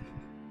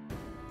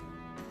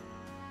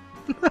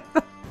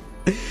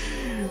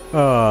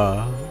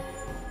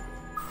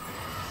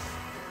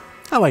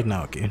 I like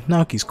Naoki.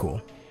 Naoki's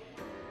cool.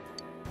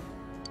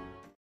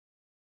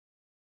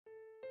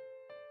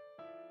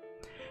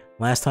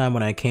 Last time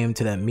when I came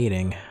to that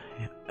meeting,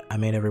 I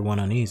made everyone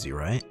uneasy,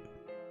 right?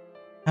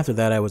 After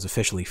that, I was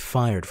officially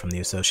fired from the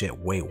associate.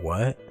 Wait,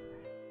 what?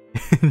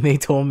 They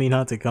told me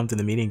not to come to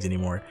the meetings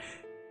anymore.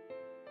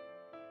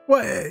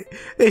 What?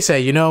 They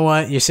say, you know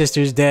what? Your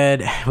sister's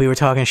dead. We were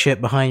talking shit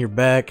behind your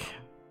back.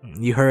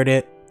 You heard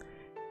it.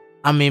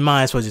 I mean,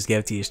 might as well just give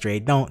it to you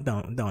straight. Don't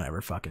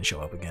ever fucking show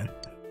up again.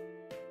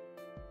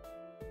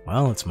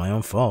 Well, it's my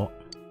own fault.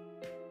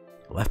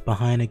 Left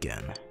behind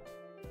again.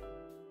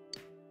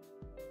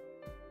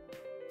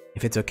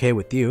 If it's okay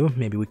with you,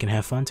 maybe we can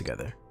have fun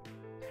together.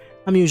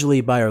 I'm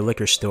usually by our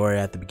liquor store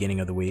at the beginning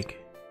of the week.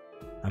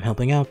 I'm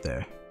helping out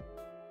there.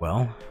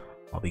 Well,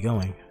 I'll be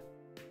going.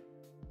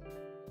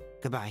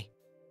 Goodbye.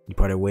 He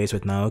parted ways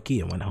with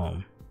Naoki and went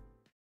home.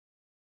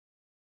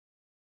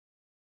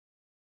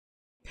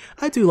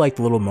 I do like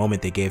the little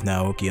moment they gave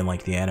Naoki in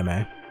like the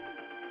anime.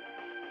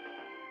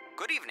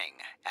 Good evening,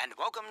 and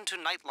welcome to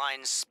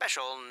Nightline's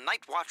special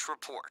Night Watch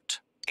report.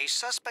 A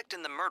suspect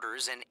in the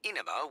murders in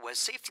Inaba was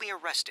safely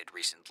arrested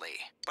recently,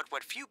 but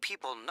what few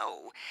people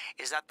know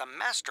is that the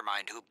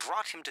mastermind who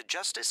brought him to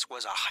justice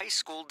was a high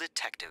school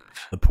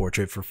detective. The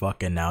portrait for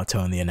fucking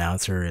Naoto and the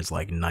announcer is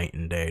like night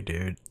and day,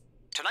 dude.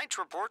 Tonight's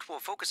report will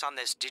focus on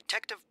this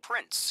detective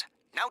prince,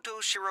 Naoto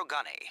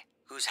Shirogane,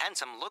 whose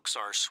handsome looks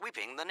are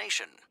sweeping the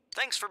nation.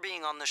 Thanks for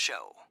being on the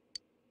show.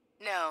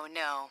 No,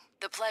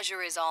 the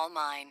pleasure is all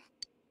mine.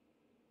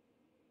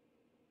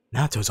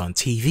 Naoto's on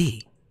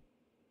TV.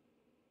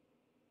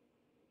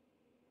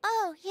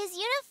 Oh, his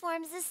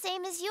uniform's the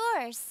same as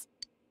yours.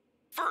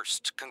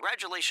 First,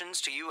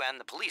 congratulations to you and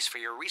the police for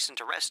your recent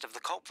arrest of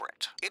the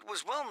culprit. It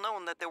was well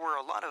known that there were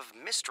a lot of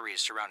mysteries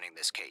surrounding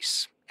this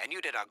case, and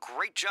you did a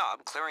great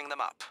job clearing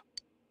them up.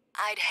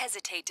 I'd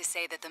hesitate to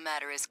say that the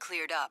matter is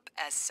cleared up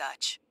as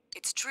such.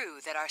 It's true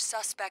that our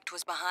suspect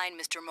was behind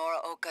Mr.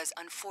 Muraoka's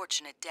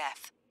unfortunate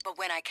death, but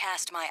when I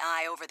cast my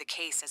eye over the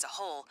case as a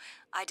whole,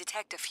 I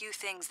detect a few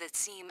things that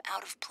seem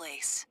out of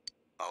place.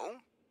 Oh?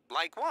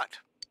 Like what?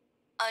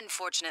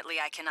 Unfortunately,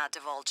 I cannot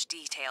divulge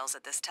details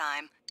at this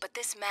time, but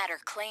this matter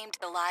claimed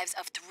the lives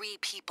of 3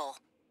 people.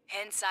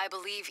 Hence, I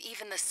believe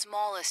even the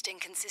smallest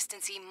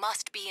inconsistency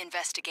must be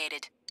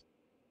investigated.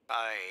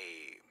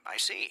 I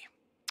see.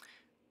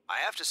 I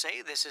have to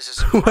say, this is a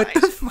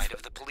surprise in light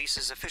of the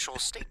police's official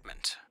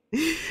statement.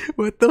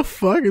 What the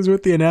fuck is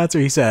with the announcer?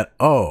 He said,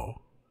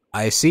 oh,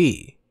 I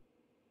see.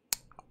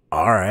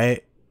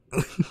 Alright.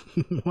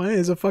 Why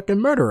is a fucking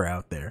murderer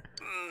out there?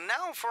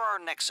 Now for our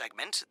next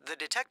segment, the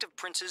Detective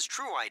Prince's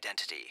true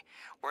identity,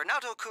 where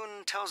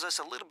Naoto-kun tells us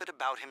a little bit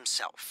about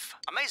himself.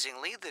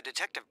 Amazingly, the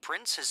Detective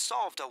Prince has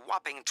solved a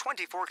whopping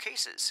 24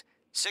 cases.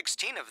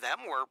 16 of them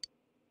were...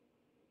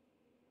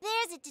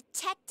 There's a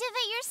detective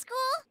at your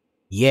school?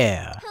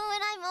 Yeah.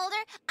 When I'm older,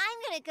 I'm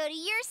gonna go to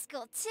your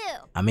school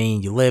too. I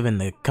mean, you live in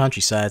the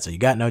countryside, so you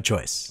got no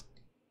choice.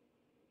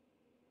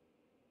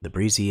 The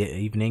breezy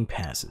evening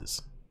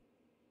passes.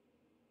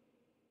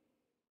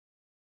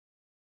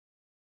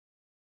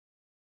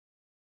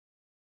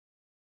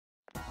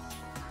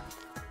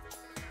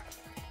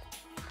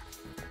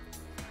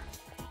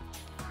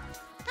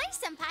 Hi,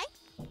 Senpai.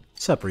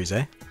 Sup,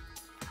 Rize?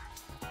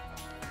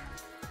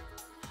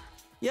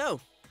 Yo.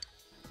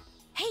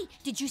 Hey,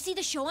 did you see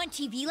the show on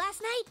TV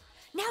last night?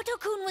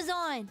 Naoto-kun was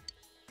on.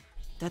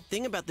 That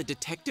thing about the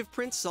detective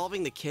prince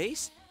solving the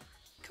case?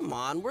 Come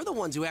on, we're the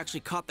ones who actually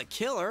caught the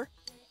killer.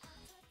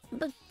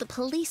 But the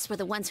police were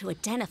the ones who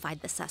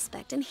identified the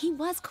suspect, and he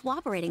was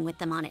cooperating with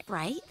them on it,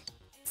 right?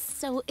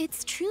 So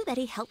it's true that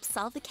he helped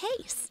solve the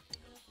case.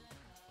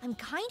 I'm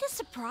kinda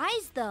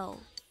surprised, though.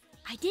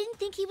 I didn't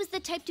think he was the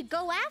type to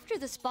go after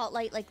the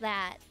spotlight like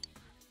that.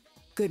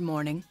 Good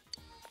morning.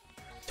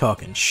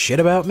 Talking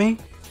shit about me?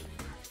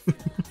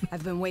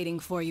 I've been waiting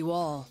for you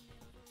all.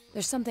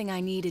 There's something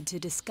I needed to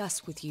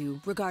discuss with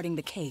you regarding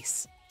the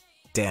case.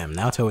 Damn,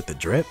 Naoto with the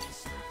drip?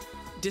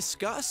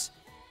 Discuss?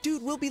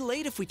 Dude, we'll be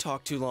late if we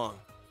talk too long.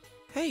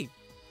 Hey,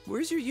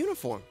 where's your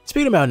uniform?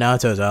 Speaking about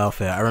Naoto's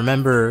outfit, I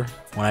remember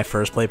when I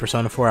first played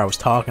Persona 4, I was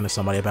talking to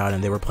somebody about it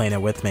and they were playing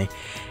it with me.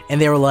 And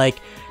they were like,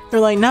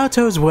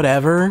 Naoto's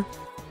whatever,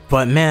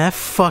 but man, that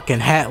fucking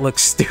hat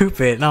looks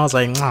stupid. And I was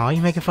like, oh,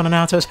 you making fun of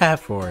Naoto's hat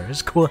for?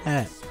 It's a cool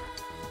hat.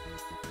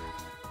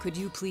 Could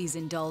you please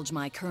indulge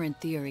my current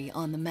theory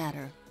on the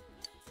matter?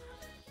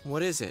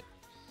 What is it?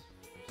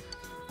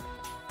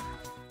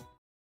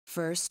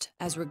 First,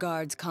 as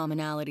regards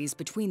commonalities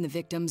between the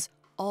victims,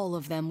 all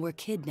of them were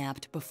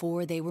kidnapped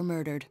before they were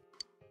murdered.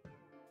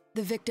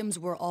 The victims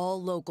were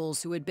all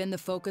locals who had been the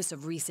focus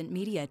of recent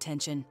media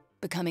attention,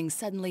 becoming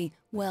suddenly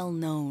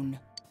well-known.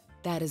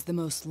 That is the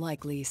most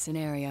likely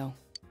scenario.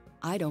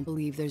 I don't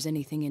believe there's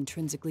anything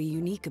intrinsically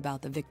unique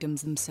about the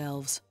victims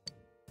themselves.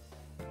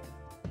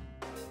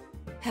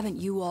 Haven't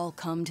you all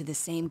come to the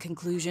same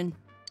conclusion?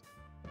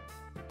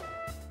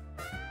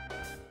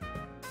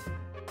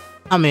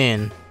 I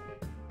mean,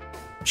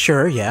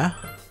 sure, yeah.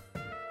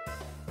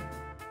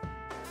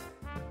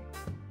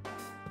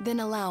 Then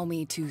allow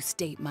me to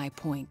state my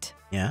point.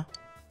 Yeah?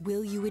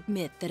 Will you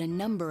admit that a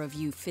number of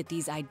you fit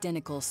these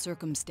identical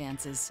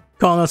circumstances?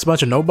 Calling us a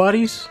bunch of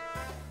nobodies?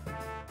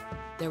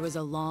 There was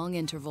a long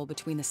interval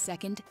between the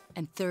second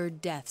and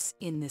third deaths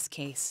in this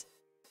case.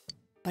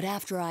 But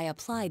after I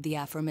applied the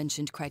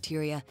aforementioned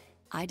criteria,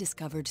 I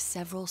discovered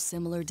several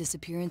similar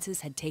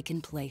disappearances had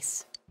taken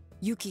place.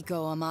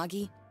 Yukiko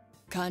Amagi,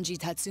 Kanji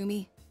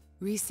Tatsumi,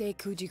 Rise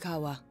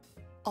Kujikawa.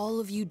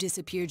 All of you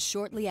disappeared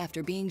shortly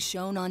after being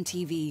shown on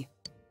TV.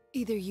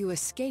 Either you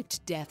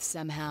escaped death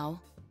somehow,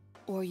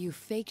 or you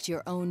faked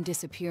your own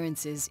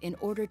disappearances in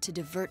order to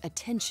divert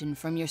attention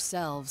from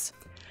yourselves.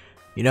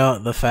 You know,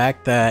 the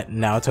fact that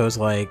Naoto's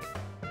like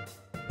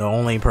the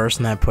only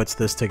person that puts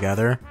this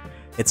together,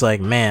 it's like,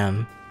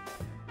 man,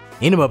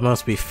 Inaba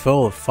must be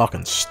full of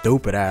fucking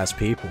stupid ass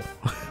people.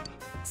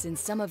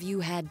 Since some of you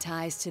had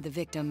ties to the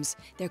victims,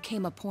 there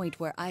came a point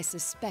where I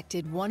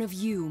suspected one of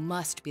you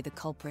must be the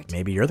culprit.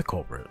 Maybe you're the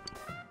culprit.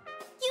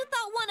 You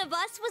thought one of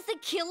us was the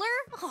killer?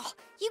 Oh,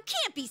 you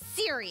can't be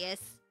serious.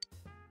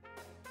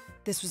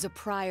 This was a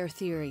prior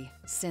theory,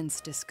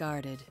 since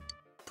discarded.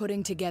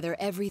 Putting together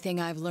everything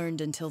I've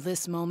learned until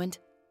this moment,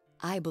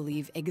 I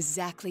believe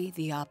exactly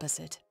the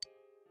opposite.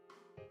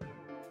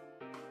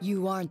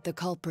 You aren't the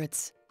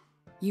culprits.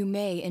 You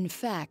may, in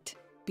fact,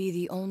 be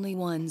the only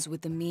ones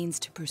with the means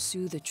to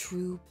pursue the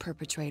true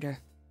perpetrator.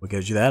 What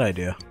gives you that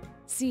idea?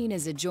 Seen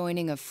as a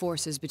joining of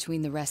forces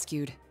between the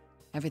rescued,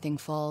 everything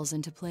falls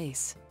into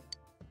place.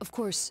 Of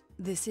course,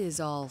 this is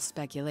all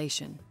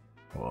speculation.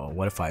 Well,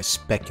 what if I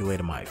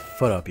speculated my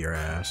foot up your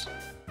ass?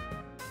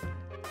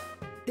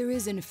 There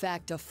is in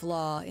fact a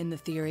flaw in the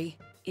theory.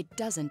 It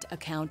doesn't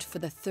account for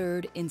the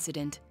third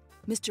incident,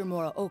 Mr.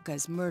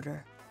 Muraoka's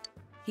murder.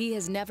 He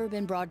has never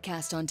been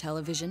broadcast on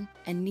television,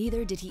 and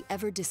neither did he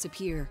ever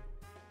disappear.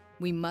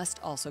 We must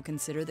also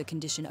consider the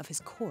condition of his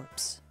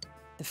corpse.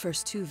 The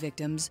first two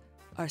victims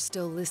are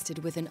still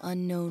listed with an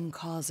unknown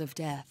cause of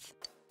death.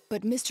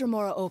 But Mr.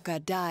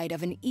 Muraoka died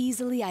of an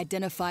easily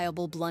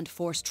identifiable blunt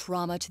force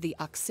trauma to the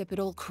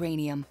occipital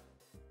cranium.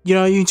 You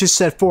know, you just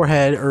said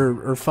forehead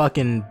or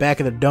fucking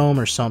back of the dome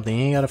or something.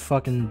 You ain't gotta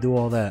fucking do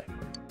all that.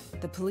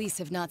 The police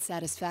have not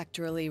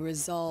satisfactorily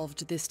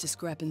resolved this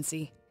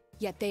discrepancy,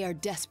 yet they are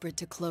desperate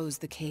to close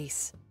the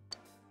case.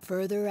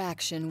 Further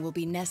action will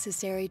be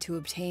necessary to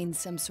obtain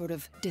some sort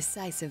of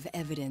decisive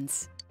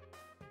evidence.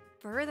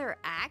 Further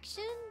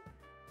action?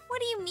 What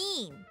do you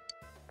mean?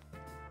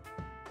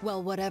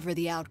 Well, whatever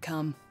the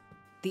outcome,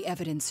 the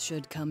evidence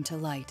should come to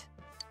light.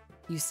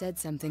 You said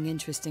something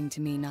interesting to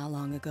me not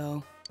long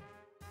ago.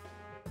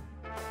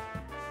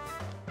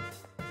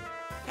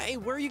 Hey,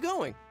 where are you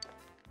going?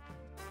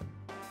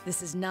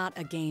 This is not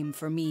a game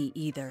for me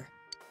either.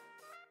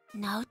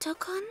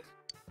 Naoto-kun?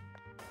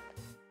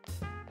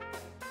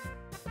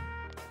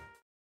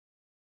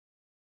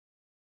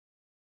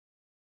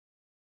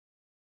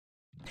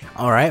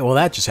 Alright, well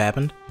that just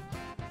happened.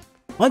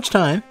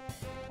 Lunchtime.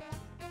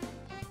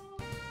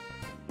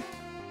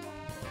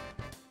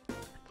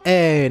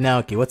 Hey,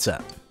 Naoki, what's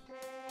up?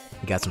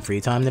 You got some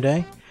free time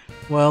today?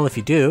 Well, if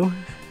you do,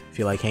 if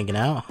you like hanging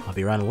out, I'll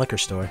be around the liquor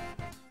store.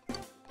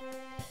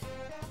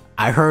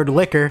 I heard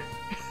liquor.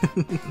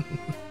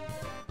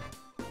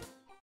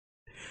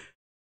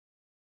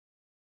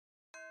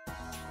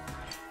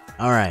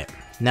 Alright,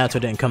 Naoto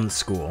didn't come to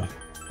school.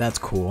 That's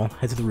cool.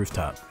 Head to the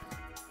rooftop.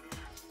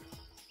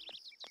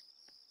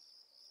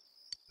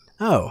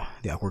 Oh,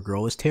 the awkward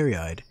girl is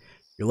teary-eyed.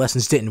 Your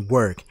lessons didn't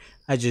work.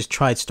 I just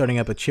tried starting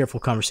up a cheerful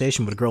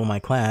conversation with a girl in my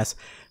class,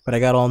 but I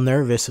got all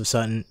nervous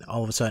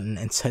all of a sudden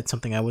and said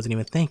something I wasn't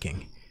even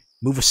thinking.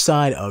 Move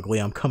aside, ugly,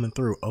 I'm coming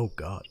through. Oh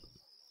god.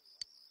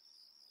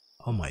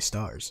 Oh my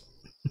stars.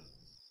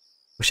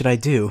 What should I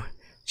do?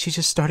 She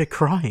just started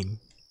crying.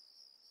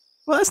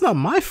 Well, that's not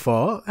my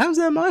fault. How's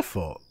that my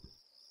fault?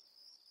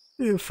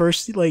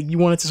 First, like, you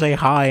wanted to say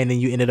hi, and then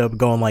you ended up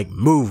going like,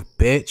 move,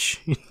 bitch.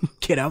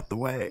 Get out the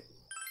way.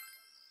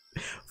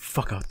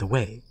 Fuck out the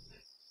way.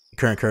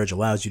 Current courage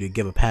allows you to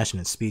give a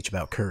passionate speech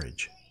about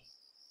courage.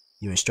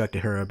 You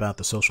instructed her about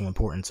the social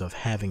importance of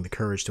having the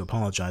courage to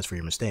apologize for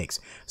your mistakes,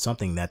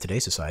 something that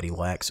today's society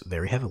lacks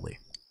very heavily.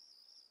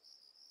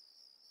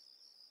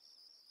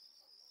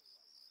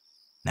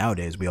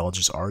 Nowadays, we all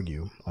just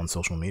argue on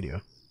social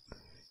media.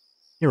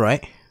 You're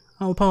right.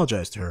 I'll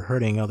apologize to her.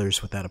 Hurting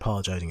others without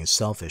apologizing is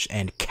selfish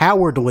and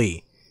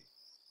cowardly.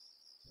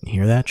 You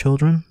hear that,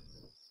 children?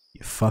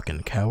 You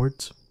fucking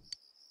cowards.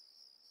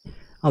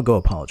 I'll go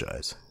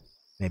apologize.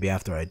 Maybe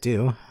after I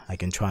do, I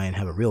can try and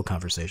have a real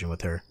conversation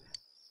with her.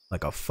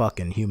 Like a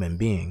fucking human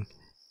being.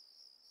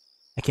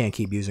 I can't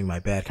keep using my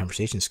bad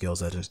conversation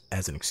skills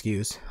as an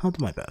excuse. I'll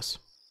do my best.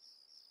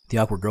 The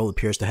awkward girl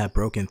appears to have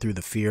broken through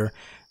the fear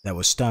that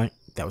was stunting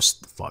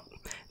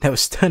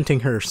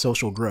her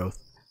social growth.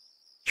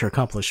 Your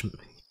accomplishment.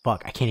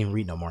 Fuck, I can't even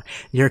read no more.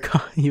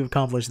 You've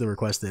accomplished the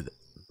request on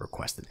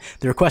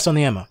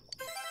the Emma.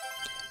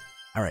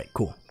 Alright,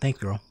 cool. Thanks,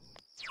 girl.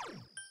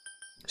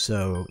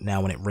 So,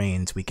 now when it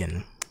rains, we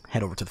can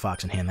head over to the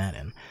Fox and hand that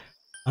in.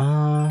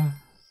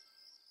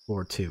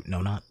 Floor 2.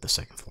 No, not the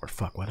second floor.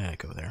 Fuck, why did I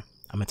go there?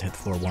 I meant to hit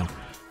floor 1.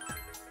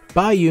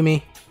 Bye,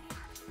 Yumi!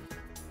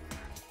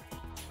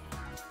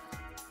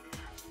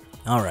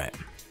 Alright.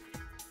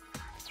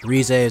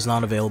 Rize is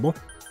not available.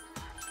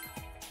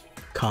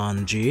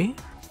 Kanji.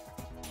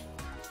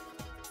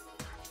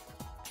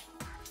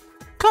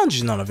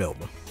 Kanji's not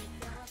available.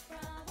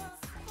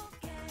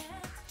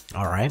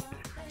 Alright.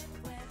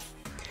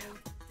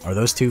 Are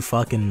those two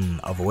fucking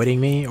avoiding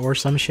me or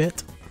some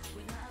shit?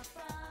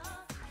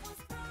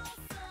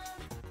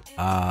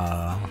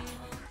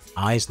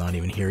 I's not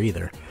even here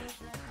either.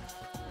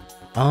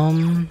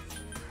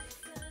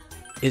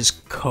 Is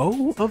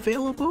Ko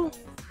available?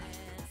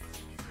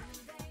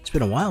 It's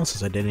been a while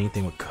since I did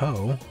anything with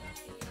Ko.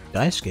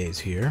 Daisuke's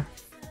here.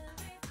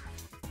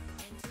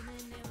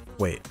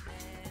 Wait.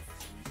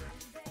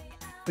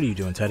 What are you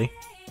doing, Teddy?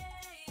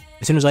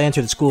 As soon as I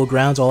enter the school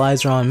grounds, all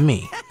eyes are on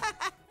me.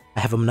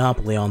 I have a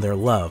monopoly on their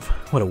love.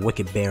 What a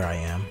wicked bear I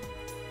am.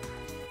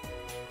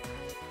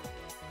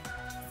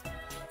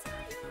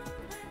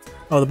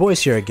 Oh, the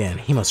boy's here again.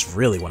 He must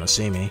really want to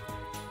see me.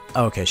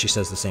 Oh, okay, she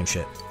says the same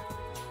shit.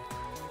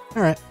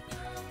 Alright.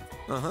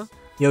 Uh-huh.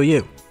 Yo,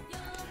 you.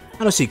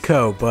 I don't see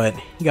Ko, but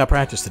you got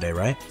practice today,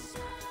 right?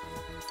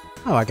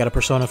 Oh, I got a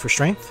persona for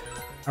strength?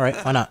 Alright,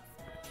 why not?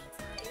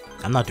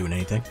 I'm not doing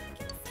anything.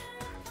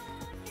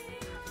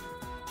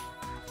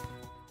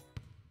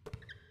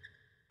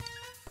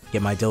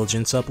 Get my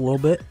diligence up a little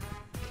bit.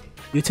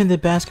 You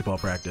attended basketball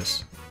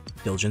practice.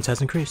 Diligence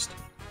has increased.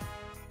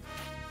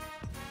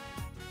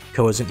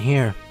 Ko isn't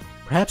here.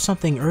 Perhaps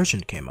something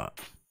urgent came up.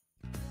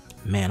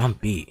 Man, I'm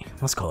beat.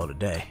 Let's call it a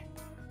day.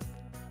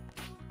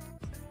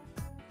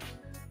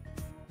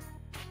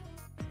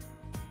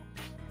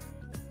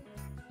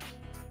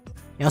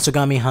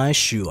 Yasogami High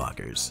shoe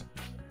lockers.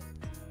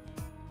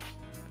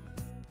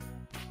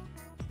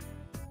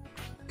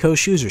 Ko's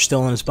shoes are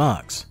still in his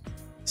box.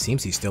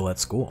 Seems he's still at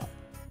school.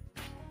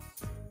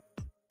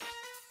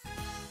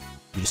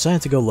 You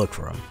decided to go look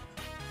for him.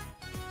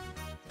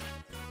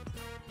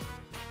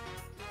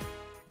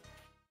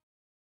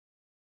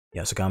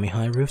 Yasogami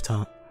High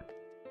rooftop.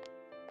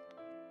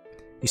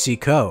 You see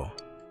Ko.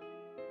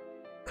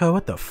 Ko,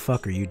 what the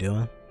fuck are you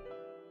doing?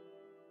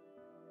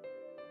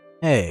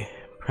 Hey,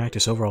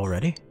 practice over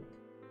already?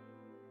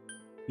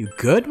 You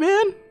good,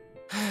 man?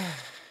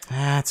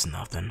 That's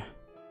nothing.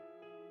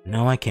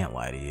 No, I can't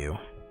lie to you.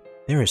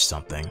 There is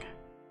something.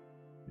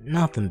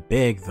 Nothing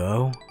big,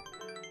 though.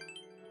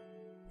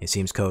 It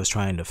seems Ko is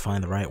trying to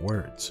find the right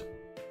words.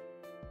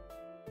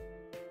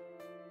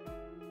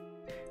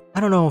 I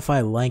don't know if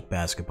I like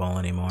basketball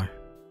anymore.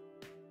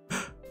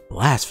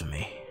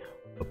 Blasphemy.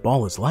 But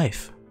ball is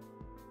life.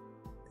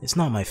 It's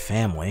not my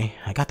family.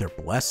 I got their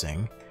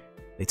blessing.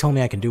 They told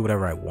me I can do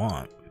whatever I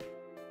want.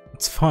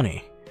 It's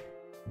funny.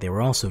 They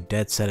were also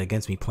dead set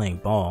against me playing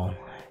ball,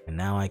 and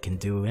now I can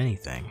do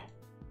anything.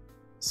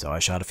 So I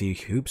shot a few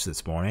hoops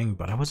this morning,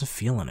 but I wasn't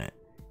feeling it.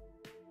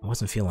 I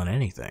wasn't feeling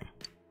anything.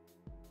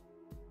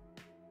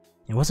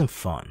 It wasn't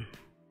fun.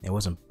 It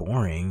wasn't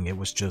boring. It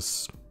was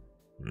just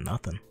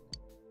nothing.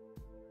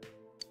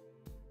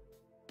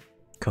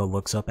 Ko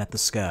looks up at the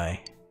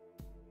sky.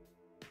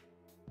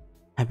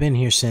 I've been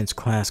here since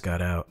class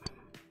got out.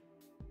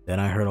 Then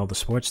I heard all the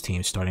sports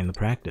teams starting the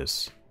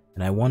practice,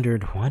 and I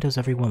wondered, why does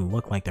everyone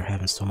look like they're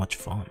having so much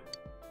fun?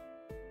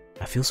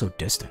 I feel so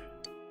distant.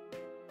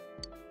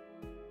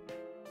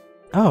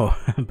 Oh,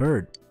 a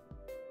bird.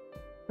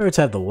 Birds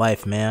have the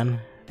life,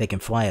 man. They can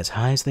fly as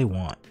high as they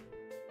want.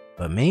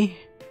 But me?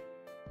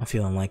 I'm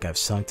feeling like I've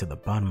sunk to the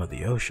bottom of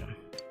the ocean.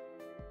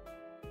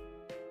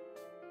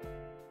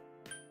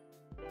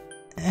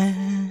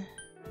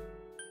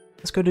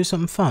 Let's go do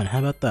something fun, how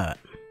about that?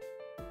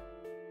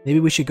 Maybe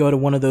we should go to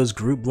one of those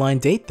group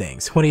blind date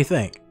things, what do you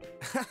think?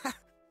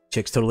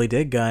 Chicks totally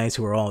dig guys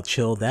who are all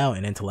chilled out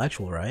and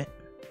intellectual, right?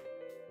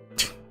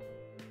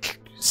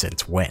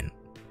 Since when?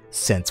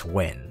 Since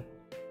when?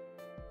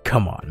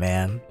 Come on,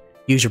 man.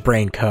 Use your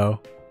brain,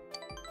 Ko.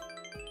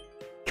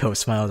 Ko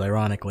smiles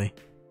ironically.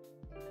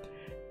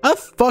 How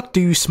the fuck do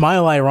you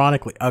smile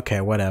ironically?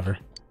 Okay, whatever.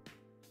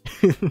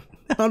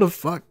 How the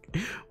fuck?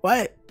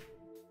 What?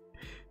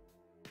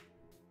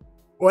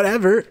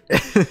 Whatever.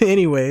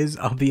 Anyways,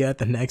 I'll be at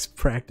the next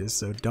practice,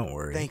 so don't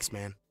worry. Thanks,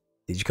 man.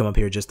 Did you come up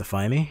here just to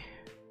find me?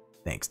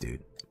 Thanks,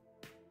 dude.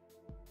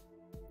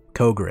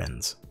 Ko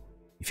grins.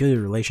 You feel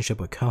your relationship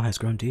with Ko has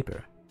grown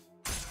deeper.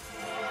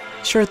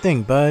 Sure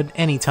thing, bud.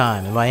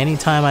 Anytime. And by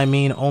anytime, I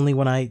mean only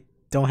when I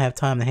don't have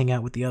time to hang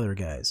out with the other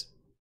guys.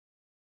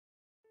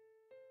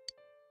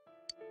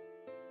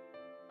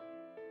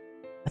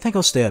 I think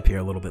I'll stay up here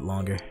a little bit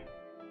longer.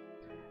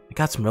 I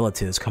got some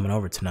relatives coming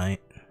over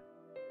tonight,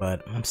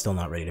 but I'm still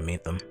not ready to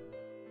meet them.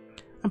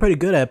 I'm pretty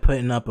good at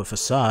putting up a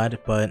facade,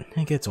 but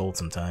it gets old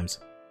sometimes.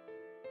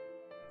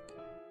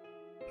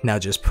 Now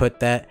just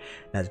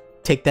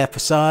take that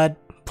facade,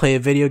 play a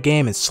video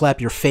game, and slap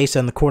your face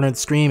on the corner of the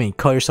screen and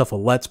call yourself a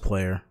Let's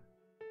Player.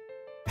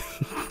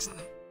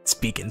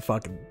 Speaking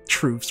fucking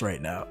truths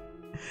right now.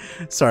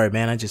 Sorry,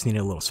 man, I just needed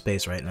a little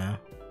space right now.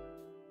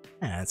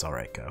 It's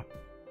alright, Ko.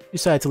 You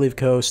decide to leave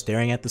Ko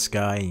staring at the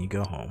sky and you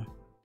go home.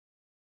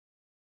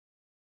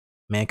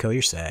 Man, Ko,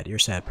 you're sad. You're a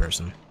sad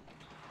person.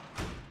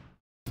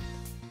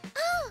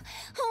 Oh,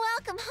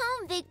 welcome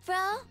home, big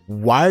bro.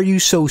 Why are you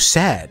so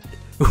sad?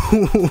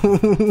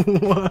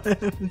 What?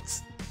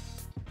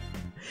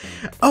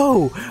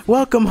 Oh,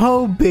 welcome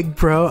home, big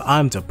bro.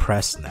 I'm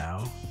depressed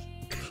now.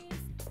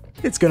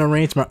 It's gonna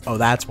rain tomorrow. Oh,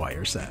 that's why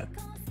you're sad.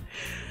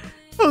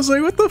 I was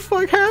like, what the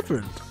fuck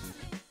happened?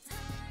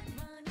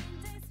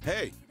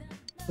 Hey.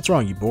 What's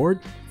wrong, you bored?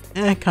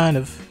 Kind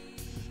of.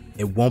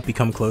 It won't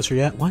become closer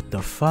yet? What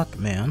the fuck,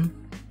 man?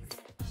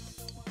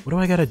 What do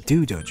I gotta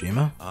do,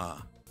 Dojima?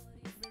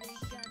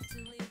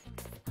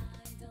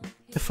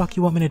 The fuck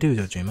you want me to do,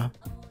 Dojima?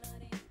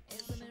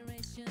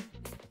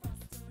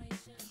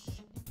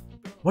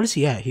 What is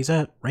he at? He's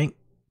at rank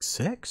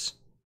 6?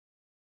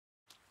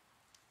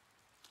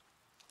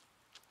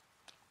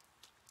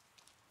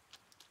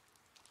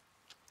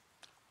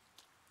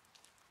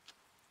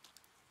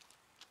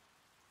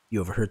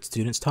 You overheard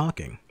students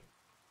talking.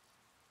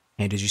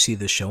 Hey, did you see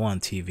the show on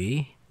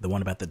TV? The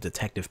one about the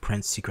Detective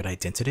Prince's secret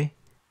identity?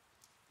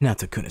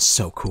 Nato-kun is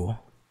so cool.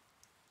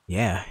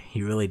 Yeah,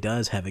 he really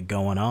does have it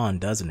going on,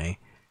 doesn't he?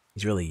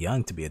 He's really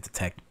young to be a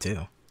detective,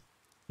 too.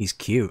 He's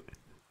cute,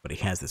 but he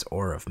has this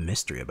aura of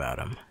mystery about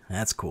him.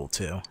 That's cool,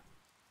 too.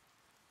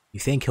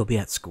 You think he'll be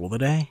at school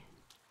today?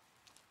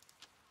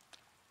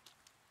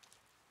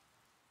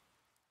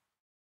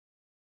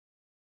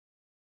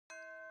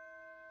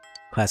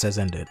 Class has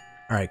ended.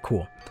 Alright,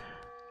 cool.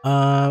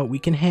 We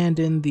can hand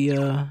in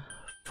the,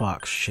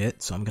 fox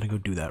shit, so I'm gonna go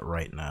do that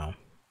right now.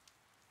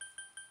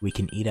 We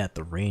can eat at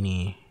the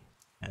rainy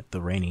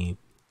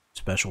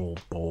special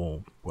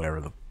bowl,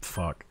 whatever the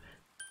fuck.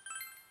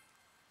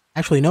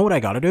 Actually, you know what I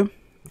gotta do?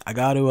 I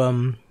gotta,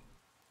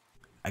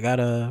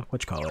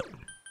 whatchamacallit?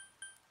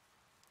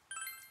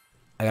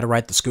 I gotta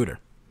ride the scooter.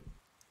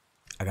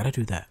 I gotta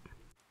do that.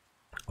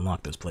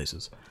 Unlock those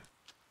places.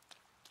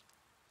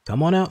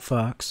 Come on out,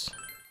 Fox.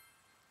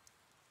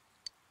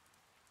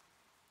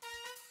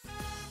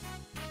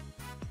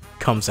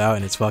 Comes out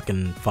and it's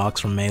fucking Fox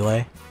from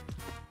Melee.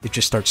 It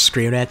just starts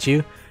screaming at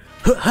you.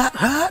 Ha ha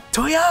ha!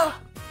 Toya!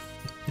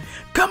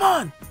 Come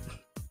on!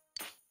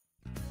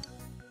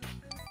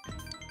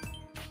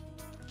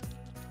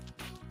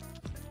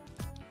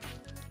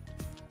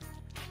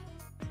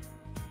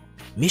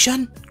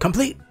 Mission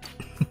complete!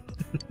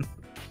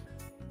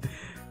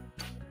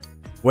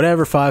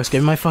 Whatever, Fox,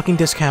 give me my fucking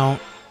discount.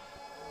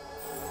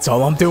 That's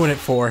all I'm doing it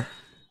for.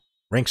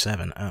 Rank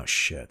 7. Oh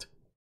shit.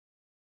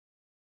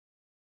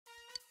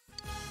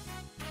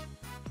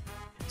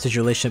 Since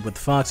your relationship with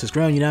the Fox has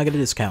grown, you now get a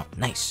discount.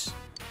 Nice.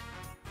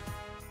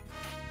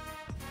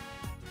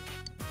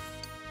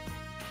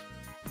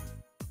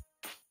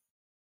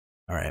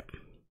 Alright.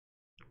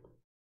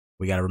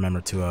 We gotta remember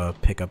to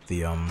pick up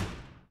the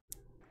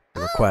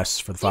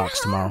requests for the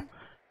Fox tomorrow.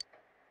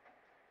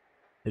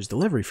 There's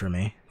delivery for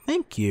me.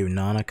 Thank you,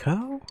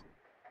 Nanako.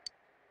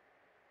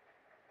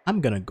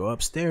 I'm gonna go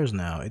upstairs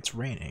now. It's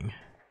raining.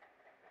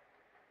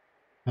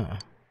 Huh.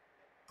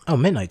 Oh,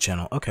 Midnight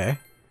Channel. Okay.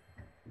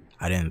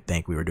 I didn't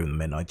think we were doing the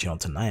Midnight Channel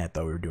tonight. I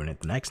thought we were doing it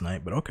the next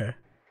night, but okay.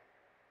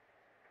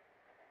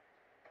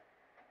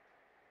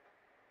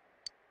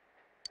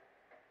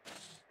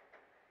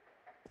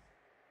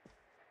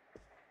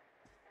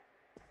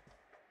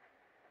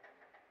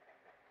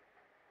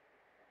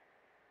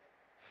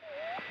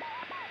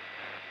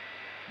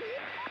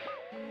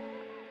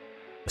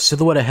 A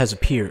silhouette has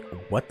appeared.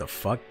 What the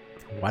fuck?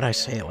 Why'd I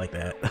say it like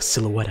that? A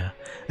silhouette.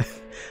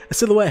 A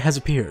silhouette has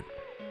appeared.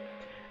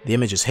 The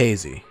image is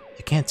hazy.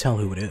 You can't tell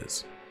who it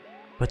is,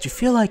 but you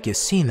feel like you've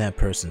seen that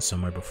person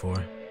somewhere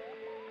before.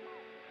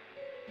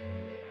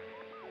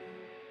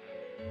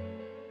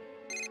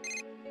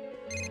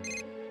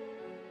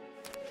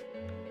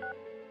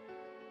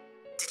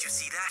 Did you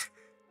see that?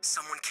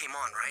 Someone came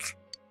on, right?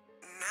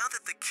 Now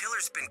that the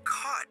killer's been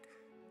caught,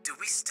 do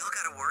we still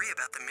gotta worry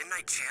about the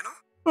Midnight Channel?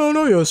 Oh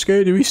no,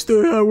 Yosuke, do we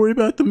still gotta worry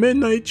about the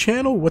Midnight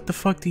Channel? What the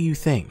fuck do you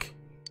think?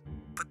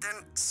 But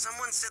then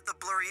someone said the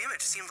blurry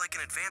image seemed like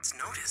an advance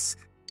notice.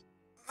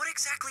 What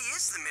exactly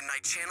is the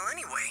Midnight Channel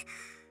anyway?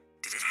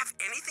 Did it have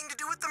anything to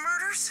do with the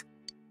murders?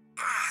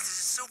 This is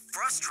so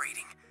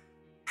frustrating.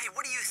 Hey,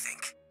 what do you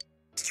think?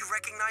 Did you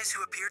recognize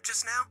who appeared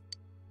just now?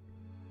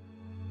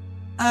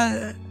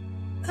 I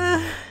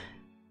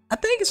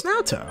think it's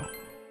Naoto.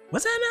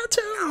 Was that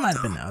Naoto? It might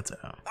have been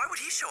Naoto. Why would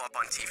he show up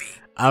on TV?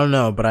 I don't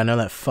know, but I know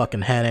that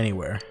fucking hat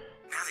anywhere.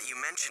 Now that you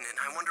mention it,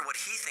 I wonder what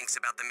he thinks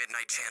about the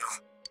Midnight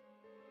Channel.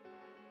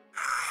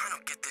 I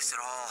don't get this at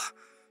all.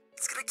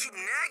 It's gonna keep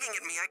nagging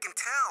at me, I can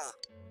tell.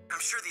 I'm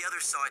sure the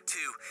others saw it too,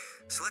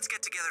 so let's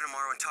get together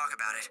tomorrow and talk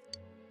about it.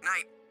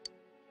 Night.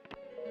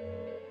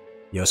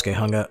 Yosuke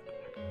hung up.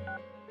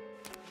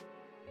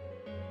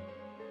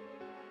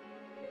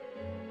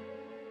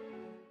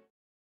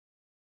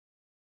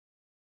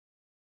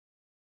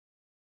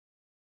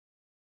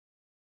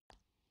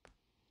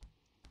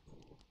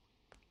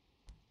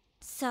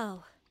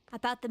 So,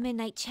 about the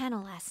Midnight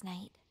Channel last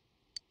night.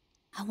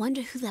 I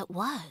wonder who that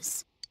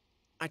was.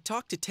 I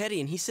talked to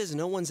Teddy and he says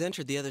no one's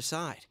entered the other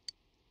side.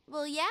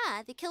 Well,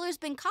 yeah, the killer's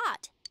been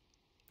caught.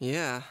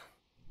 Yeah.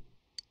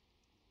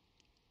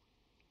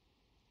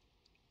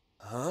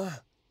 Huh?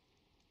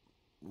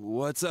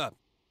 What's up?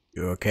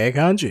 You okay,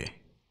 Kanji?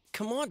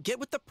 Come on, get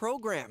with the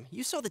program.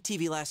 You saw the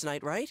TV last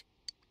night, right?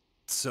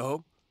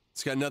 So?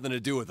 It's got nothing to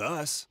do with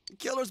us. The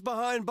killer's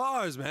behind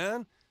bars,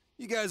 man.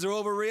 You guys are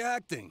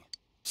overreacting.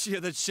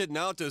 Yeah, that shit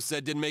Naoto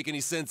said didn't make any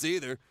sense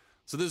either,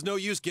 so there's no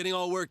use getting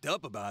all worked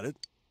up about it.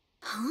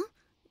 Huh?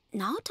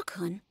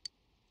 Naoto-kun?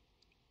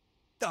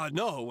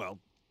 No, well,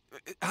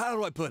 how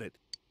do I put it?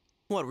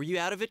 What, were you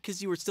out of it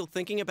because you were still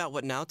thinking about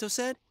what Naoto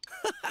said?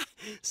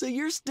 So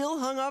you're still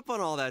hung up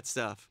on all that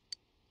stuff.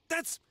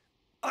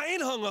 I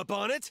ain't hung up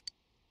on it.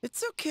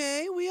 It's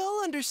okay, we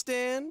all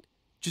understand.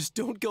 Just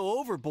don't go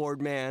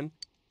overboard, man.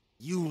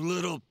 You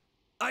little...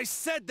 I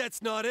said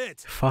that's not it.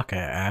 Fuck,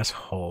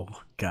 asshole.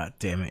 God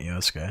damn it,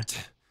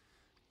 Yosuke.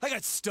 I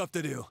got stuff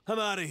to do. I'm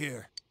out of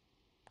here.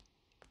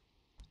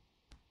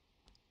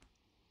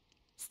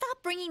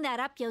 Stop bringing that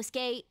up,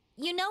 Yosuke.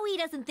 You know he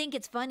doesn't think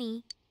it's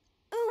funny.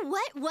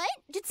 What?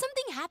 Did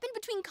something happen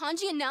between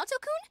Kanji and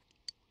Naoto-kun?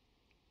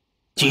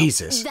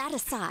 Jesus. That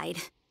aside,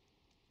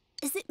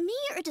 is it me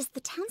or does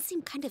the town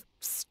seem kind of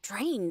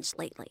strange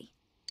lately?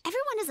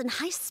 Everyone is in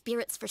high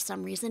spirits for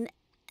some reason,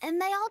 and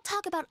they all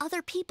talk about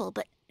other people,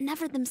 but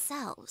never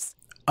themselves.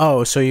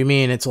 Oh, so you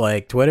mean it's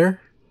like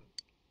Twitter?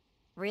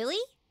 Really?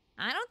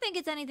 I don't think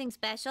it's anything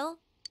special.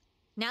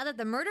 Now that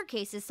the murder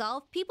case is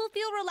solved, people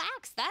feel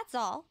relaxed, that's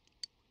all.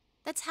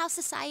 That's how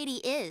society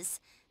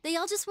is. They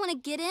all just want to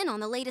get in on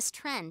the latest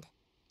trend.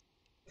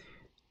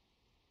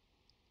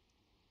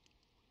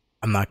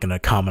 I'm not gonna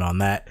comment on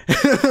that.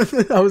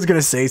 I was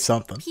gonna say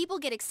something. People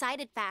get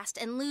excited fast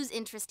and lose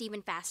interest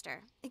even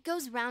faster. It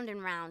goes round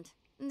and round.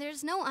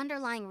 There's no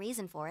underlying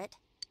reason for it.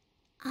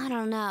 I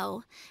don't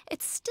know.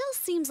 It still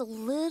seems a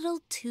little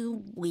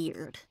too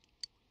weird.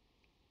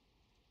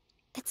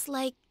 It's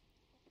like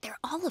they're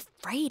all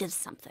afraid of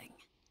something.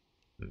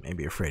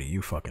 Maybe afraid of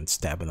you fucking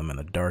stabbing them in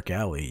a dark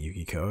alley,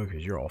 Yukiko,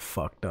 because you're all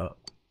fucked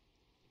up.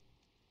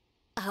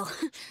 Oh,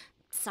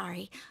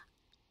 sorry.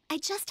 I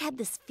just had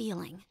this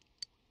feeling.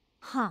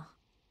 Huh.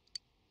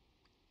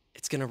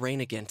 It's gonna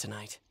rain again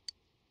tonight.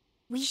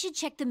 We should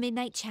check the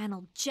Midnight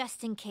Channel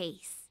just in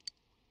case.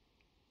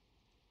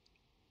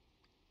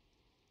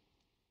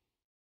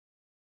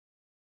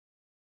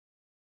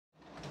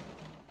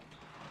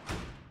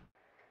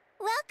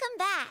 Welcome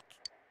back.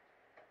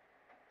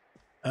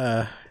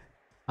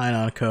 Hi,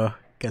 Nanako.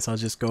 Guess I'll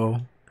just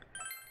go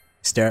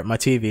stare at my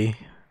TV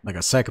like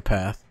a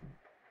psychopath.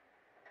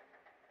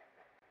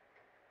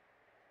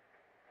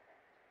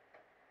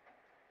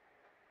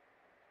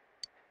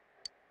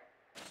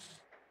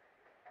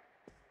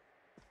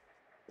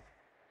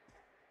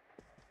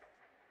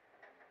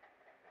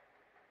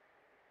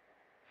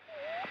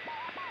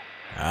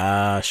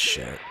 Ah,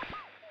 shit.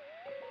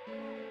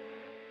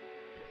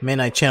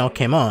 Midnight Channel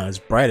came on. It's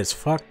bright as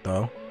fuck,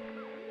 though.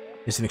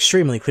 It's an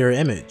extremely clear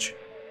image.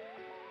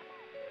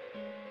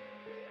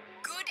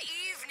 Good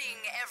evening,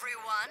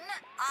 everyone.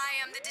 I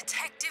am the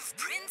Detective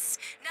Prince,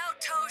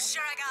 Naoto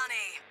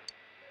Shiragane.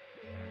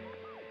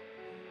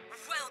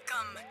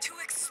 Welcome to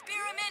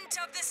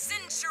Experiment of the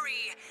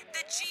Century,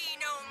 the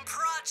Genome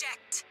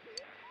Project.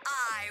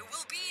 I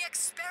will be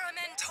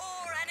experimenter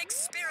and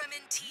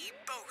experimentee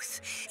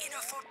both in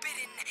a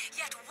forbidden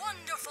yet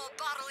wonderful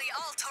bodily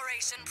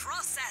alteration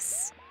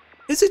process.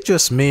 Is it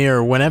just me,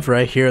 or whenever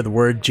I hear the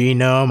word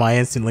genome, I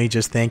instantly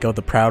just think of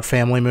the Proud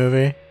Family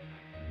movie?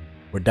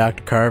 Where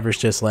Dr. Carver's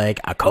just like,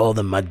 I call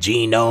them my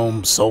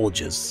genome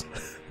soldiers.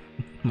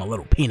 My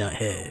little peanut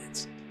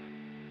heads.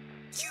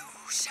 You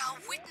shall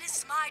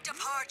witness my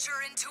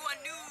departure into a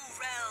new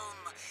realm,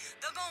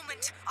 the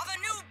moment of a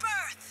new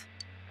birth.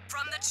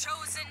 From the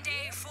chosen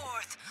day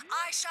forth,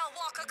 I shall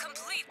walk a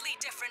completely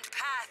different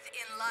path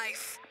in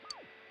life.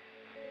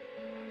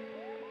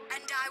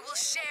 And I will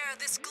share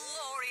this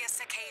glorious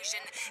occasion,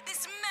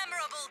 this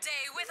memorable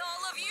day with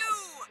all of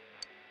you.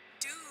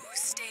 Do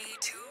stay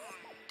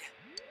tuned.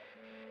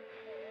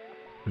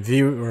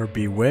 Viewer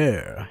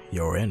beware,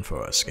 you're in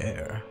for a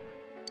scare.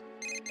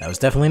 That was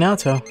definitely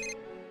Naoto. Hey,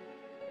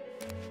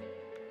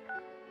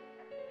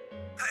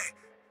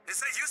 is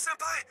that you,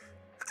 Senpai?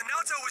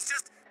 Naoto was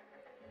just...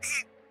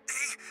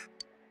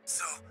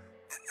 So,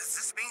 does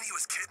this mean he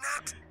was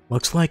kidnapped?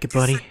 Looks like it,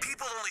 buddy. You said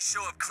people only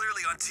show up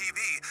clearly on TV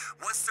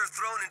once they're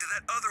thrown into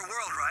that other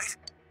world, right?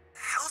 The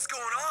hell's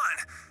going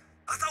on?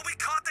 I thought we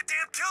caught the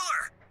damn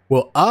killer!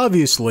 Well,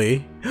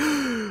 obviously,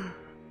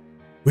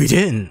 we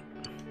didn't.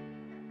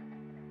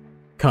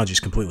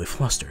 Kanji's completely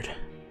flustered.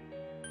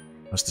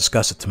 Let's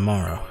discuss it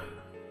tomorrow.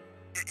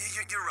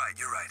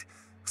 You're right.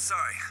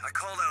 Sorry, I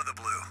called out of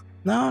the blue.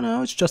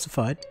 No, it's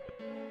justified.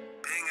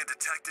 Being a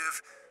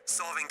detective,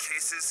 solving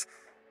cases,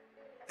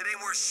 it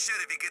ain't worth shit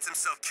if he gets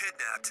himself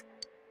kidnapped.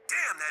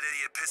 Damn, that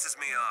idiot pisses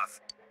me off.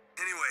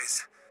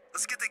 Anyways,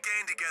 let's get the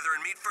gang together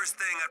and meet first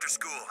thing after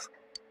school.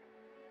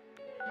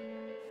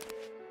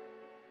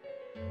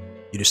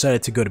 You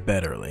decided to go to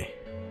bed early.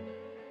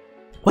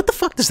 What the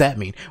fuck does that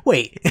mean?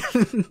 Wait.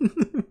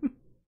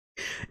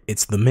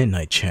 It's the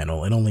Midnight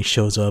Channel. It only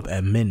shows up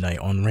at midnight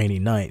on rainy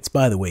nights.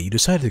 By the way, you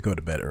decided to go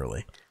to bed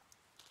early.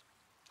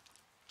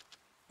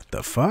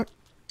 The fuck?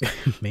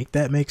 Make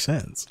that make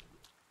sense.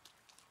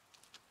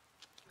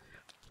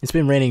 It's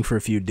been raining for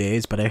a few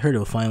days, but I heard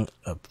it'll finally...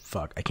 Oh,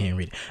 fuck. I can't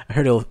read. I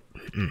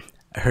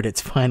heard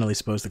it's finally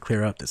supposed to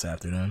clear up this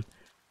afternoon.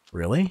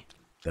 Really?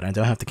 Then I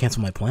don't have to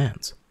cancel my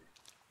plans.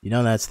 You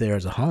know that's there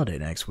as a holiday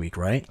next week,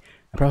 right?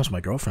 I promised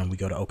my girlfriend we'd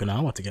go to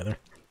Okinawa together.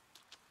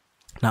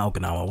 Not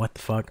Okinawa, what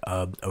the fuck?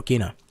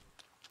 Okina.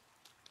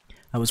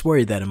 I was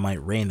worried that it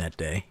might rain that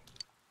day.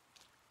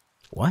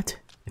 What?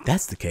 If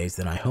that's the case,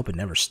 then I hope it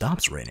never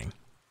stops raining.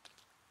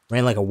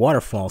 Rain like a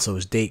waterfall so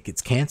his date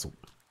gets cancelled.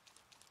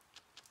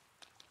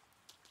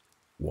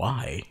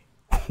 Why?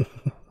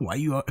 Why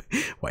you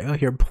out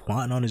here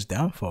plotting on his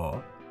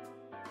downfall?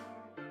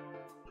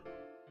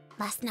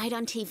 Last night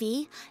on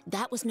TV,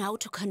 that was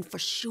Naoto-kun for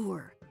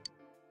sure.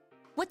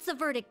 What's the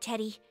verdict,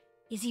 Teddy?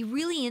 Is he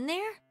really in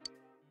there?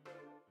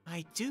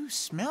 I do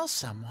smell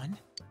someone.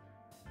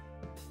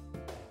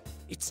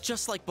 It's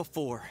just like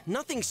before.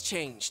 Nothing's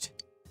changed.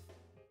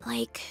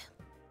 Like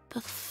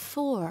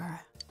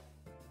before.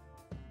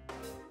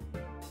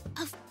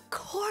 Of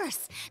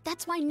course!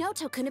 That's why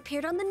Naoto-kun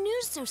appeared on the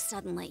news so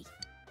suddenly.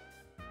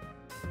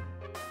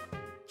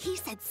 He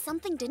said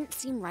something didn't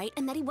seem right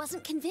and that he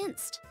wasn't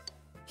convinced.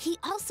 He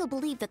also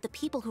believed that the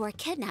people who are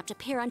kidnapped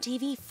appear on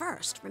TV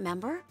first,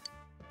 remember?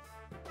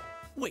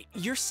 Wait,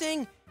 you're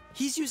saying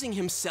he's using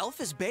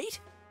himself as bait?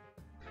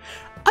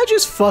 I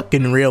just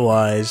fucking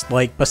realized,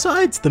 like,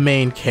 besides the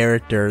main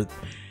character,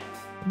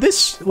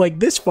 this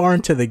far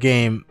into the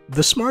game,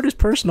 the smartest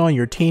person on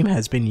your team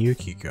has been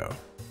Yukiko.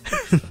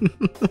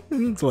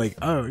 It's like,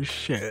 oh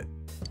shit.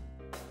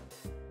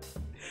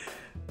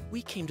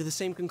 We came to the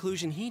same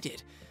conclusion he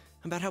did,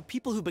 about how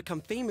people who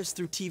become famous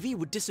through TV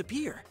would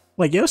disappear.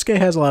 Like, Yosuke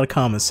has a lot of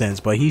common sense,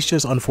 but he's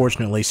just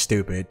unfortunately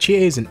stupid.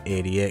 Chie's an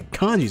idiot,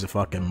 Kanji's a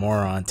fucking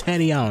moron,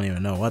 Teddy, I don't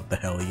even know what the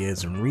hell he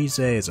is, and Rize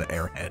is an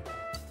airhead.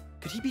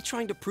 Could he be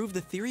trying to prove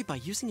the theory by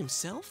using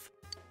himself?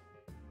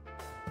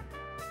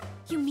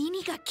 You mean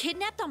he got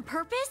kidnapped on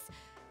purpose?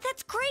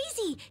 That's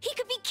crazy! He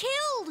could be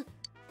killed!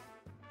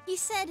 He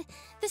said,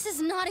 "This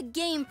is not a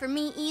game for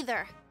me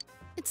either.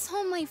 It's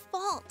all my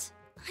fault.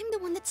 I'm the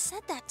one that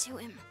said that to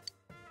him."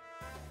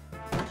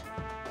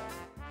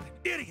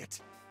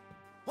 Idiot!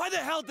 Why the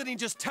hell didn't he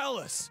just tell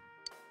us?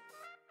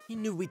 He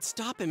knew we'd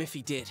stop him if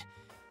he did.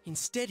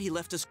 Instead, he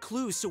left us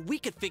clues so we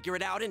could figure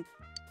it out and...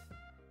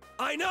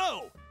 I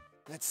know!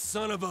 That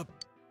son of a...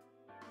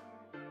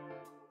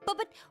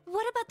 But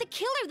what about the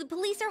killer the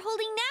police are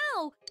holding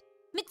now?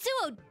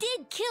 Mitsuo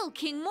did kill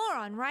King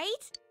Moron,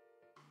 right?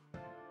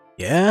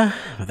 Yeah,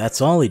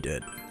 that's all he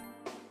did.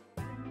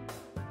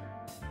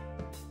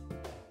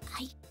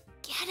 I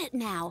get it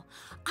now.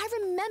 I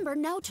remember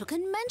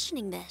Naoto-kun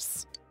mentioning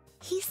this.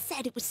 He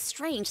said it was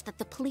strange that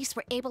the police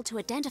were able to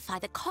identify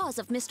the cause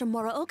of Mr.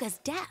 Moroga's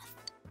death.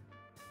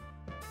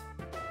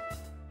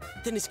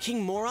 Then is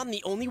King Moron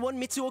the only one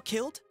Mitsuo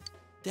killed?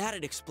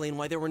 That'd explain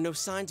why there were no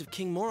signs of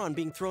King Moron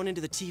being thrown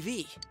into the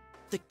TV.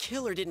 The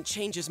killer didn't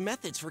change his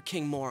methods for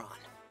King Moron.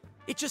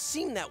 It just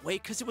seemed that way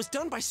because it was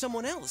done by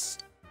someone else.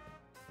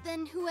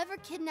 Then whoever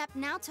kidnapped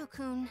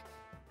Naoto-kun,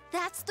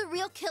 that's the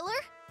real killer?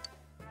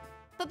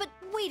 But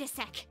wait a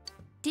sec.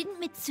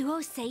 Didn't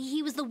Mitsuo say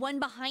he was the one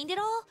behind it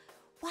all?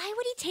 Why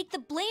would he take the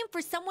blame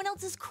for someone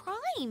else's crime?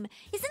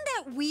 Isn't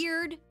that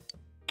weird?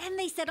 And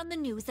they said on the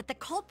news that the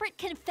culprit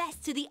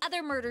confessed to the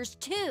other murders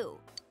too.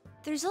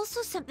 There's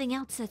also something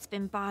else that's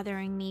been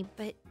bothering me,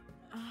 but,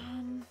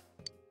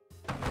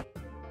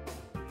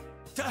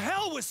 To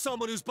hell with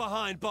someone who's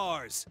behind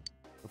bars!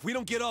 If we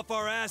don't get off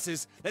our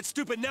asses, that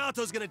stupid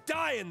Naoto's gonna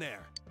die in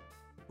there!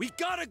 We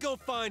gotta go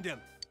find him!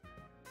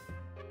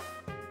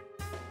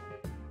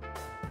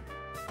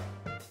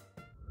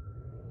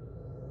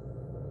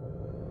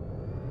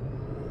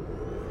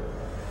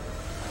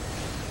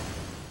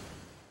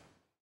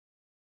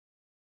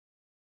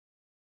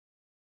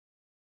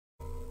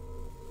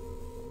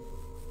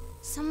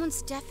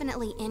 Someone's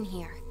definitely in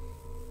here.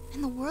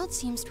 And the world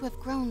seems to have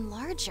grown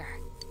larger.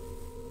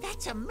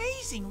 That's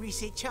amazing,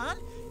 Rise-chan.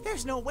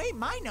 There's no way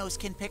my nose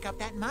can pick up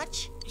that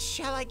much.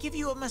 Shall I give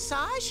you a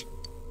massage?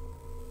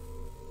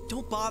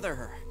 Don't bother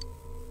her.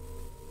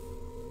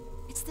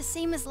 It's the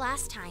same as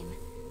last time.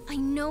 I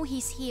know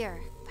he's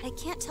here, but I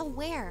can't tell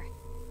where.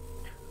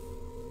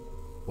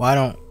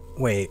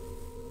 Wait,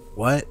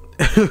 what?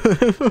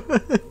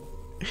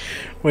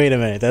 Wait a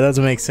minute, that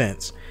doesn't make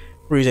sense.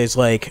 Rize's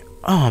like,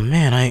 oh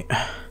man,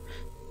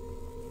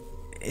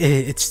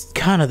 it's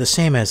kind of the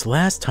same as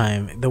last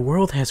time. The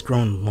world has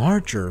grown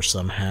larger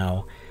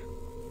somehow.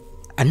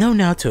 I know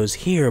Naoto's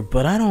here,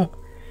 but I don't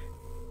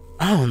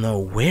know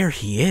where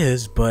he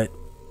is, but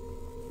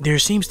there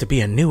seems to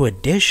be a new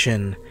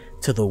addition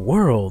to the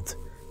world.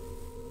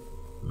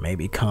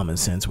 Maybe common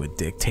sense would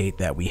dictate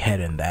that we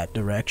head in that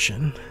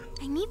direction.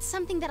 I need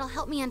something that'll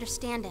help me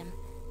understand him.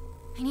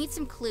 I need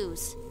some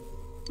clues.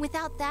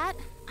 Without that,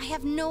 I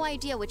have no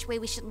idea which way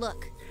we should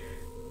look.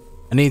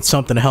 I need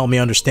something to help me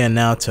understand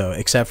Naoto,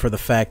 except for the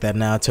fact that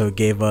Naoto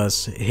gave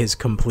us his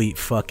complete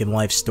fucking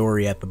life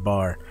story at the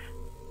bar.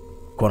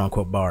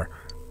 Quote-unquote bar.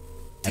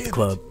 At the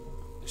club.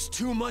 There's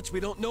too much we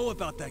don't know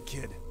about that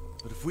kid.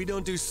 But if we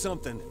don't do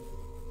something,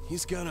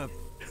 he's gonna...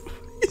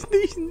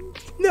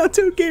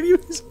 Naoto gave you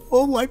his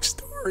whole life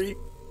story.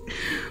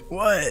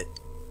 What?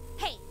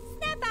 Hey,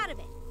 snap out of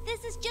it.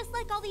 This is just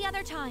like all the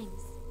other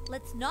times.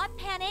 Let's not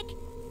panic,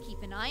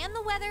 keep an eye on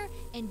the weather,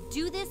 and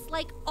do this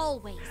like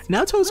always.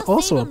 Naoto's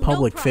also a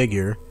public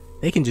figure.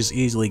 They can just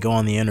easily go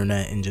on the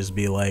internet and just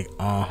be like,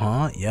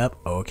 uh-huh, yep,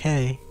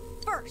 okay.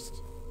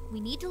 First, we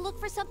need to look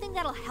for something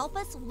that'll help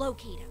us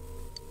locate him.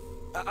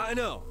 I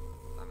know.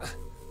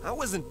 I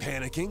wasn't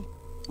panicking.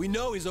 We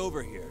know he's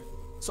over here.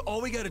 So all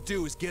we gotta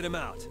do is get him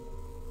out.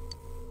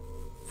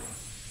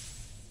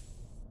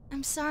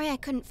 I'm sorry I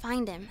couldn't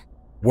find him.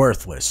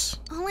 Worthless.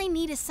 All I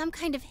need is some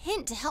kind of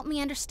hint to help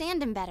me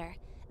understand him better.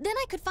 Then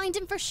I could find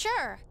him for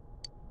sure.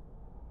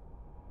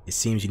 It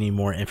seems you need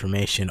more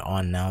information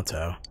on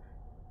Naoto.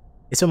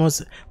 It's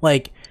almost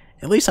like,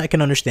 at least I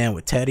can understand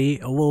with Teddy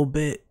a little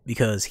bit,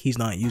 because he's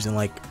not using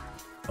like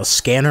a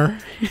scanner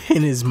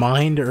in his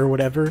mind or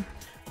whatever,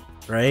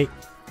 right?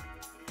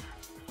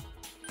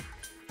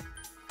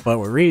 But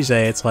with Rize,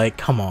 it's like,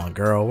 come on,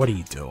 girl, what are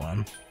you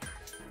doing?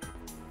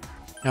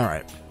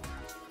 Alright.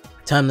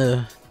 Time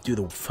to do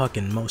the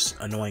fucking most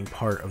annoying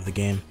part of the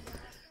game.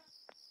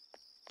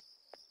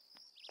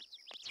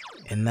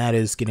 And that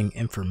is getting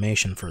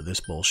information for this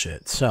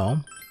bullshit. So,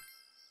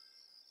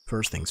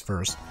 first things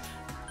first.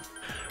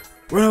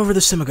 Run over to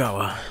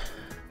Simigawa.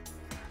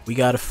 We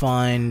gotta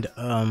find,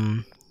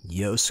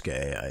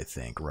 Yosuke, I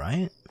think,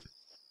 right?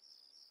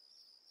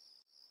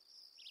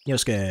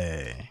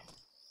 Yosuke.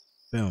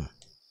 Boom.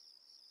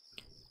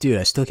 Dude,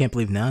 I still can't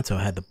believe Naoto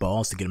had the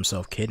balls to get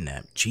himself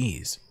kidnapped.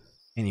 Jeez.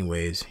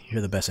 Anyways,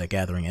 you're the best at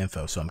gathering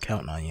info, so I'm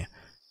counting on you.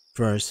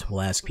 First,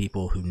 we'll ask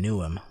people who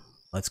knew him.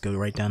 Let's go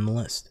right down the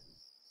list.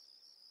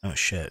 Oh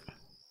shit.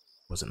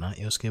 Was it not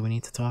Yosuke we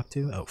need to talk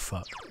to? Oh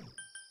fuck.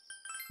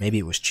 Maybe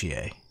it was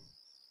Chie.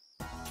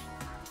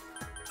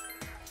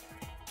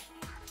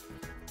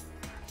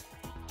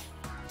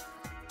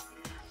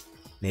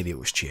 Maybe it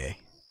was Chie.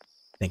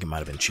 I think it might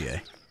have been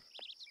Chie.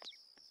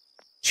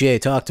 Chie,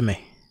 talk to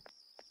me.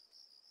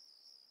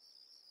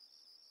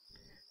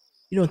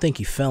 You don't think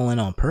he fell in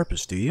on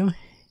purpose, do you?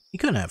 He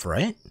couldn't have,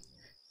 right?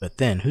 But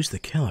then, who's the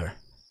killer?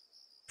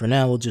 For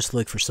now, we'll just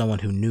look for someone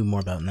who knew more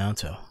about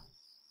Naoto.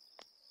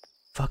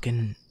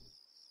 Fucking...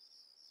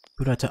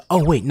 Who did I tell?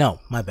 Oh, wait, no.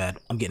 My bad.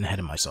 I'm getting ahead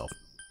of myself.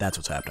 That's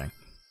what's happening.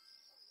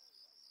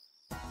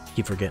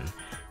 Keep forgetting.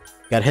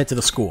 Gotta head to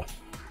the school.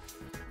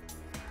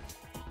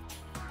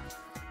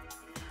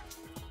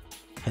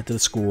 Head to the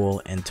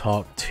school and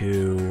talk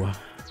to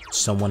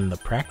someone in the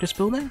practice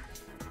building?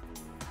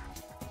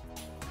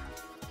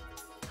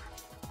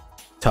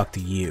 Talk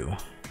to you.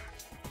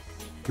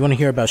 You want to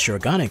hear about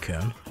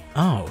Shirogane-kun?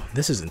 Oh,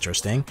 this is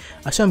interesting.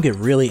 I saw him get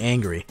really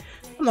angry.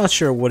 I'm not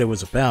sure what it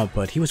was about,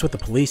 but he was with the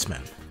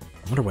policeman.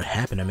 I wonder what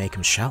happened to make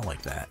him shout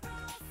like that.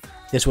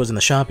 This was in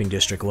the shopping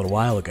district a little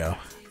while ago.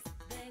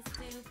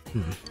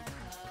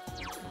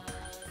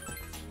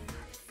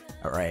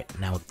 Alright,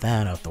 now with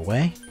that out the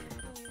way,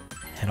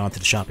 head on to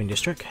the shopping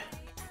district.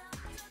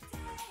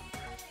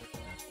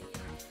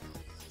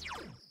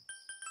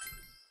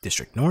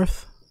 District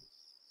North.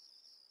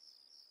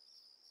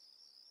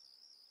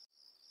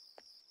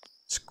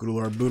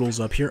 Scoodle our boodles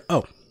up here.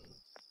 Oh,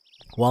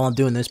 while I'm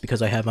doing this,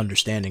 because I have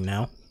understanding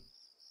now,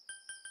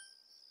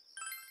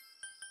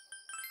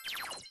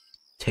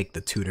 take the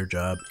tutor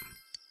job.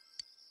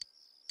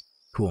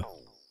 Cool.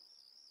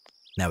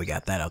 Now we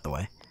got that out the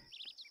way.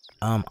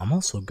 I'm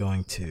also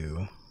going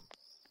to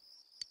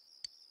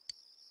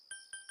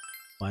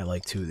buy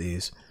like 2 of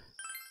these.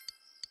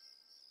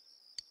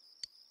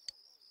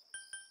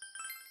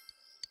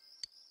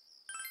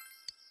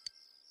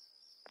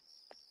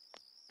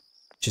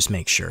 Just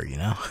make sure, you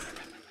know.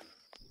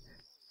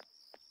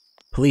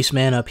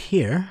 Policeman up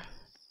here.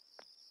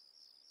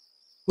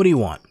 What do you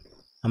want?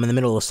 I'm in the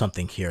middle of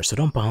something here, so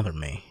don't bother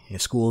me.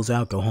 If school's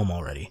out, go home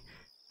already.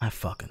 I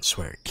fucking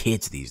swear,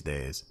 kids these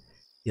days.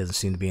 He doesn't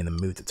seem to be in the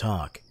mood to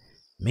talk.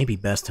 Maybe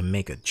best to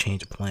make a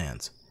change of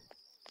plans.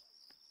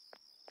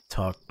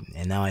 Talk,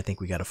 and now I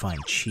think we gotta find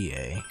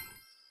Chie.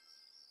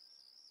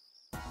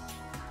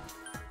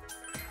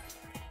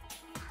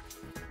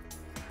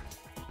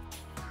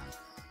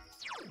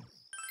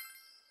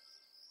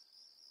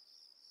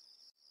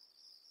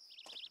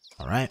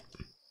 Alright.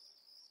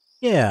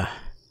 Yeah,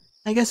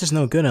 I guess it's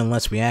no good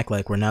unless we act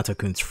like we're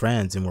Naoto-kun's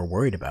friends and we're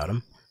worried about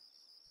him.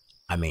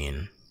 I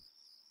mean...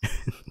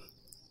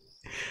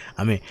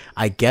 I mean,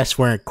 I guess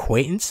we're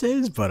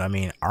acquaintances, but I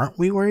mean, aren't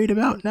we worried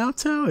about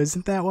Naoto?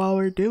 Isn't that why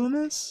we're doing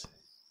this?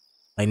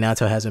 Like,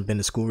 Naoto hasn't been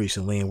to school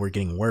recently and we're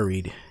getting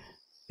worried.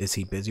 Is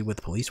he busy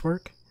with police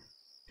work?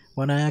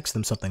 When I asked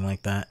him something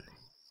like that,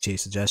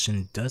 Jay's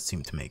suggestion does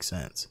seem to make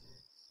sense.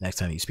 Next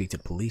time you speak to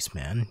the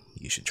policeman,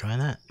 you should try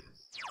that.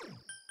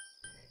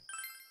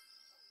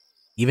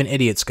 Even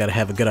idiots gotta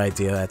have a good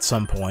idea at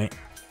some point.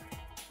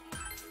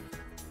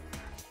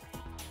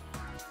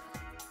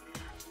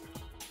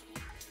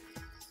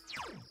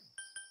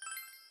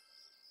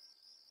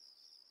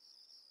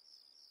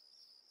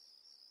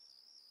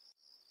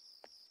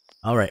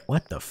 Alright,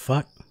 what the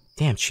fuck?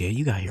 Damn, Chia,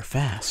 you got here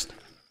fast.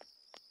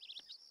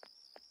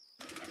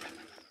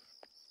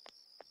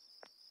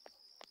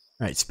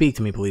 Alright, speak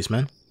to me,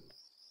 policeman.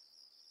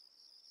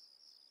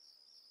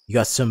 You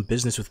got some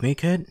business with me,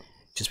 kid?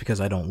 Just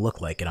because I don't look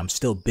like it, I'm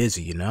still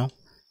busy, you know?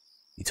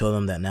 You told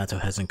them that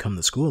Naoto hasn't come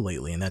to school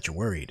lately and that you're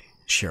worried.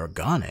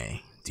 Shirogane,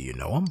 do you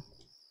know him?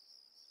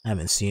 I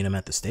haven't seen him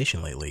at the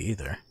station lately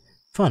either.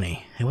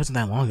 Funny, it wasn't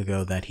that long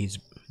ago that he'd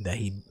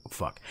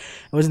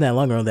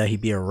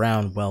be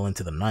around well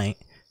into the night,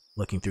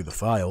 looking through the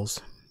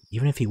files.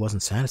 Even if he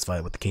wasn't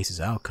satisfied with the case's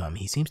outcome,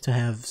 he seems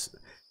to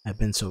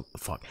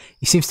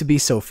He seems to be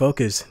so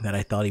focused that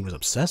I thought he was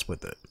obsessed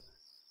with it.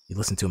 You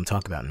listen to him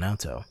talk about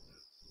Naoto.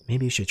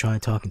 Maybe you should try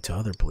talking to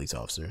other police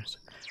officers.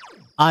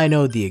 I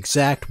know the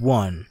exact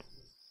one.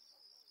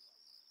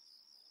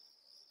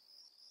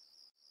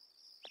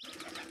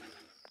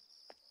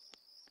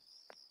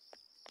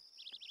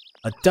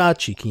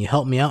 Adachi, can you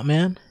help me out,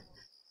 man?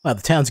 Wow,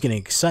 the town's getting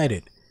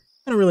excited.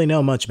 I don't really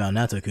know much about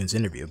Naoto-kun's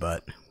interview,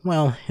 but,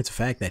 well, it's a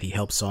fact that he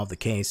helped solve the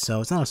case,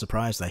 so it's not a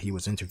surprise that he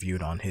was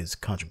interviewed on his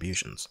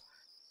contributions.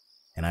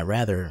 And I'd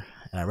rather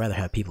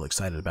have people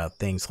excited about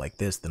things like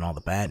this than all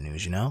the bad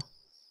news, you know?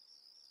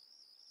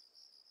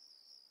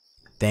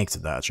 Thanks,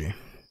 Adachi.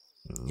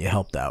 You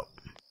helped out.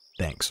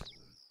 Thanks.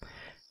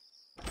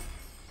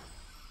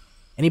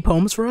 Any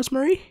poems for us,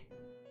 Marie?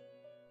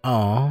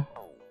 Aw.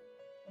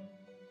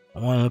 I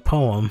wanted a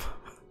poem.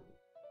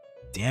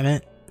 Damn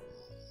it.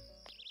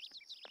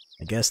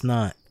 I guess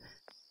not.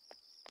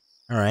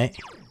 Alright,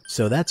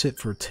 so that's it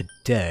for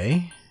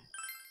today.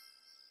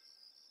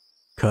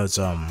 Cause,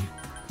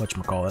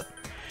 whatchamacallit.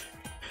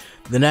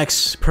 The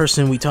next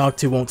person we talk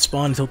to won't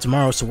spawn until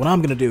tomorrow, so what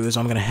I'm gonna do is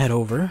I'm gonna head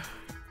over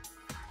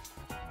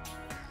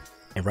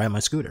and ride my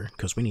scooter,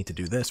 because we need to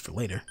do this for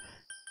later.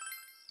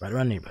 Right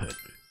around the neighborhood.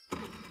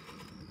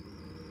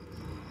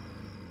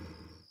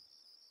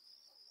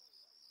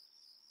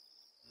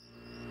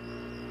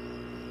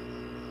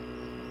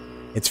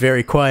 It's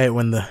very quiet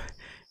when the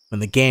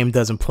game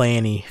doesn't play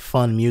any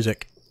fun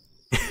music.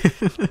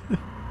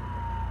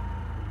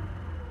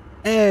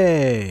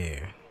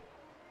 Hey!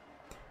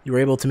 You were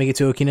able to make it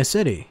to Okina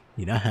City.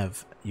 You now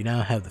have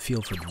the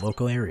feel for the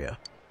local area.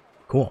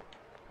 Cool.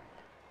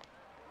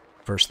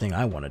 First thing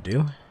I want to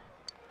do,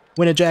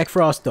 win a Jack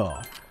Frost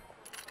doll.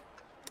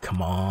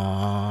 Come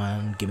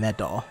on, give me that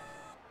doll.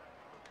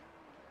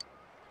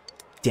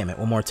 Damn it,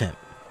 one more attempt.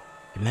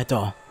 Give me that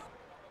doll.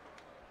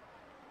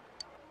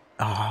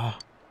 Ah.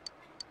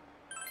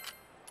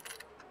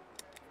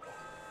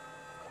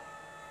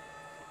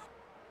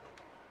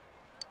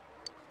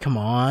 Come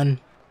on.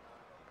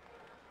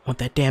 Want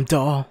that damn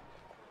doll.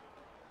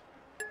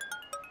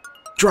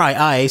 Dry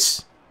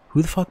ice.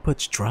 Who the fuck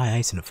puts dry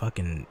ice in a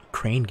fucking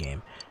crane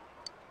game?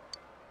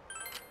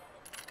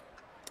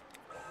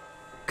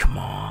 Come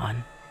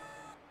on.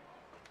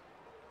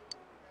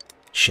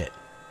 Shit.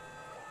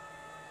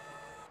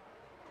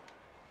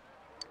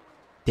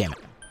 Damn it.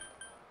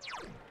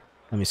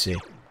 Let me see.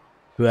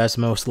 Who has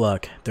the most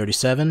luck?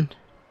 37?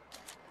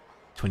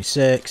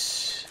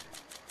 26?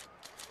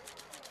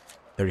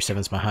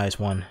 37's my highest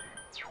one.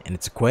 And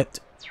it's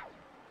equipped.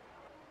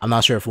 I'm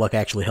not sure if luck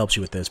actually helps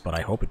you with this, but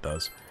I hope it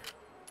does.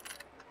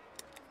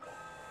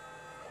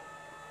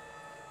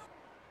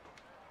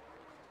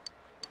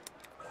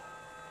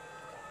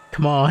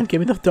 Come on, give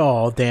me the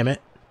doll, damn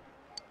it.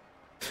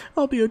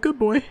 I'll be a good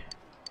boy.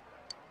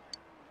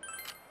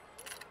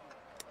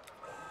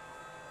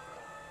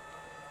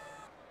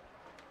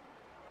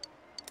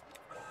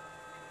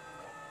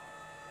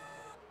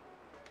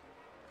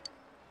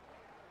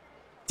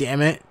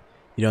 Damn it.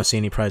 You don't see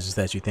any prizes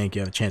that you think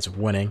you have a chance of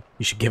winning.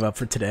 You should give up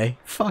for today.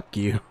 Fuck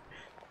you.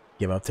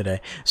 Give up today.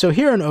 So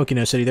here in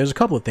Okino City, there's a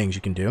couple of things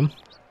you can do.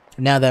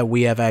 Now that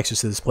we have access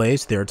to this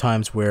place, there are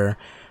times where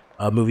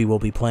a movie will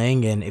be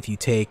playing, and if you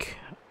take,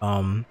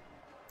 you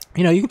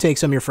can take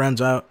some of your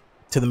friends out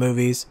to the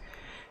movies.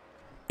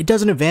 It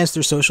doesn't advance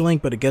their social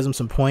link, but it gives them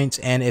some points,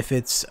 and if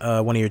it's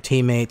one of your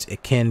teammates,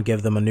 it can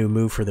give them a new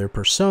move for their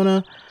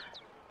persona.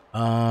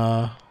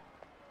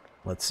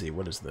 Let's see,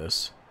 what is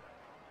this?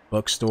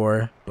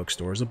 Bookstore.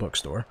 Bookstore is a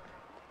bookstore.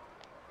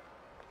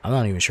 I'm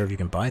not even sure if you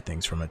can buy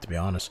things from it, to be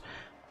honest.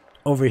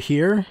 Over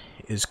here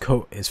is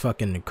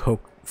fucking Crow.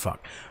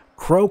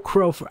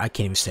 I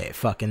can't even say it.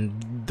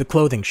 Fucking the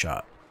clothing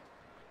shop.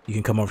 You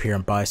can come over here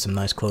and buy some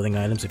nice clothing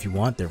items if you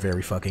want. They're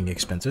very fucking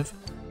expensive.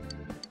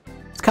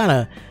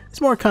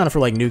 It's more kind of for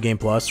like New Game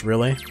Plus,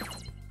 really.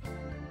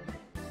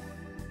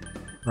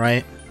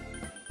 right?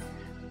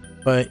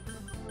 But,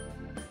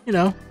 you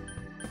know,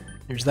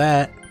 there's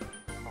that.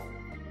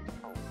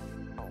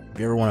 If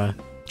you ever want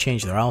to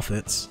change their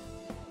outfits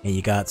and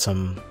you got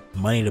some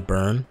money to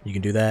burn, you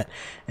can do that.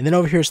 And then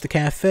over here's the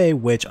cafe,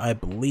 which I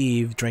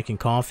believe drinking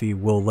coffee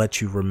will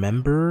let you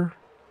remember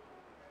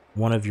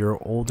one of your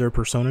older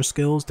persona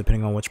skills,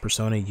 depending on which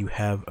persona you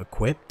have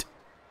equipped.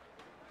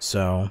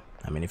 So,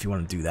 I mean, if you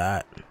want to do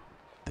that,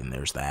 then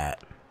there's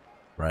that,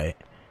 right?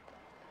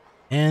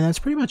 And that's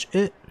pretty much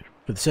it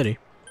for the city.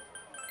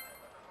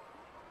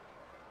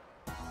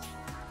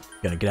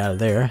 Gonna get out of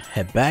there,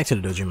 head back to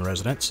the Dojima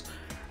residence,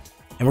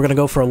 and we're gonna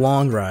go for a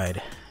long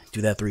ride.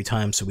 Do that 3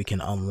 times so we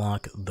can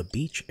unlock the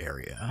beach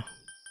area.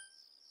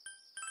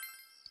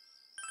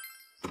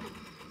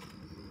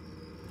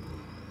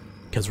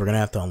 Because we're gonna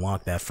have to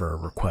unlock that for a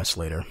request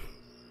later.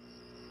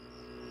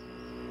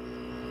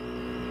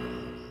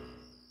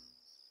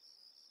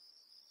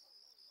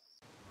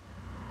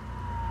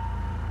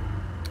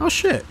 Oh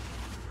shit.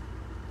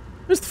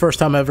 This is the first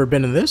time I've ever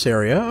been in this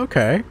area,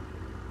 okay.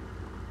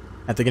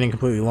 After getting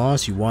completely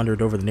lost, you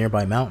wandered over the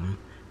nearby mountain,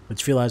 but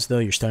you feel as though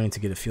you're starting to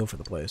get a feel for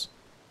the place.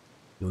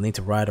 You'll need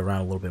to ride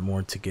around a little bit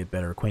more to get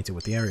better acquainted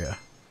with the area.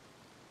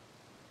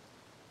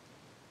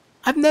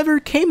 I've never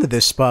came to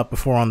this spot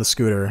before on the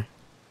scooter.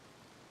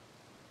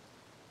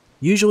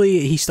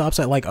 Usually he stops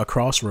at like a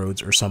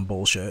crossroads or some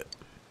bullshit.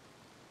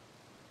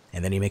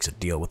 And then he makes a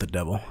deal with the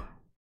devil.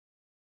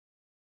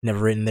 Never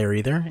ridden there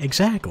either?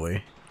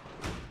 Exactly.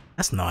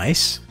 That's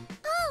nice.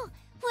 Oh,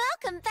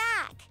 welcome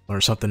back.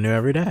 Learn something new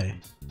every day.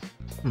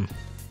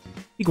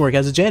 You can work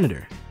as a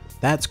janitor.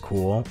 That's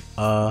cool.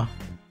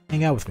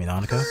 Hang out with me,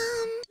 Nanako.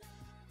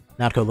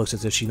 Nanako looks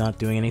as if she's not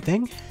doing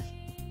anything.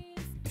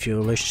 If your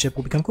relationship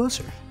will become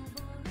closer.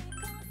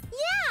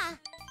 Yeah.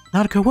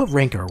 Nanako, what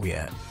rank are we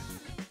at?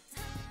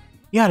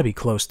 You gotta be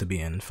close to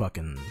being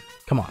fucking...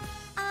 Come on.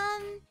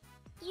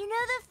 You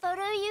know the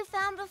photo you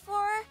found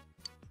before?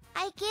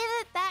 I gave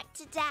it back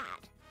to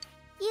Dad.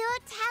 He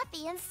looked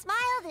happy and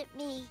smiled at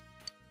me.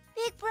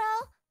 Big bro,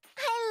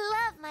 I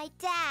love my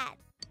dad.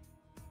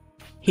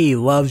 He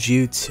loves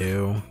you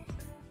too.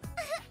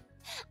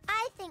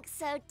 I think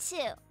so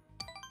too.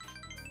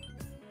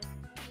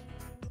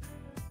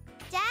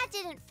 Dad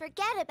didn't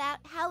forget about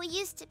how we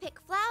used to pick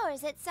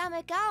flowers at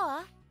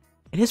Samagawa.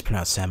 It is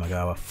pronounced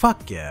Samagawa.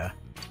 Fuck yeah.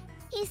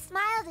 He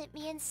smiled at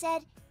me and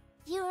said,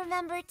 "You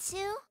remember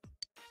too?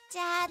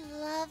 Dad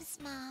loves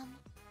Mom."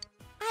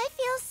 I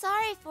feel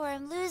sorry for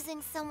him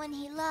losing someone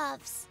he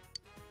loves.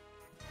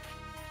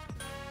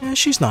 Yeah,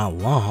 she's not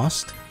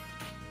lost.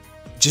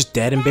 Just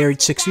dead and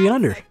buried 6 feet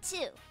under.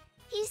 Too.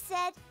 He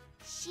said,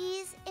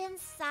 "She's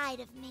inside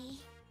of me."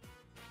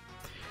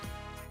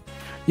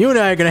 You and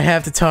I are gonna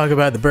have to talk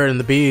about the bird and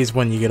the bees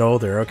when you get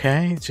older,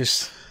 okay?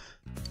 Just...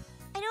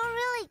 I don't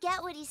really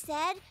get what he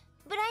said,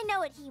 but I know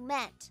what he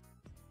meant.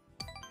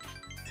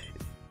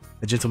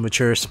 A gentle,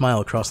 mature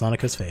smile crossed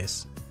Nanako's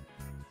face.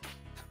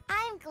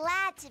 I'm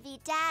glad to be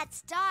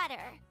Dad's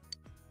daughter.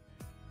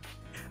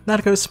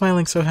 Nanako is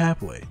smiling so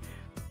happily.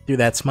 Through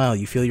that smile,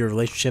 you feel your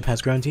relationship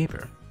has grown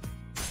deeper.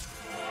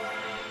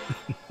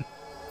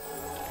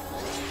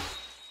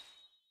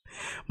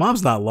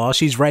 Mom's not lost,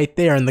 she's right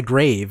there in the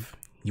grave.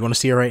 You want to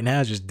see her right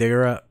now? Just dig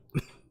her up.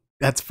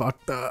 That's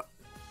fucked up.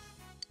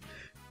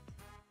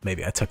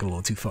 Maybe I took it a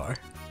little too far.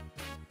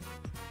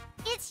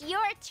 It's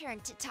your turn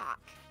to talk.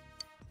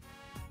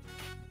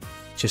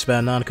 Just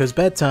about Nanako's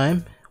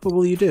bedtime. What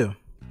will you do?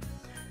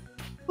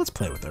 Let's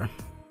play with her.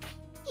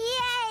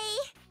 Yay!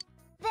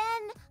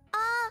 Then,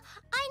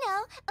 I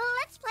know.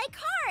 Let's play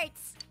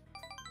cards.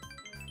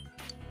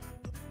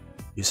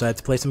 You decide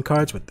to play some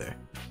cards with her.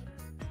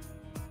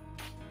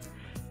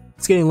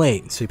 It's getting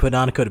late, so you put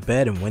Nanako to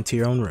bed and went to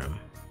your own room.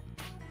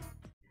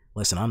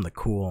 Listen, I'm the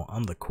cool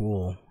one.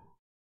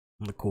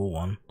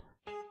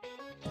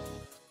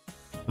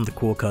 I'm the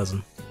cool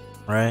cousin,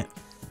 right?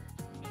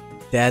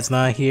 Dad's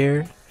not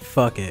here?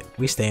 Fuck it.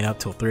 We staying up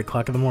till 3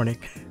 o'clock in the morning.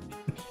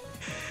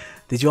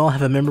 Did you all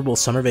have a memorable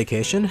summer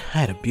vacation? I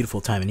had a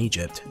beautiful time in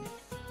Egypt.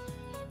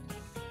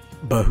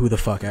 But who the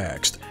fuck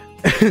asked?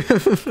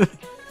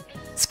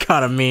 It's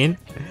kinda mean.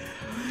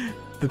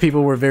 The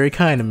people were very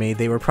kind to me.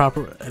 They were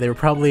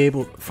probably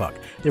able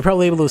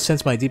to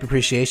sense my deep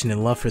appreciation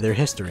and love for their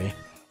history.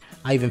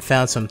 I even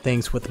found some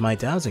things with my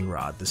dowsing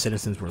rod. The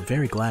citizens were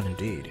very glad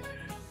indeed.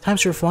 Time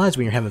sure flies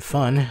when you're having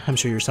fun. I'm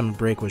sure your summer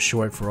break was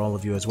short for all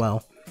of you as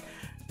well.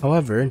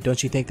 However,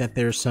 don't you think that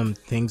there's some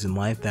things in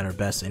life that are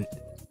best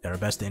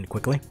to end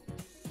quickly?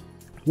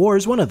 War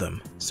is one of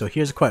them. So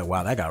here's a quote.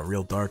 Wow, that got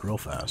real dark real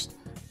fast.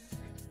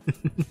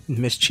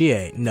 Miss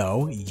Chie,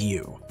 no,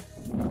 you.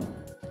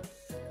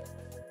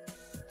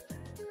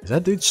 Is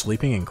that dude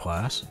sleeping in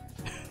class?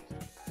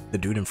 The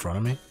dude in front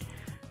of me?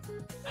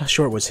 How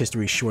short was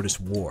history's shortest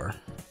war?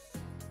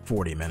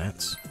 40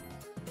 minutes.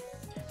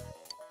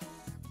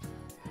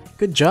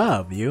 Good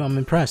job, you. I'm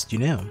impressed, you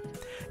knew.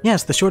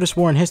 Yes, the shortest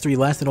war in history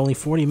lasted only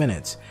 40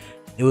 minutes.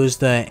 It was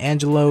the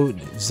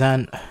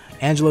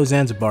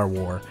Anglo-Zanzibar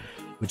War.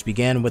 which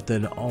began with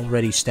an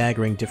already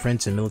staggering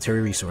difference in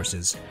military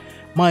resources.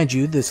 Mind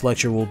you, this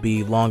lecture will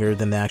be longer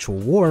than the actual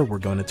war we're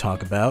going to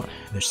talk about.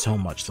 There's so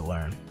much to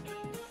learn.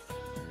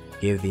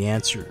 Gave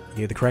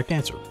the correct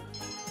answer.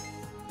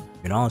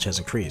 Your knowledge has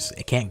increased.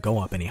 It can't go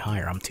up any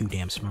higher. I'm too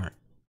damn smart.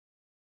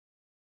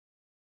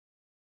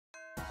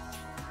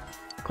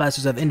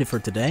 Classes have ended for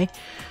today.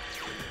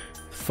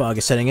 Fog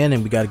is setting in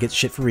and we gotta get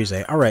shit for Rize.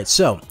 Alright,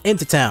 so,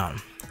 into town.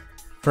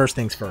 First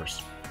things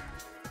first.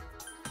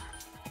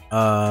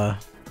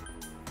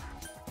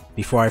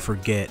 Before I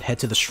forget, head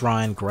to the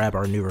shrine, grab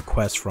our new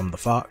request from the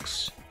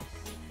Fox.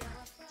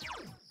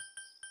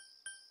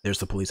 There's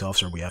the police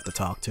officer we have to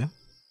talk to.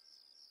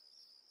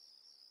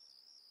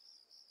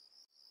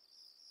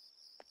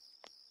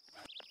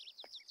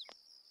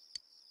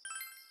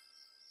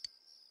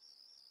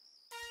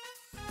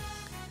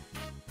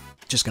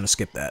 Just gonna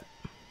skip that.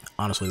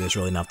 Honestly, there's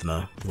really nothing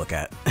to look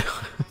at.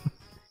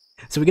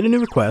 So we get a new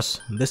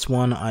request. This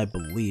one, I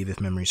believe,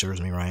 if memory serves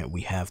me right,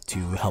 we have to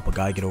help a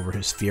guy get over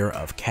his fear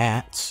of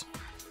cats.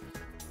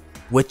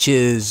 Which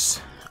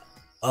is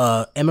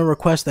a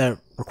request that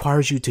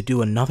requires you to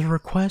do another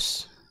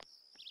request.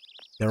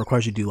 That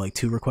requires you to do like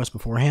 2 requests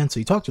beforehand. So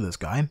you talk to this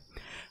guy.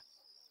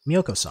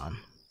 Miyoko-san.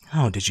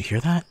 Oh, did you hear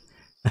that?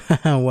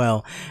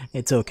 Well,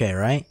 it's okay,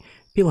 right?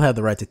 People have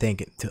the right to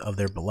think of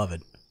their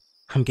beloved.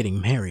 I'm getting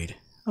married.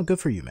 Oh,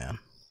 good for you, man.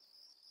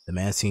 The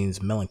man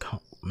seems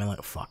melancholic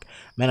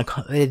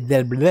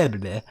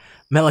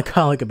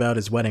about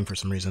his wedding for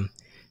some reason.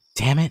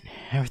 Damn it,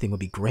 everything would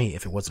be great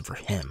if it wasn't for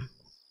him.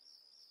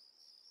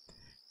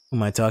 Who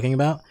am I talking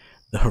about?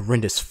 The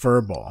horrendous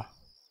furball.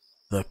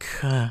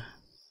 Oh,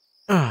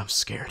 I'm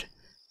scared.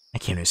 I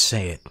can't even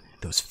say it.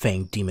 Those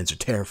fanged demons are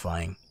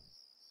terrifying.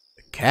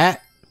 The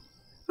cat?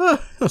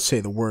 Don't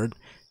say the word.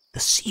 The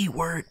C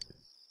word.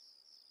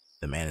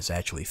 The man is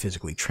actually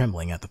physically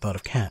trembling at the thought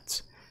of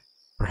cats.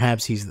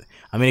 Perhaps he's...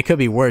 I mean, it could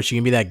be worse. You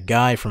can be that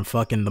guy from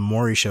fucking The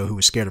Maury Show who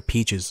was scared of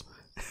peaches.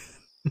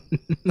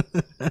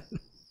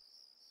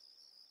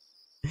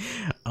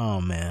 Oh,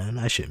 man.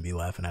 I shouldn't be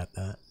laughing at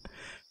that.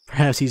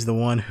 Perhaps he's the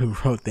one who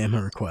wrote the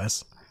Emma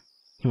request.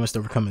 He must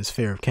overcome his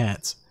fear of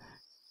cats.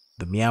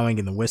 The meowing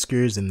and the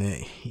whiskers and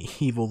the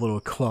evil little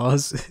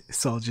claws.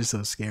 It's all just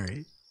so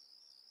scary.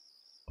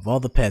 Of all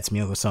the pets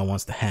Miyoko-san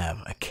wants to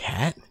have, a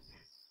cat?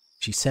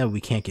 She said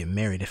we can't get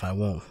married if I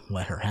won't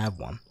let her have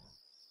one.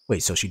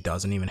 Wait, so she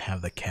doesn't even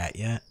have the cat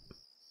yet?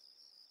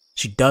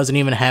 She doesn't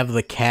even have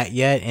the cat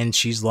yet, and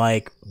she's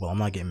like, well, I'm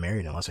not getting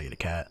married unless I get a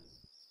cat.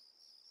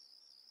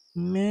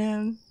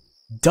 Man,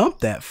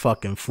 dump that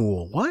fucking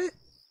fool. What?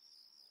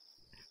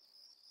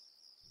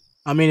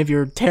 I mean, if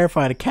you're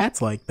terrified of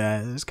cats like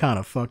that, it's kind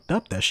of fucked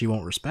up that she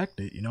won't respect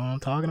it. You know what I'm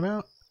talking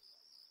about?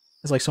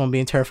 It's like someone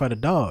being terrified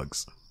of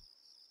dogs.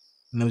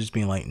 And they're just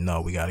being like,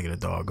 no, we gotta get a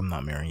dog. I'm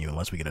not marrying you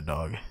unless we get a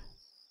dog.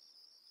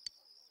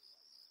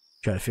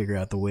 Try to figure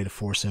out the way to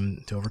force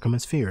him to overcome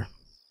his fear.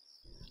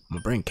 I'm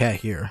gonna bring Cat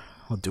here.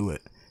 I'll do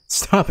it.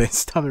 Stop it.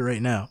 Stop it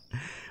right now.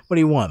 What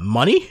do you want?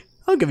 Money?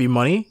 I'll give you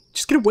money.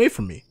 Just get away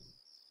from me.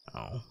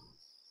 Oh.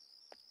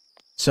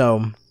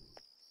 So,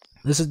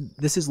 this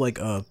is like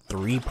a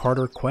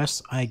 3-parter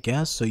quest, I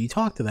guess. So you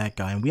talk to that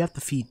guy, and we have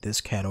to feed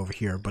this cat over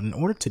here. But in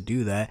order to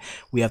do that,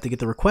 we have to get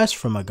the request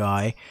from a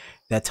guy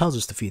that tells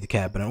us to feed the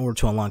cat. But in order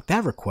to unlock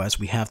that request,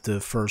 we have to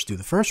first do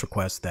the first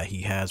request that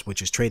he has,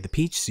 which is trade the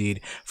peach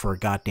seed for a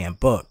goddamn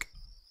book.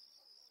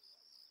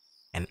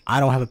 And I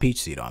don't have a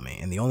peach seed on me.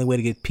 And the only way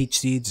to get peach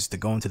seeds is to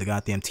go into the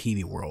goddamn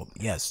TV world.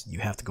 Yes,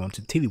 you have to go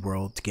into the TV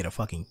world to get a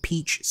fucking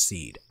peach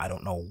seed. I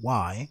don't know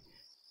why.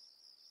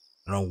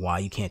 I don't know why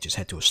you can't just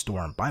head to a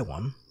store and buy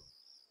one.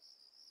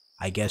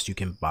 I guess you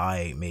can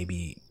buy,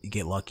 maybe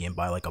get lucky and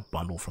buy like a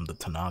bundle from the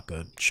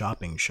Tanaka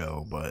shopping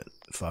show, but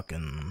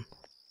fucking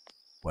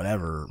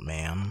whatever,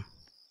 man.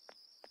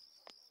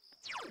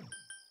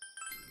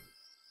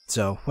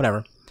 So,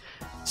 whatever.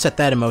 Set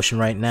that in motion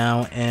right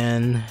now,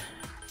 and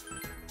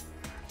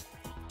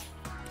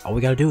all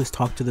we gotta do is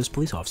talk to this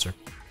police officer.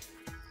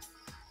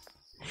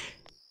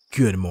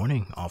 Good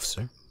morning,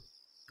 officer.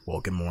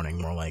 Well, good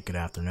morning, more like good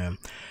afternoon.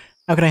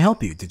 How can I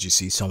help you? Did you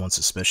see someone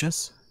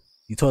suspicious?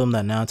 You told him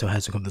that Naoto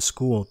hasn't come to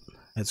school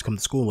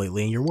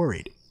lately and you're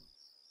worried.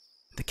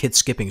 The kid's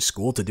skipping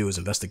school to do his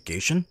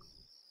investigation?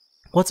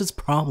 What's his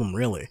problem,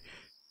 really?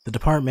 The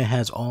department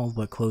has all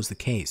but closed the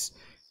case.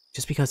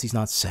 Just because he's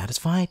not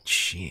satisfied?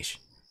 Sheesh.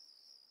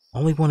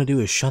 All we want to do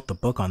is shut the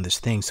book on this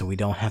thing so we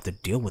don't have to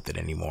deal with it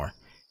anymore.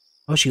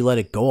 Oh, she let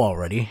it go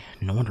already.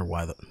 No wonder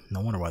why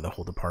the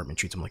whole department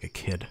treats him like a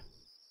kid.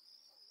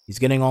 He's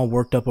getting all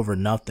worked up over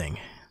nothing.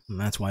 And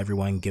that's why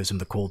everyone gives him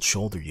the cold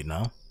shoulder, you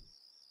know?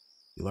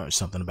 You learned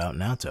something about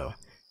Naoto.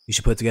 You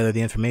should put together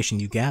the information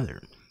you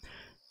gathered.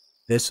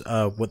 This,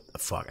 what the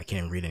fuck, I can't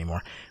even read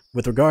anymore.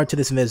 With regard to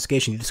this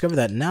investigation, you discovered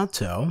that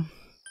Naoto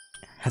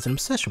has an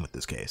obsession with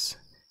this case.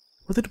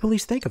 What did the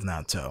police think of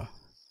Naoto?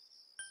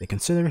 They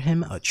consider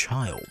him a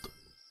child.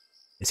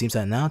 It seems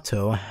that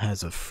Naoto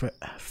has a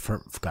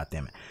fervid,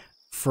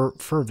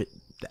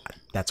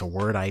 that's a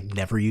word I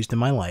never used in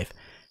my life.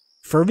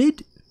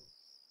 Fervid?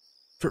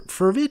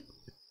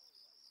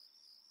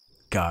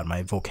 God,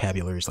 my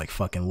vocabulary is like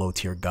fucking low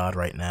tier God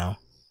right now.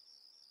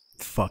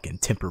 Fucking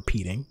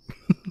Tempur-Pedic.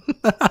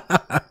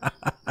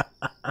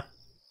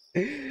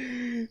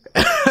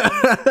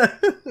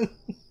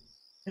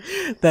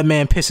 That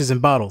man pisses in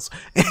bottles.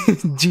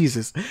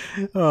 Jesus.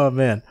 Oh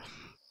man.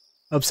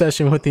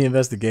 Obsession with the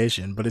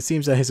investigation, but it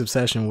seems that his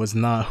obsession was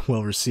not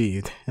well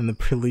received, and the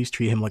police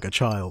treat him like a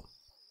child.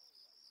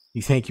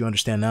 You think you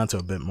understand Naoto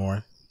a bit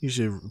more. You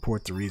should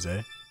report to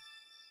Rize.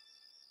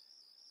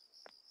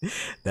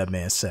 That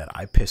man said,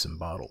 I piss in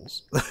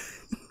bottles.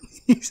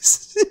 He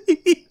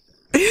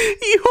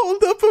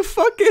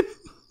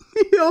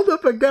held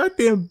up a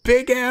goddamn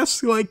big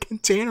ass like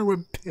container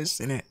with piss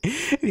in it.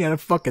 And he had a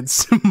fucking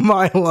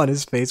smile on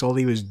his face while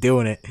he was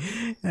doing it.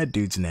 That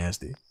dude's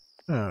nasty.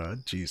 Oh,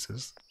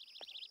 Jesus.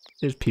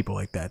 There's people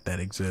like that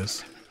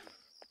exist.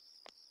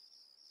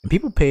 And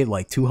people paid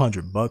like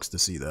 $200 to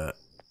see that.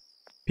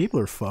 People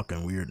are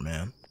fucking weird,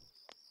 man.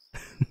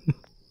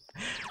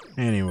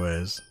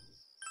 Anyways.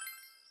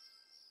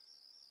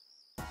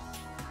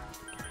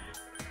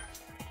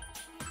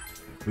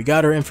 We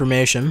got our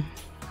information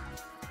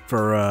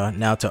for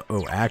now to...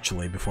 Oh,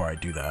 actually, before I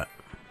do that,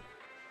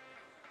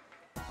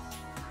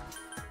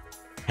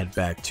 head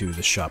back to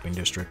the shopping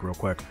district real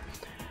quick.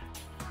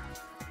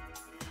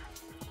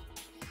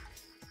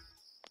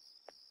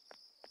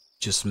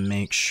 Just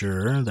make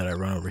sure that I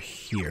run over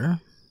here.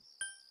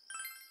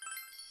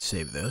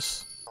 Save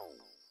this.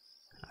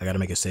 I gotta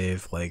make a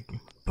save, like,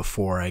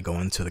 before I go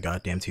into the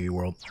goddamn TV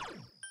world.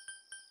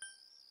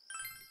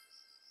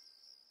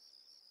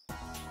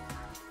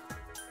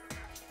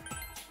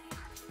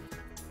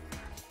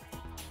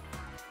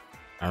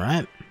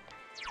 Alright.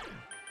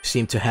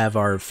 Seem to have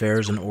our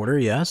affairs in order,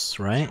 yes,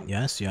 right?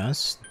 Yes,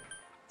 yes.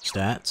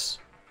 Stats.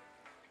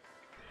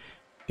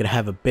 Gonna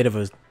have a bit of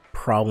a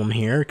problem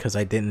here because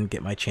I didn't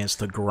get my chance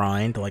to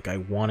grind like I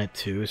wanted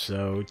to,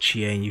 so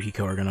Chie and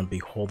Yukiko are gonna be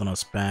holding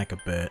us back a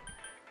bit,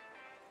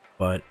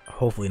 but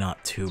hopefully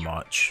not too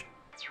much.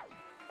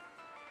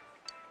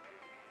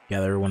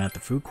 Gather everyone at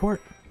the food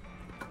court.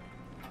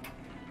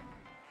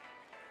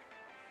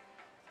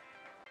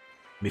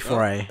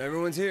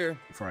 Everyone's here.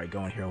 Before I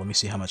go in here, let me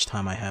see how much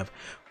time I have.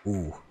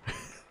 Ooh.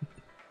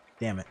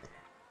 Damn it.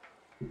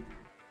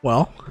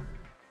 Well,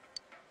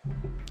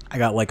 I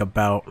got like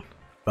about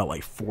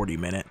like 40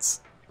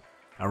 minutes.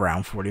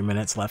 Around 40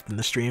 minutes left in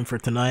the stream for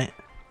tonight.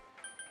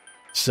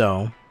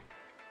 So,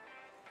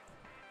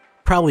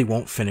 probably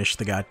won't finish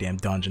the goddamn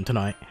dungeon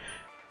tonight.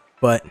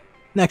 But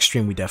next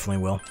stream we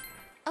definitely will.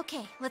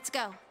 Okay, let's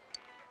go.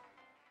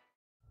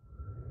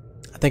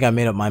 I think I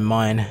made up my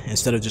mind.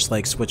 Instead of just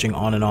like switching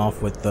on and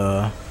off with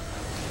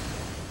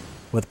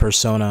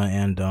Persona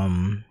and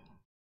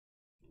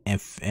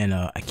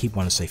I keep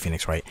wanting to say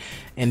Phoenix, right?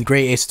 And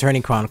Great Ace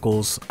Attorney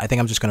Chronicles, I think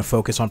I'm just gonna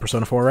focus on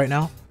Persona 4 right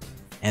now.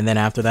 And then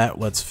after that,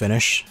 let's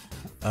finish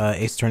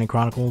Ace Attorney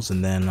Chronicles,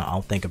 and then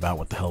I'll think about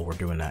what the hell we're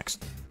doing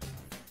next.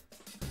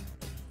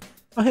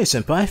 Oh hey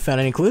senpai,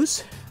 found any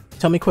clues?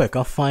 Tell me quick,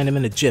 I'll find him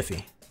in a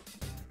jiffy.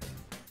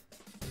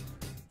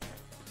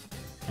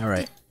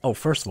 Alright. Oh,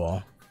 first of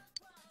all...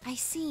 I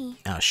see.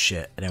 Oh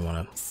shit, I didn't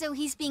want to... So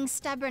he's being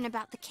stubborn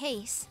about the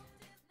case.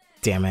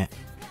 Damn it.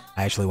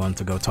 I actually wanted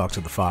to go talk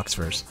to the fox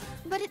first.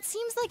 But it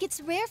seems like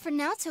it's rare for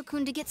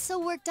Naoto-kun to get so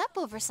worked up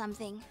over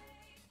something.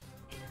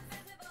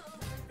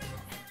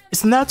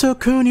 Is the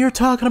Naoto-kun you're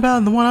talking about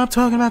and the one I'm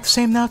talking about the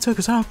same Naoto?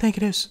 Because I don't think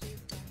it is.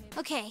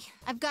 Okay,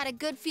 I've got a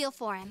good feel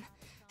for him.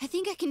 I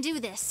think I can do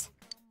this.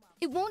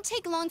 It won't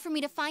take long for me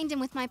to find him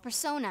with my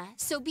persona,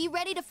 so be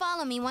ready to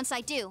follow me once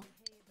I do.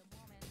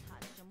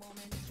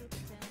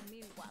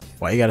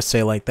 Why you gotta say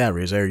it like that,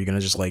 Rize? Are you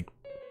gonna just, like,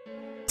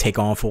 take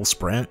on full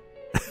sprint?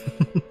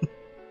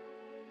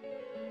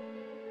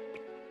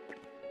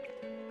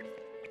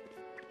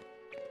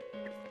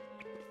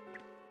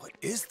 What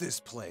is this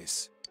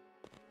place?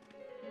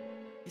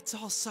 It's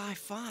all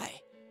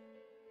sci-fi.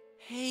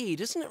 Hey,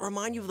 doesn't it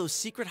remind you of those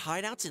secret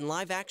hideouts in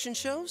live-action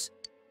shows?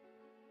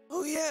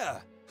 Oh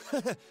yeah!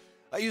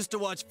 I used to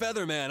watch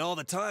Featherman all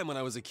the time when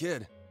I was a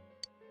kid.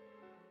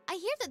 I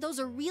hear that those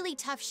are really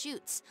tough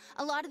shoots.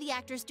 A lot of the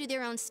actors do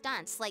their own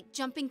stunts, like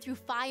jumping through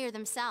fire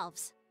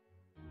themselves.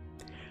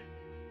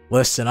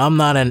 Listen, I'm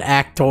not an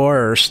actor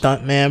or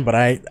stuntman, but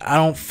I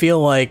don't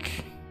feel like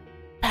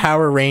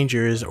Power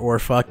Rangers or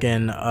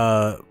fucking,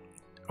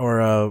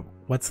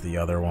 what's the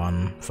other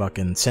one?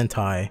 Fucking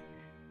Sentai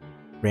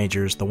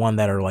Rangers, the one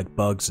that are like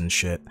bugs and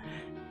shit.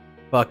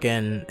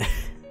 Fucking,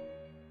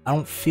 I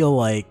don't feel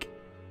like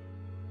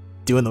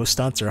doing those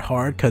stunts are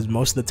hard, because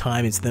most of the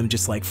time it's them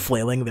just like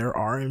flailing their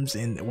arms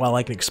and while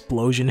like an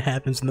explosion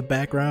happens in the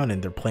background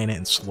and they're playing it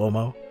in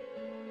slow-mo.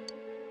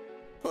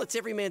 Well, it's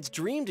every man's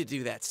dream to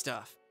do that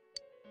stuff.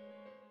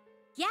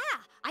 Yeah,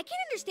 I can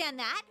understand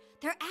that.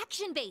 They're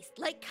action-based,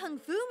 like kung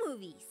fu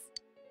movies.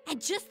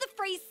 And just the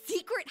phrase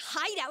secret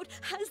hideout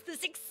has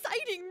this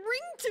exciting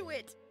ring to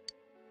it.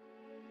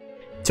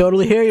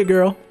 Totally hear you,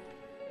 girl.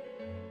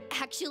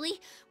 Actually,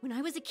 when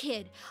I was a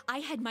kid, I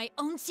had my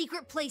own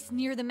secret place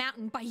near the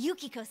mountain by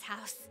Yukiko's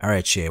house.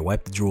 Alright, Chie,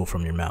 wipe the drool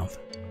from your mouth.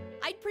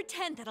 I I'd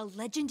pretend that a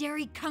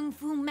legendary kung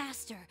fu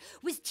master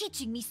was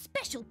teaching me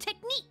special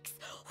techniques.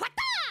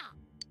 Hwata!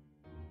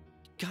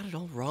 Got it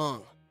all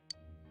wrong.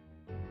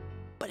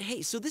 But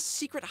hey, so this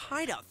secret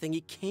hideout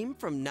thingy came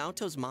from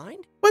Naoto's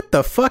mind? What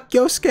the fuck,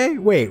 Yosuke?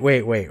 Wait.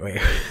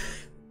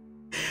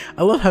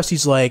 I love how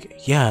she's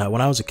like, yeah,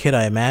 when I was a kid,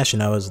 I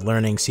imagined I was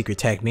learning secret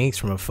techniques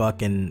from a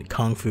fucking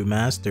kung fu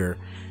master.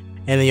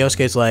 And then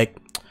Yosuke's like,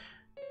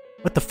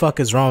 what the fuck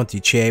is wrong with you,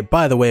 Chie?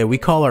 By the way, we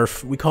call a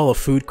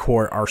food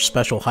court our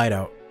special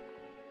hideout.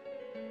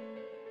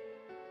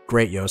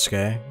 Great,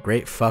 Yosuke.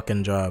 Great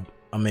fucking job.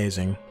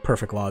 Amazing.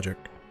 Perfect logic.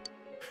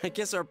 I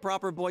guess our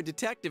proper boy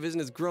detective isn't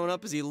as grown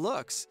up as he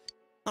looks.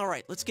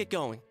 Alright, let's get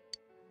going.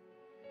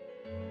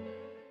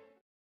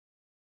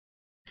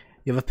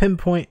 You have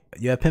pinpointed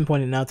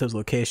Naoto's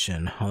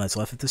location. All that's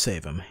left is to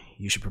save him.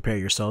 You should prepare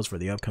yourselves for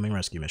the upcoming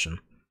rescue mission.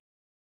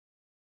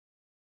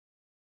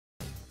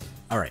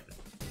 Alright.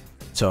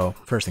 So,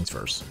 first things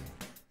first.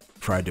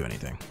 Before I do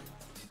anything,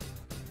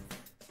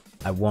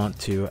 I want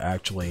to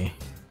actually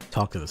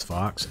talk to this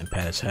fox and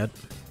pat his head.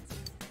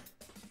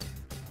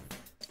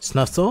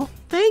 Snuffle?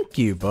 Thank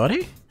you,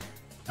 buddy.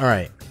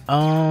 Alright,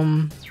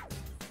 I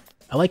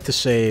like to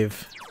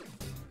save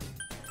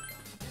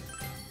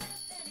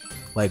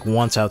like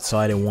once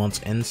outside and once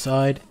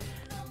inside.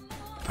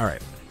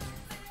 Alright.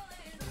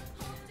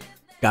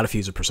 Gotta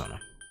fuse a persona.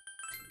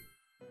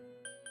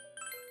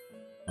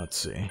 Let's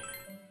see.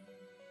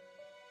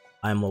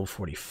 I'm level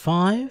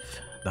 45.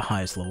 The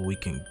highest level we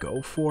can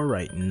go for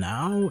right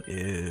now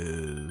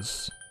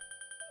is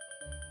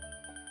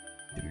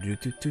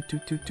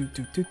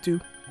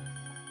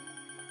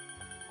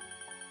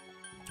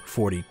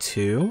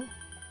 42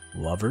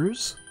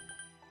 Lovers,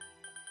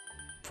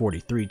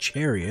 43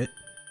 Chariot,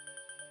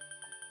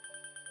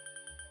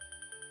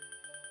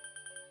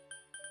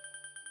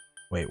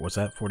 wait, was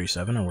that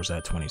 47 or was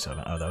that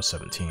 27? Oh, that was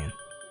 17.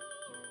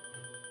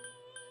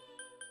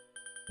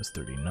 That's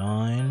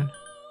 39.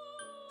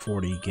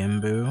 40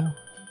 Gimbu,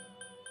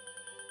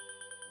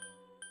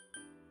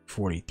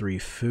 43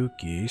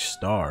 Fuki,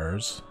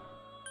 Stars,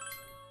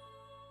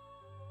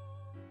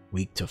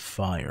 weak to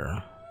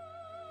fire.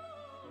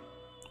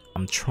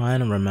 I'm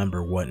trying to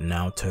remember what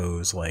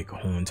Naoto's like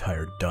whole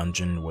entire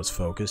dungeon was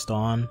focused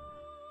on,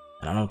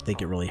 and I don't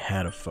think it really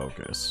had a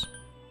focus.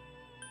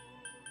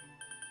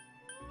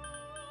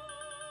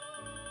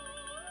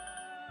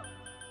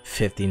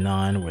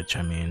 $59, which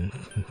I mean,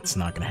 it's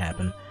not gonna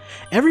happen.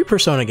 Every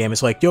Persona game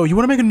is like, yo, you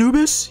wanna make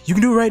Anubis? You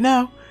can do it right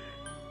now.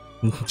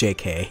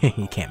 JK,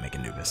 you can't make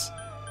Anubis.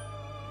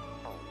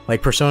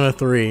 Like Persona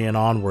 3 and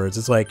onwards,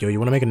 it's like, yo, you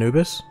wanna make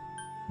Anubis?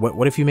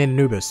 What if you made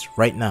Anubis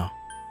right now?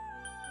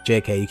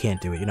 JK, you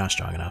can't do it, you're not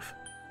strong enough.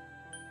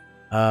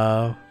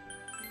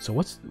 So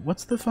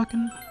what's the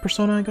fucking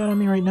Persona I got on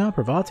me right now?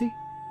 Pravati?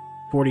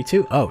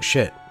 42? Oh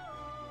shit.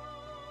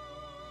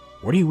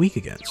 What are you weak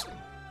against?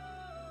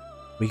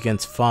 Weak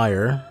against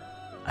fire.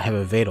 I have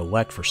Evade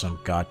Elect for some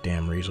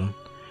goddamn reason.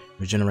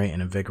 Regenerate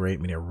and Invigorate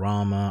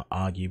Meteorama,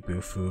 Agi,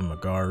 Bufu,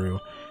 Magaru.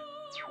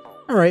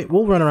 Alright,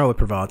 we'll run around with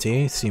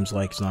Pravati. Seems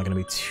like it's not going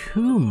to be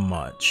too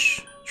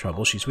much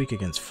trouble. She's weak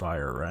against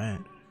fire, right?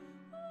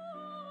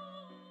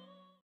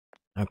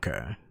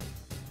 Okay.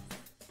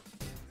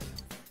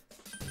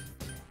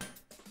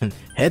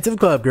 Head to the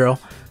club, girl.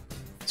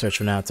 Search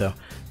for Naoto.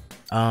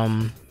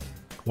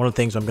 One of the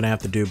things I'm going to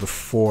have to do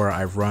before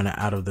I run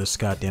out of this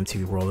goddamn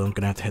TV world, I'm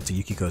going to have to head to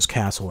Yukiko's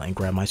castle and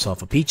grab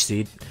myself a peach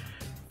seed.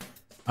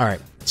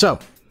 Alright, so,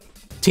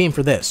 team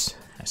for this.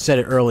 I said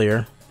it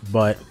earlier,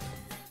 but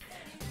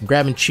I'm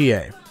grabbing Chie,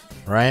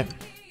 right?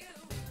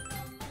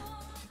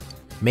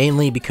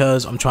 Mainly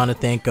because I'm trying to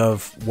think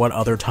of what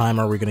other time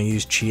are we going to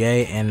use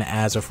Chie, and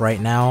as of right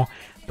now,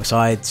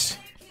 besides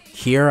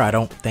here, I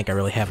don't think I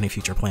really have any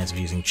future plans of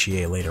using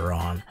Chie later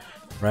on,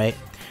 right?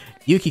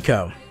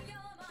 Yukiko.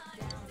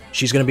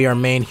 She's gonna be our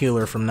main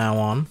healer from now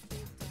on.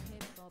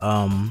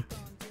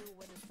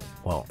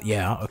 Well,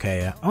 yeah, okay,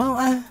 yeah.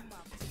 Well,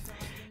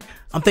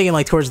 I'm thinking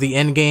like towards the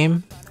end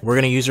game, we're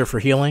gonna use her for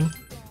healing.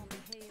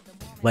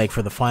 Like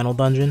for the final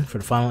dungeon, for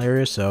the final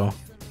area, so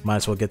might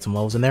as well get some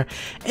levels in there.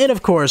 And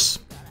of course,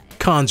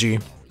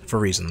 Kanji, for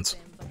reasons.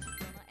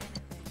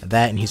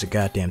 That and he's a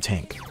goddamn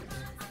tank.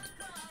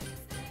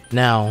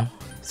 Now,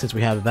 since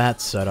we have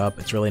that set up,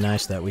 it's really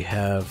nice that we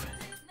have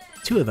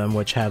two of them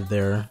which have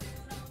their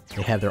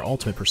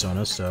ultimate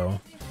personas,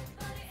 so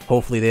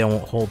hopefully they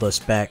won't hold us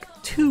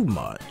back too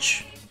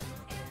much.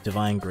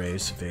 Divine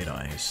Grace, Fade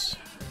Ice.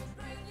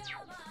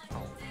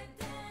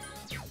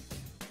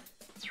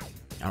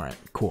 Alright,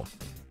 cool.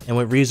 And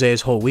with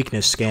Rize's whole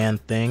weakness scan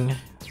thing,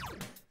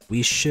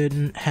 we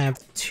shouldn't have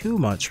too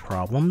much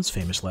problems.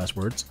 Famous last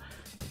words.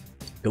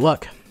 Good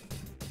luck.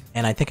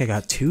 And I think I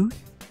got 2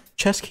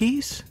 chest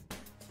keys?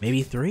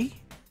 Maybe 3?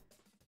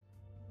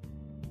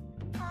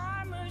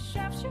 I'm a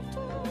sharpshooter.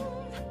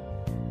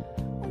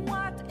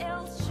 What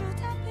else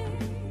should I be?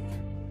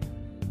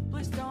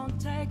 Please don't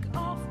take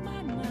off